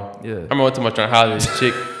at all. Yeah. I remember one time I was trying to holler at this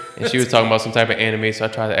chick, and she was talking about some type of anime, so I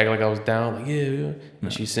tried to act like I was down, like yeah.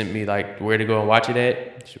 And she sent me like where to go and watch it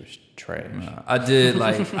at. She was trash. I did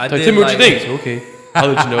like I So did tell me what like, you think. Okay, I'll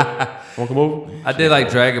let you know. Want to come over? I did like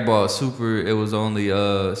Dragon Ball Super. It was only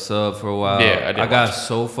sub for a while. Yeah, I did got watch it.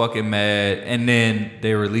 so fucking mad, and then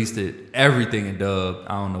they released it everything in dub.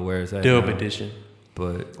 I don't know where it's at. Dub now, edition.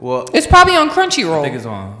 but Well, It's probably on I think Crunchyroll. it's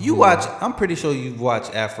on. you watch. I'm pretty sure you've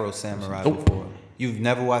watched Afro Samurai Nope. before. You've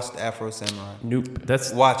never watched Afro Samurai. Nope.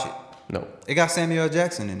 That's Watch it. No. It got Samuel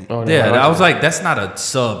Jackson in it. Oh, no, yeah. I was watch it. like, that's not a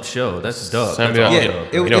sub show. That's dub. Samuel- That's all Yeah,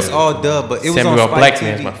 dub. You know- it's all dub, but it was Samuel on Spike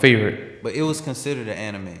Blackman is TV. my favorite. But it was considered an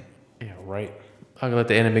anime. Yeah, right. I can let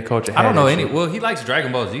the anime culture. I don't have know that any. shit. Well, he likes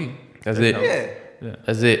Dragon Ball Z. That's it. Yeah,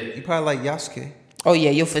 That's it. you probably like Yasuke. Oh yeah,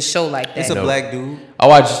 you'll for sure like It's that. a No. black dude. I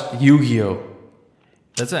watch Yu-Gi-Oh.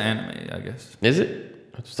 That's an anime, I guess. Is it?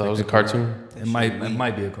 I just thought it was a cartoon. It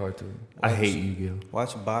might be a cartoon. I hate Yu-Gi-Oh.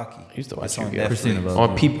 Watch Baki. I used to watch It's on Yu-Gi-Oh. Netflix. Christina loves On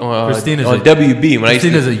it. peep on Christina's on a- WB when I used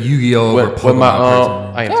Christina's to a Yu-Gi-Oh over when Pokemon my person.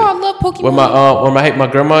 I am Oh, too. I love Pokemon. When my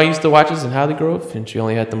grandma used to watch us in Holly Grove, and she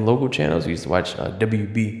only had them local channels. We used to watch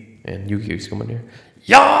WB, and Yu-Gi-Oh used to come on there.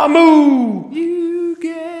 Yamu.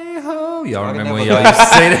 Yu-Gi-Oh. Y'all I remember when never y'all got-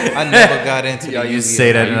 used to say that? I never got into Y'all the used to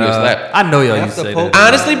say that. Yu-Gi-Oh slap. I know y'all used After to say Pokemon, that.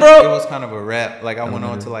 Honestly, it bro. was kind of a rap. Like I went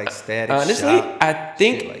on to like Static Honestly, Shock, I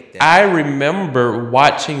think shit like that. I remember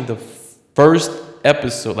watching the first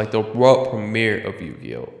episode, like the world premiere of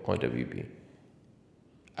Yu-Gi-Oh on WB.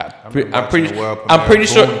 I'm pretty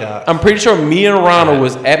sure. Boondocks. I'm pretty sure me and Ronald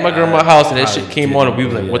was at my grandma's house and that shit probably came on and we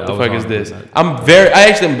was didn't, like, "What yeah, the I fuck was is on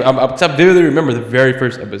this?" Boondocks. I vividly remember the very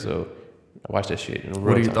first episode. I watched that shit in real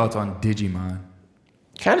What are your time. thoughts on Digimon?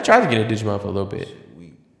 Kind of tried to get a Digimon for a little bit.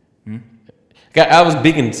 I was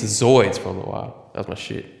big into Zoids for a little while. That was my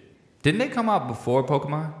shit. Didn't they come out before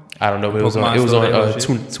Pokemon? I don't know, but it was on Pokemon still there, shit?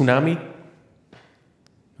 Tsunami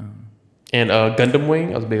and Gundam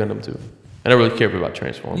Wing. I was big on them too. I never really cared about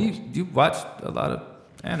Transformers. You watched a lot of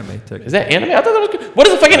anime. Is that anime? I thought that was. What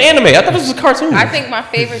is a fucking anime? I thought this was a cartoon. I think my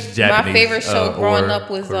favorite show growing or up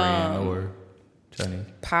was Korean or Chinese.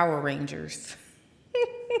 Power Rangers.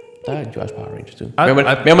 I watched Power Rangers too. I Remember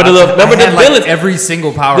had, the like, villains? every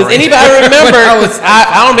single Power Does Ranger. anybody remember? When I was-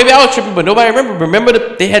 I don't know. Maybe I was tripping, but nobody remember.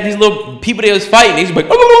 Remember they had these little people they was fighting. They used to be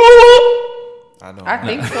like, I don't. I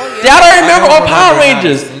think so. y'all Yeah. don't remember I all don't Power remember not a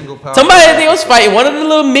Rangers. single Power Somebody Ranger. they was fighting. One of the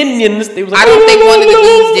little minions. They was like, I don't think one of the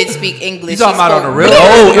dudes did speak English. You talking He about spoke on the real-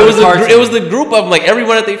 No, It was a it cartoon. was the group of them. Like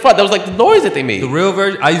everyone that they fought. That was like the noise that they made. The real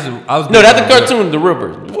version. I was No, not the big on cartoon. The real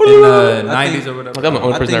version. In the I 90s think- or whatever. I'm the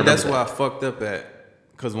only I person think that that's remembers where I fucked up at.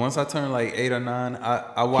 Cause once I turned like 8 or 9,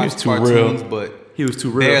 I watched too cartoons, real. but He was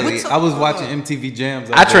too real. barely. I was watching MTV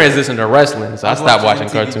Jams. I transitioned to wrestling, so I was stopped watching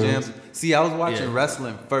MTV cartoons. Jams. See, I was watching Yeah.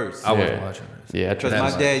 wrestling first. I was Yeah. watching. Yeah, I Because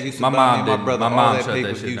transitioned. my dad used to My buy mom me and my didn't. brother My all mom that shut that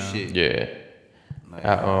pay-per-view shit down. shit. Yeah.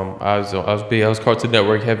 I was Cartoon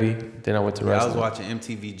Network heavy. Then I went to Yeah, I was wrestling. watching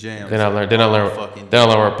MTV Jams. Then I learned fucking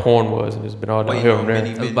where porn was, and it's been all Waiting downhill on from there.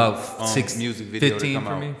 many- It was about music video to 15 come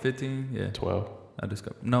for out. me. 15, yeah. 12. I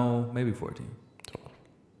discovered. No, maybe 14.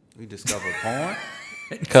 We discovered porn.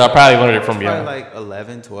 Because I probably learned it from Probably y'all. like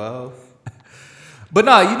 11, 12. But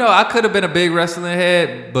no, you know, I could have been a big wrestling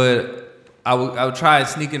head, but I would try and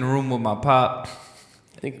sneak in the room with my pop,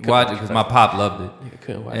 watch it because my pop loved it. I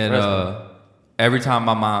couldn't watch And wrestling.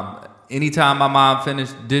 anytime my mom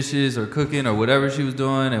finished dishes or cooking or whatever she was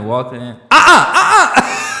doing and walked in,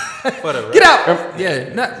 get out!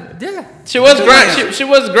 Yeah. She was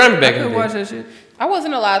Grammy back I in the couldn't watch day. that shit. I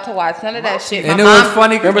wasn't allowed to watch none of that shit. And My it was mom-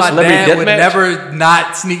 funny because Remember my Celebrity dad would Deathmatch? never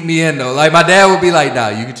not sneak me in though. Like my dad would be like, "Nah,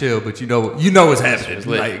 you can chill, but you know what's happening."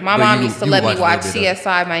 lit. Like, My but mom you- used to you let me a watch little bit of it.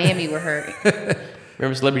 CSI Miami with her.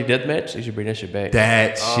 Remember Celebrity Deathmatch? They should bring that shit back.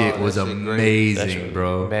 That Oh, shit that was shit great. That amazing, shit was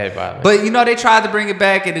bro. mad violent. But you know they tried to bring it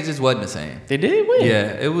back and it just wasn't the same. They did win.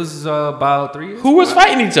 Yeah, it was about 3 years. Who was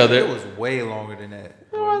fighting each other? It was way longer than that.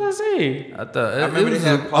 What was I say? I thought I it remember was they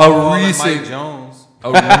had a Paul Wall and recent, Mike Jones.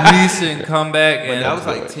 a recent comeback, But and that was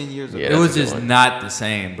like 10 years ago. Yeah, it that's was a good just one. not the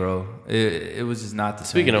same, bro. It was just not the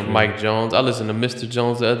Speaking same. of Mike Jones, I listened to Mr.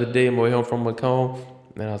 Jones the other day on my way home from Macomb,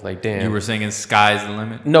 and I was like, damn. you were singing "Sky's the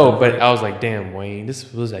Limit." No, but I was like, damn, Wayne,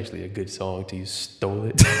 this was actually a good song till you stole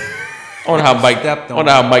it. I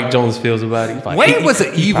wonder how Mike Jones feels about it. He probably- Wayne was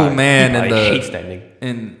an evil man He in probably the hates that nigga.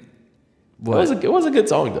 and It what? was a good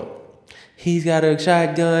song though. He's got a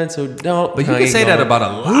shotgun, so don't. But you can say that about a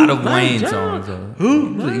lot of Wayne songs, though. He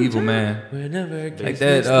was an evil man. Whenever Like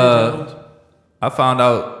that, I found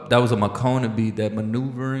out that was a Makona beat, that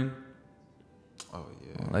maneuvering. Oh,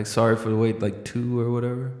 yeah. Like, sorry for the wait, like 2 or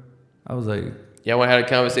whatever. I was like, Y'all want to have a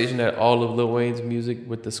conversation that all of Lil Wayne's music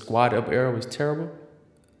with the Squad Up era was terrible?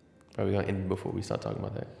 Probably gonna end before we start talking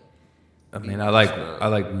about that. I mean, I like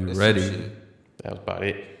We It's some Ready. shit. That was about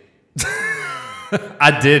it.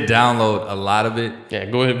 I did download a lot of it. Yeah,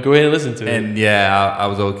 go ahead and listen to it. And yeah, I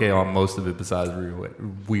was okay on most of it besides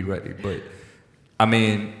We Ready. But, I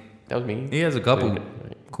mean, That was me. he has a couple Right.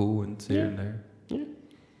 cool ones here and there.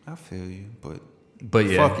 I feel you, but But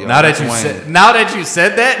yeah, Fuck y'all, now that that's you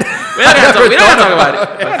said that, We don't gotta talk about it.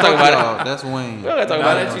 We don't gotta talk about it. y'all, that's Wayne. We don't gotta talk now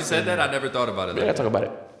about that it. you said that, I never thought about it. We don't gotta talk about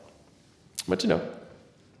it. But you know,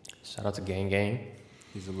 shout out to Gang Gang.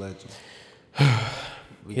 He's a legend.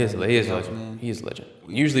 He is a legend. He is a legend.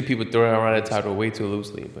 Usually people throw around that title way too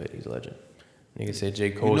loosely, but he's a legend. Nigga said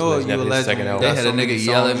J. Cole's know legend you after a his legend second when album. They got had so a many nigga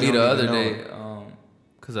yell at songs me you the don't other even day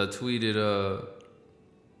because I tweeted.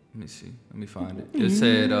 Let me see. Let me find it. It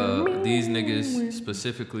said these niggas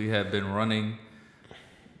specifically have been running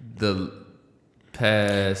the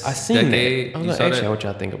past I seen decade. that. I You was saw like, actually, that? what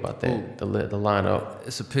y'all think about that? The lineup.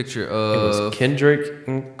 It's a picture It was of Kendrick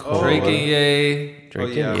and Cole. Drake and Ye,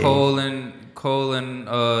 Drake yeah. and Ye. Cole and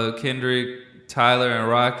Kendrick, Tyler and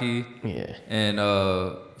Rocky, Yeah.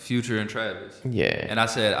 and Future and Travis. Yeah. And I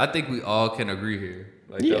said, I think we all can agree here.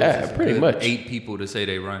 Like, that Yeah, was just a pretty good much. 8 people to say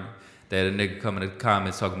they run. They had a nigga come in the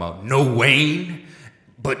comments talking about no Wayne,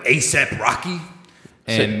 but ASAP Rocky.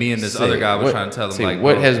 And me and this say, other guy were what- trying to tell him, say, like,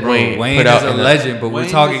 what bro, has bro, Wayne put is out a in the- legend, but we're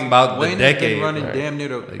talking about the Wayne has decade. been running Right. damn near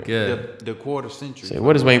Like, yeah. the quarter century. So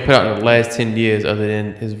what has Wayne put out in the last 10 years other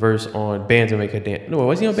than his verse on Band to Make a Dance? No,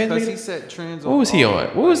 was he on Band to Because Make he a set trends. What was he all- on?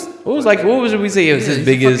 What would we say was Yeah, his he's a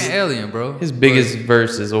biggest fucking alien, bro. his But biggest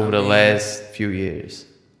verses over I the mean- last few years?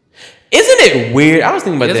 Isn't it weird? I was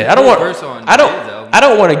thinking about He has that. a I don't cool want verse on Jay's album. I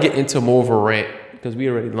don't want to get into more of a rant because we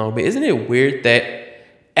already long, but isn't it weird that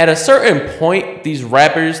at a certain point these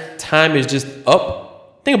rappers' time is just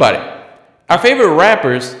up? Think about it. Our favorite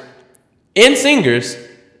rappers and singers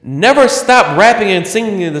never stop rapping and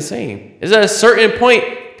singing the same. Is at a certain point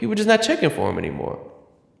people just not checking for them anymore?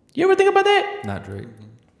 You ever think about that? Not Drake.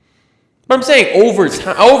 But I'm saying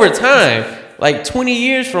over time, like 20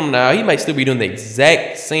 years from now, he might still be doing the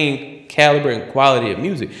exact same caliber and quality of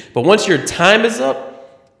music. But once your time is up,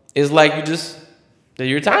 it's like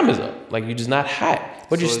your time is up. Like you're just not hot.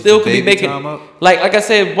 But So you is still the could be baby making time up? like I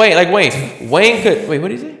said, Wayne could wait, what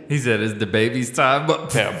did he say? He said it's the baby's time,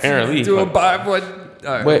 but Yeah, apparently. do a buy one.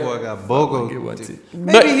 All right. But- Boy, I got Get Bogo. one too.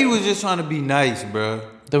 Maybe But- he was just trying to be nice, bro.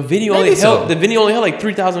 The video Maybe only so. held the video only held like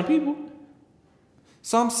 3,000 people.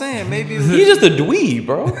 So I'm saying maybe it was He's just a dweeb,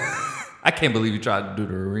 bro. I can't believe you tried to do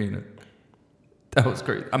the arena. That was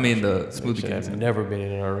crazy. I mean, the Smoothie Shit, King. I've never been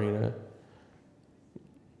in an arena.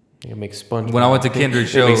 You make SpongeBob. When I went to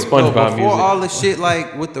Kendrick's show, make SpongeBob before music. all the shit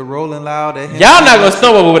like with the Rolling Loud. That Y'all not gonna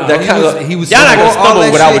stumble with that he kind was- of. he was y'all not gonna before all stumble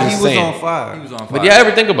that with what I shit, was he just was saying. on fire. He was on fire. But y'all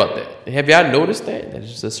ever think about that? Have y'all noticed that?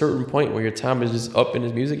 There's just a certain point where your time is just up in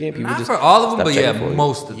this music game. People Not just for all of them, stop but yeah, checking for you.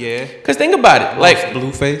 most of them. Yeah. Cause think about it, like,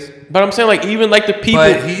 Blueface. but I'm saying like even like the people.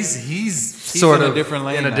 But he's sort in a of different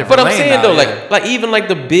lane in a now. different But I'm lane saying now, though, yeah. like even like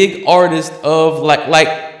the big artists of like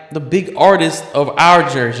the big artists of our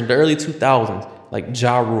generation, the early 2000s, like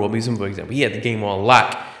Ja Rule, I'm using for example. He had the game on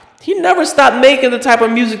lock. He never stopped making the type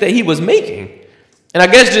of music that he was making. And I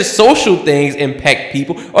guess just social things impact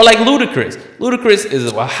people. Or like Ludacris. Ludacris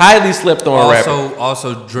is a highly slept on rapper.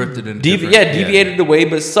 Also drifted in. Deviated away.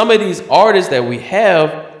 But some of these artists that we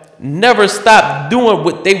have never stopped doing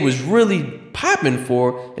what they was really popping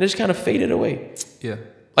for, and it just kind of faded away. Yeah.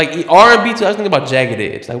 Like R&B too. I was thinking about Jagged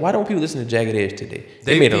Edge. Like, why don't people listen to Jagged Edge today?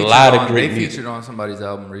 They made a lot of great music. They featured on somebody's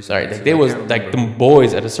album recently. Sorry, like they was like them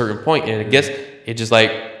boys at a certain point, and I guess it just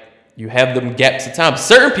like you have them gaps of time.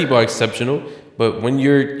 Certain people are exceptional, but when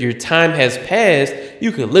your time has passed,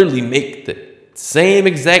 you could literally make the same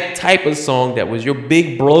exact type of song that was your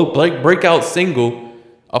big breakout single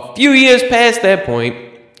a few years past that point,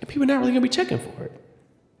 and people are not really gonna be checking for it.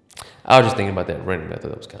 I was just thinking about that random. I thought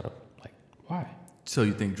that was kind of like, why? So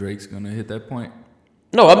you think Drake's gonna hit that point?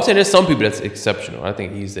 No, I'm saying there's some people that's exceptional. I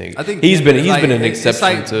think he's been like, an exception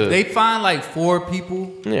like to. They find like 4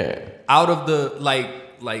 people out of the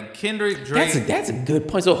like Kendrick, Drake. That's a good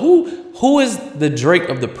point. So who is the Drake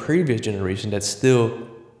of the previous generation that's still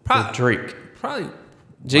the Drake? Probably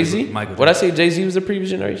Jay-Z? Michael What I say Jay-Z was the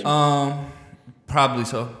previous generation? Probably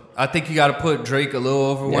so. I think you got to put Drake a little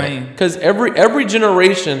over Wayne. Because every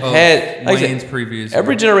generation had like Wayne's previous.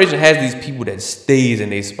 Every generation has these people that stays in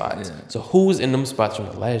their spots. Yeah. So who's in them spots from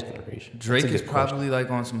the last generation? Drake is probably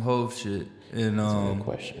like on some Hove shit. And that's a good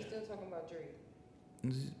question. Still talking about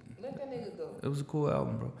Drake. Let that nigga go. It was a cool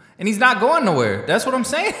album, bro. And he's not going nowhere. That's what I'm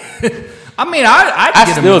saying. I mean, I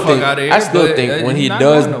get him the fuck out of here. I still think when he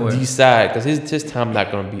does decide, because his time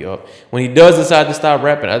not going to be up. When he does decide to stop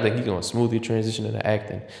rapping, I think he's going to smoothly transition into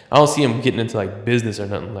acting. I don't see him getting into like business or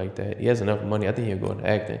nothing like that. He has enough money. I think he'll go into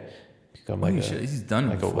acting. Become like he's done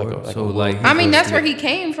like before. I mean, that's where he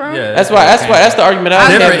came from. Yeah, that's the argument I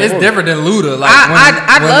have. It's different than Luda. Like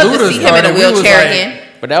I'd love to see him in a wheelchair again.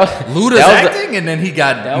 But that was Luda's acting, and then he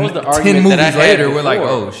got that was the 10 argument movies that I had later. before. We're like,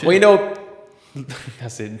 oh shit. Well, you know, I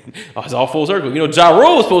said, it's all full circle. You know, Ja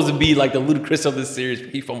Rule was supposed to be like the Ludacris of this series,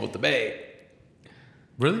 but he fumbled the bag.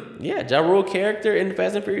 Really? Yeah, Ja Rule character in the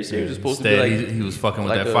Fast and Furious series was supposed to be like he was fucking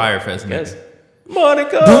with that Fire Fest nigga.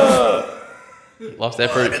 Monica. Lost that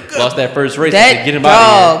first race. That get him dog.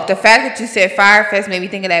 out of here. The fact that you said Firefest made me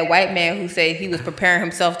think of that white man who said he was preparing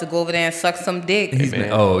himself to go over there and suck some dick. You talking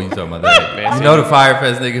about that? Man, you know the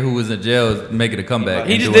Firefest nigga who was in jail is making a comeback.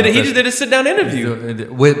 He just did a sit down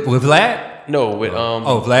interview with Vlad. No, with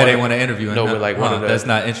Vlad ain't want to interview him. No, with like one of the that's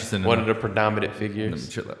not interesting. One of the predominant figures.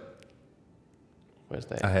 Chill out. Where's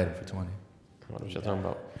that? I had it for 20. I don't know what you're talking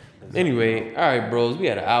about. Anyway, all right, bros. We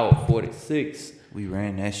had an hour 46. We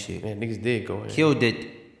ran that shit. Man, niggas did go in. Killed it.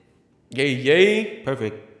 Yay.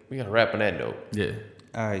 Perfect. We gotta wrap on that note. Yeah.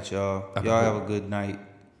 All right, y'all. Y'all have a good night.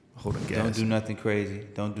 Hold on, gas. Don't do nothing crazy.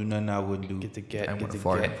 Don't do nothing I wouldn't do. Get the gat. I Get wanna the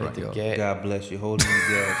fart gat. in front Get the of gat. God bless you. Holding the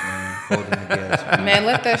gas, man. Holding the gas. Man,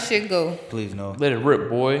 let that shit go. Please no. Let it rip,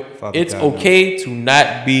 boy. Father It's God, okay to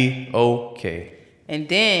not be okay. And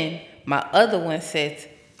then my other one says,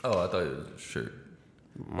 Oh, I thought it was a shirt.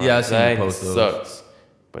 My Yeah, I seen you anxiety post those. sucks,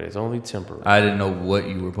 but it's only temporary. I didn't know what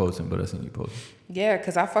you were posting, but I seen you post. yeah,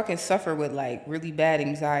 because I fucking suffer with like really bad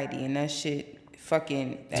anxiety and that shit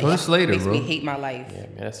fucking So does Slater, makes bro. me hate my life. Yeah,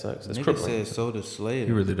 man, that sucks. That's Nigga crippling. said so does He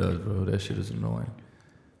Slater. really does, bro. That shit is annoying.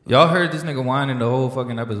 Y'all heard this nigga whining the whole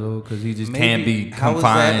fucking episode because he just can't be How is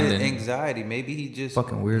confined. that And anxiety? Maybe he just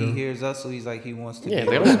Fucking weirdo. He hears us, so he's like he wants to. Yeah, be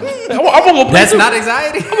they with don't. us. I'm gonna go play. that's too. not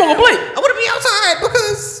anxiety. I'm gonna go play. I want to be outside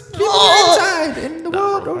because people are inside in the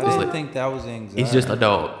world. bro. I didn't think that was anxiety. He's just a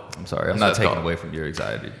dog. I'm sorry. I'm That's not a taking dog. away from your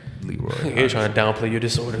anxiety, Leroy. You're trying to downplay your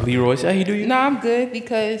disorder, Leroy. See how he do you? No, I'm good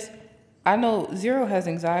because I know Zero has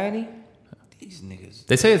anxiety. These niggas.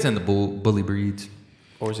 They say it's in the bully breeds.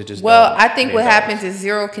 Or is it just? Well, dogs? I think They what dogs. happens is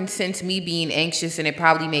Zero can sense me being anxious and it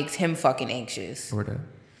probably makes him fucking anxious. Or that.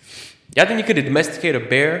 Y'all think you could domesticate a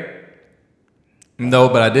bear? No,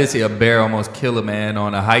 but I did see a bear almost kill a man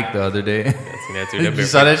on a hike the other day. I seen that too. That You bear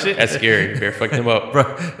saw that fucked- shit? That's scary. Bear fucked him up. Bro,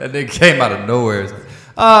 that nigga came out of nowhere.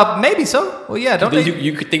 Maybe so. Well, yeah, don't they?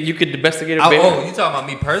 You could think you could domesticate a Oh, bear? you talking about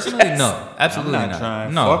me personally? No, absolutely I'm not not.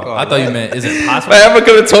 trying. No, Fuck all I thought you that. meant is it possible? If I ever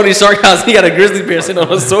come to Tony Shark house, he got a grizzly bear sitting on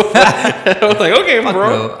the sofa. I was like, okay, Fuck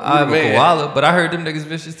bro. no, I have a Man. koala, but I heard them niggas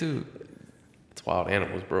vicious too. It's wild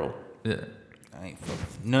animals, bro. Yeah. I ain't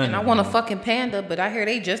fucking none. And I of want a them. fucking panda, but I hear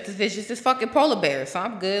they just as vicious as fucking polar bears. So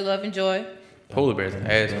I'm good, love and joy. Polar bears are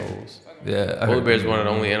assholes. Yeah. I Polar heard bears them. are one of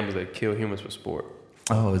the only animals that kill humans for sport.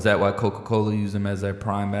 Oh, is that why Coca-Cola used them as their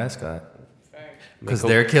prime mascot? Because I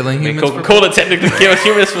mean, they're killing I mean, humans. Coca-Cola technically kills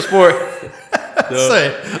humans for sport.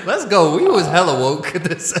 Say, let's go. We was hella woke at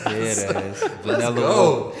this. Yeah, that is. Let's Vanilla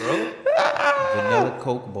go, Coke. bro. Vanilla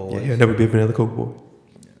Coke boys. Yeah, never be a vanilla Coke boy.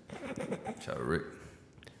 Shout out Rick.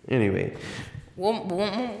 Anyway, One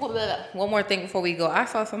more thing before we go. I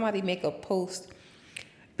saw somebody make a post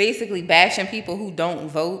basically bashing people who don't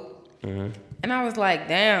vote. And I was like,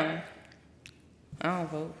 damn, I don't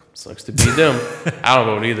vote. Sucks to be them. I don't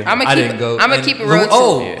vote either. I'm I didn't go. gonna keep it real.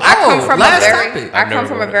 I come from last a very, topic. I I've come never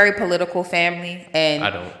from a voted. very political family, and I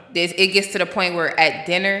don't. It gets to the point where at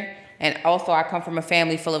dinner, and also I come from a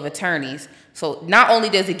family full of attorneys. So not only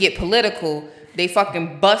does it get political, they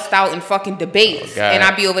fucking bust out in fucking debates, God. and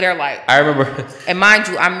I be over there like. I remember. And mind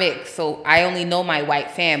you, I'm mixed, so I only know my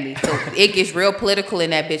white family. So it gets real political in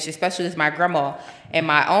that bitch, especially with my grandma. And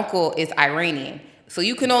my uncle is Iranian. So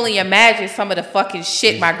you can only imagine some of the fucking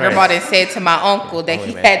shit my grandma done said to my uncle that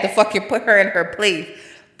he had to fucking put her in her place.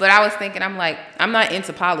 But I was thinking, I'm like, I'm not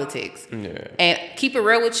into politics. Yeah. And keep it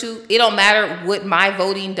real with you, it don't matter what my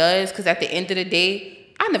voting does, because at the end of the day,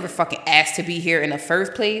 I never fucking asked to be here in the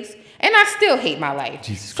first place. And I still hate my life.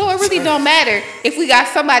 So it really don't matter if we got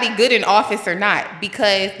somebody good in office or not,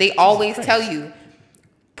 because they always tell you,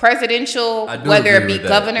 presidential, I do whether it agree be with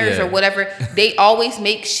that, governors yeah. or whatever, they always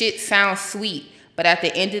make shit sound sweet. But at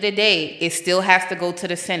the end of the day, it still has to go to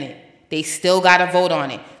the Senate. They still got to vote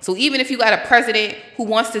on it. So even if you got a president who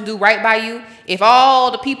wants to do right by you, if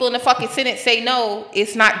all the people in the fucking Senate say no,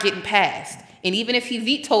 it's not getting passed. And even if he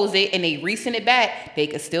vetoes it and they resend it back, they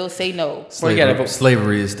could still say no. Well, you gotta vote.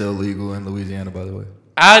 Slavery is still legal in Louisiana, by the way.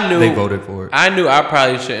 I knew They voted for it. I knew I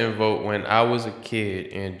probably shouldn't vote when I was a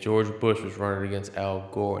kid and George Bush was running against Al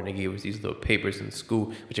Gore, and they gave us these little papers in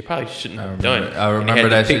school, which you probably shouldn't have done. I remember and they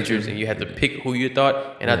had that the shit pictures, too. and you had to pick who you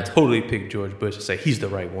thought. And I totally picked George Bush and say he's the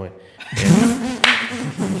right one.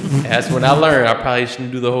 And that's when I learned I probably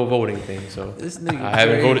shouldn't do the whole voting thing. So This nigga I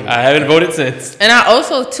haven't crazy. voted. I haven't voted since. And I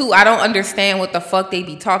also, too, I don't understand what the fuck they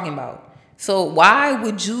be talking about. So why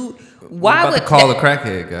would you, why About would to call that- a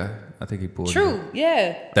crackhead guy. I think he pulled it. True,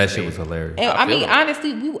 yeah. That shit was hilarious. And I I mean, feel it.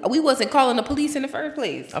 honestly, we wasn't calling the police in the first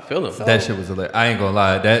place. I feel him. So- That shit was hilarious. I ain't gonna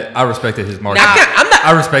lie. That I respected his marketing. I'm not-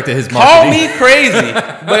 I respected his Call marketing. me crazy,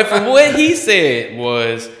 but from what he said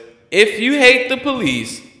was, if you hate the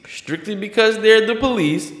police strictly because they're the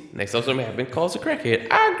police, next time something happens, calls a crackhead.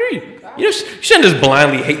 I agree. You shouldn't just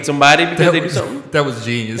blindly hate somebody because they do something. That was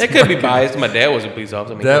genius. That could be marketing. biased. My dad was a police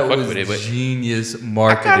officer. I mean, That fuck was with it, but genius I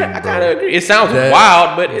marketing. kind bro. of agree. It sounds That-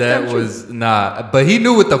 wild, but it's that not true. was nah. But he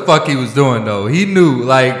knew what the fuck he was doing though. He knew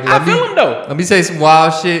like. I feel him, though. Let me say some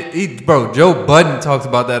wild shit. Bro, Joe Budden talks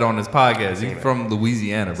about that on his podcast. He's from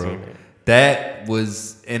Louisiana, bro. That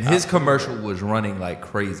was, and his commercial was running like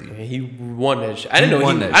crazy. And he won that shit. I didn't He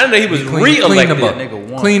won know. that I didn't know he shit. was Cleaned re-elected. him up. Nigga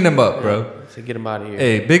won. Cleaned him up, bro. So get him out of here.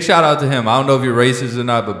 Hey, big shout out to him. I don't know if you're racist or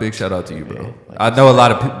not, but big shout out to you, bro. I know a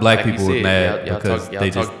lot of black Like you people were said, mad y'all because talk, y'all they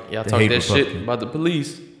talk, just y'all they talk hate that shit Republicans. about the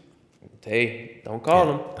police. Hey, don't call I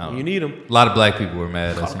them. don't You need them. A lot of black people were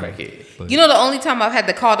mad. Call That's them it. crackhead. But- You know, the only time I've had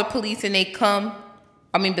to call the police and they come,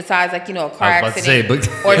 I mean, besides like, you know, a car I was about to accident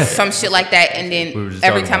say, but- or some shit like that, and We were then just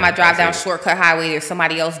every talking time I about drive it. down Shortcut Highway, there's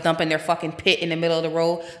somebody else dumping their fucking pit in the middle of the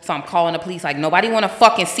road. So I'm calling the police like, nobody want to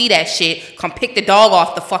fucking see that shit. Come pick the dog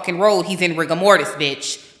off the fucking road. He's in rigor mortis,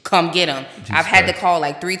 bitch. Come get him. I've had to Christ. call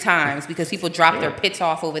like 3 times because people drop their pits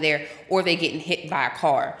off over there or they getting hit by a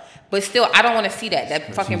car. But still, I don't want to see that.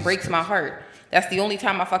 That fucking breaks my heart. That's the only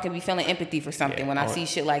time I fucking be feeling empathy for something, when I see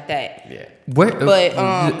shit like that. Yeah. Wait,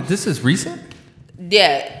 But, this is recent.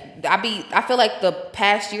 Yeah, I feel like the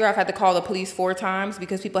past year I've had to call the police 4 times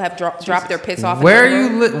because people have dropped their pits off. Where are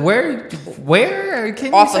in the you? road. Where? Can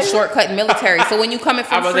you Off say a Shortcut and Military. So when you coming I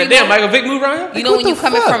from was like, Fremont, damn, Michael Vick moved around here? you know What when you the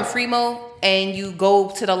coming fuck? from Fremont and you go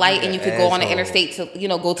to the light and you could go on the asshole. interstate to, you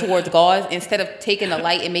know, go towards Gauze. Instead of taking the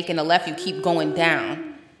light and making the left, you keep going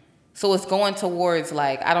down. So it's going towards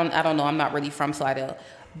like I don't know. I'm not really from Slidell,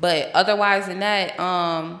 but otherwise than that,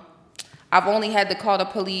 I've only had to call the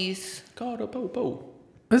police. Call the po-po.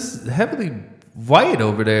 It's heavily white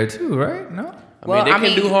over there too, right? No. Well, They I can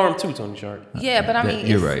mean- do harm too, Tony Shark. Yeah, but I mean,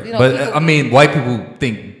 you're it's, right. You know, But people- I mean, white people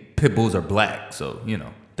think pit bulls are black, so you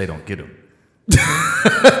know they don't get them.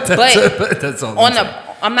 But That's all. on I'm saying.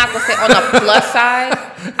 the, I'm not gonna say on the plus side,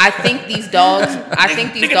 I think these dogs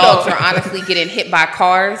are honestly getting hit by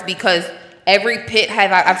cars because every pit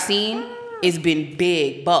I've seen has been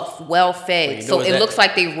big, buff, well fed. Well, you know So what it that- looks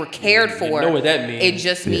like they were cared you for. know what that means. It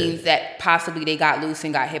just means that possibly they got loose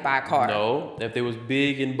and got hit by a car. No, if they was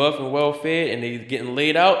big and buff and well fed and they getting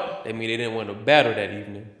laid out, that mean they didn't want to battle that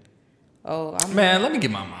evening. Oh, I'm Man, let me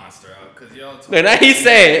get my monster out because y'all. Look, now he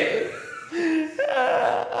said.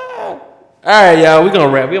 All right, y'all, we gonna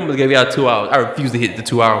wrap. We almost gave y'all 2 hours. I refuse to hit the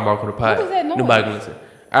 2 hour mark on the pod. What was that noise? Nobody gonna listen.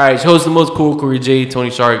 All right, host the most cool, Corey J. Tony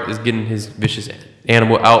Shark is getting his vicious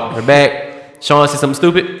animal out in the back. Sean said something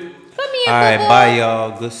stupid. Come here, All right, boo-boo. bye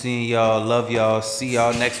y'all. Good seeing y'all. Love y'all. See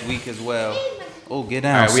y'all next week as well. Oh, get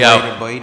down, All right, we out. Slater, boy.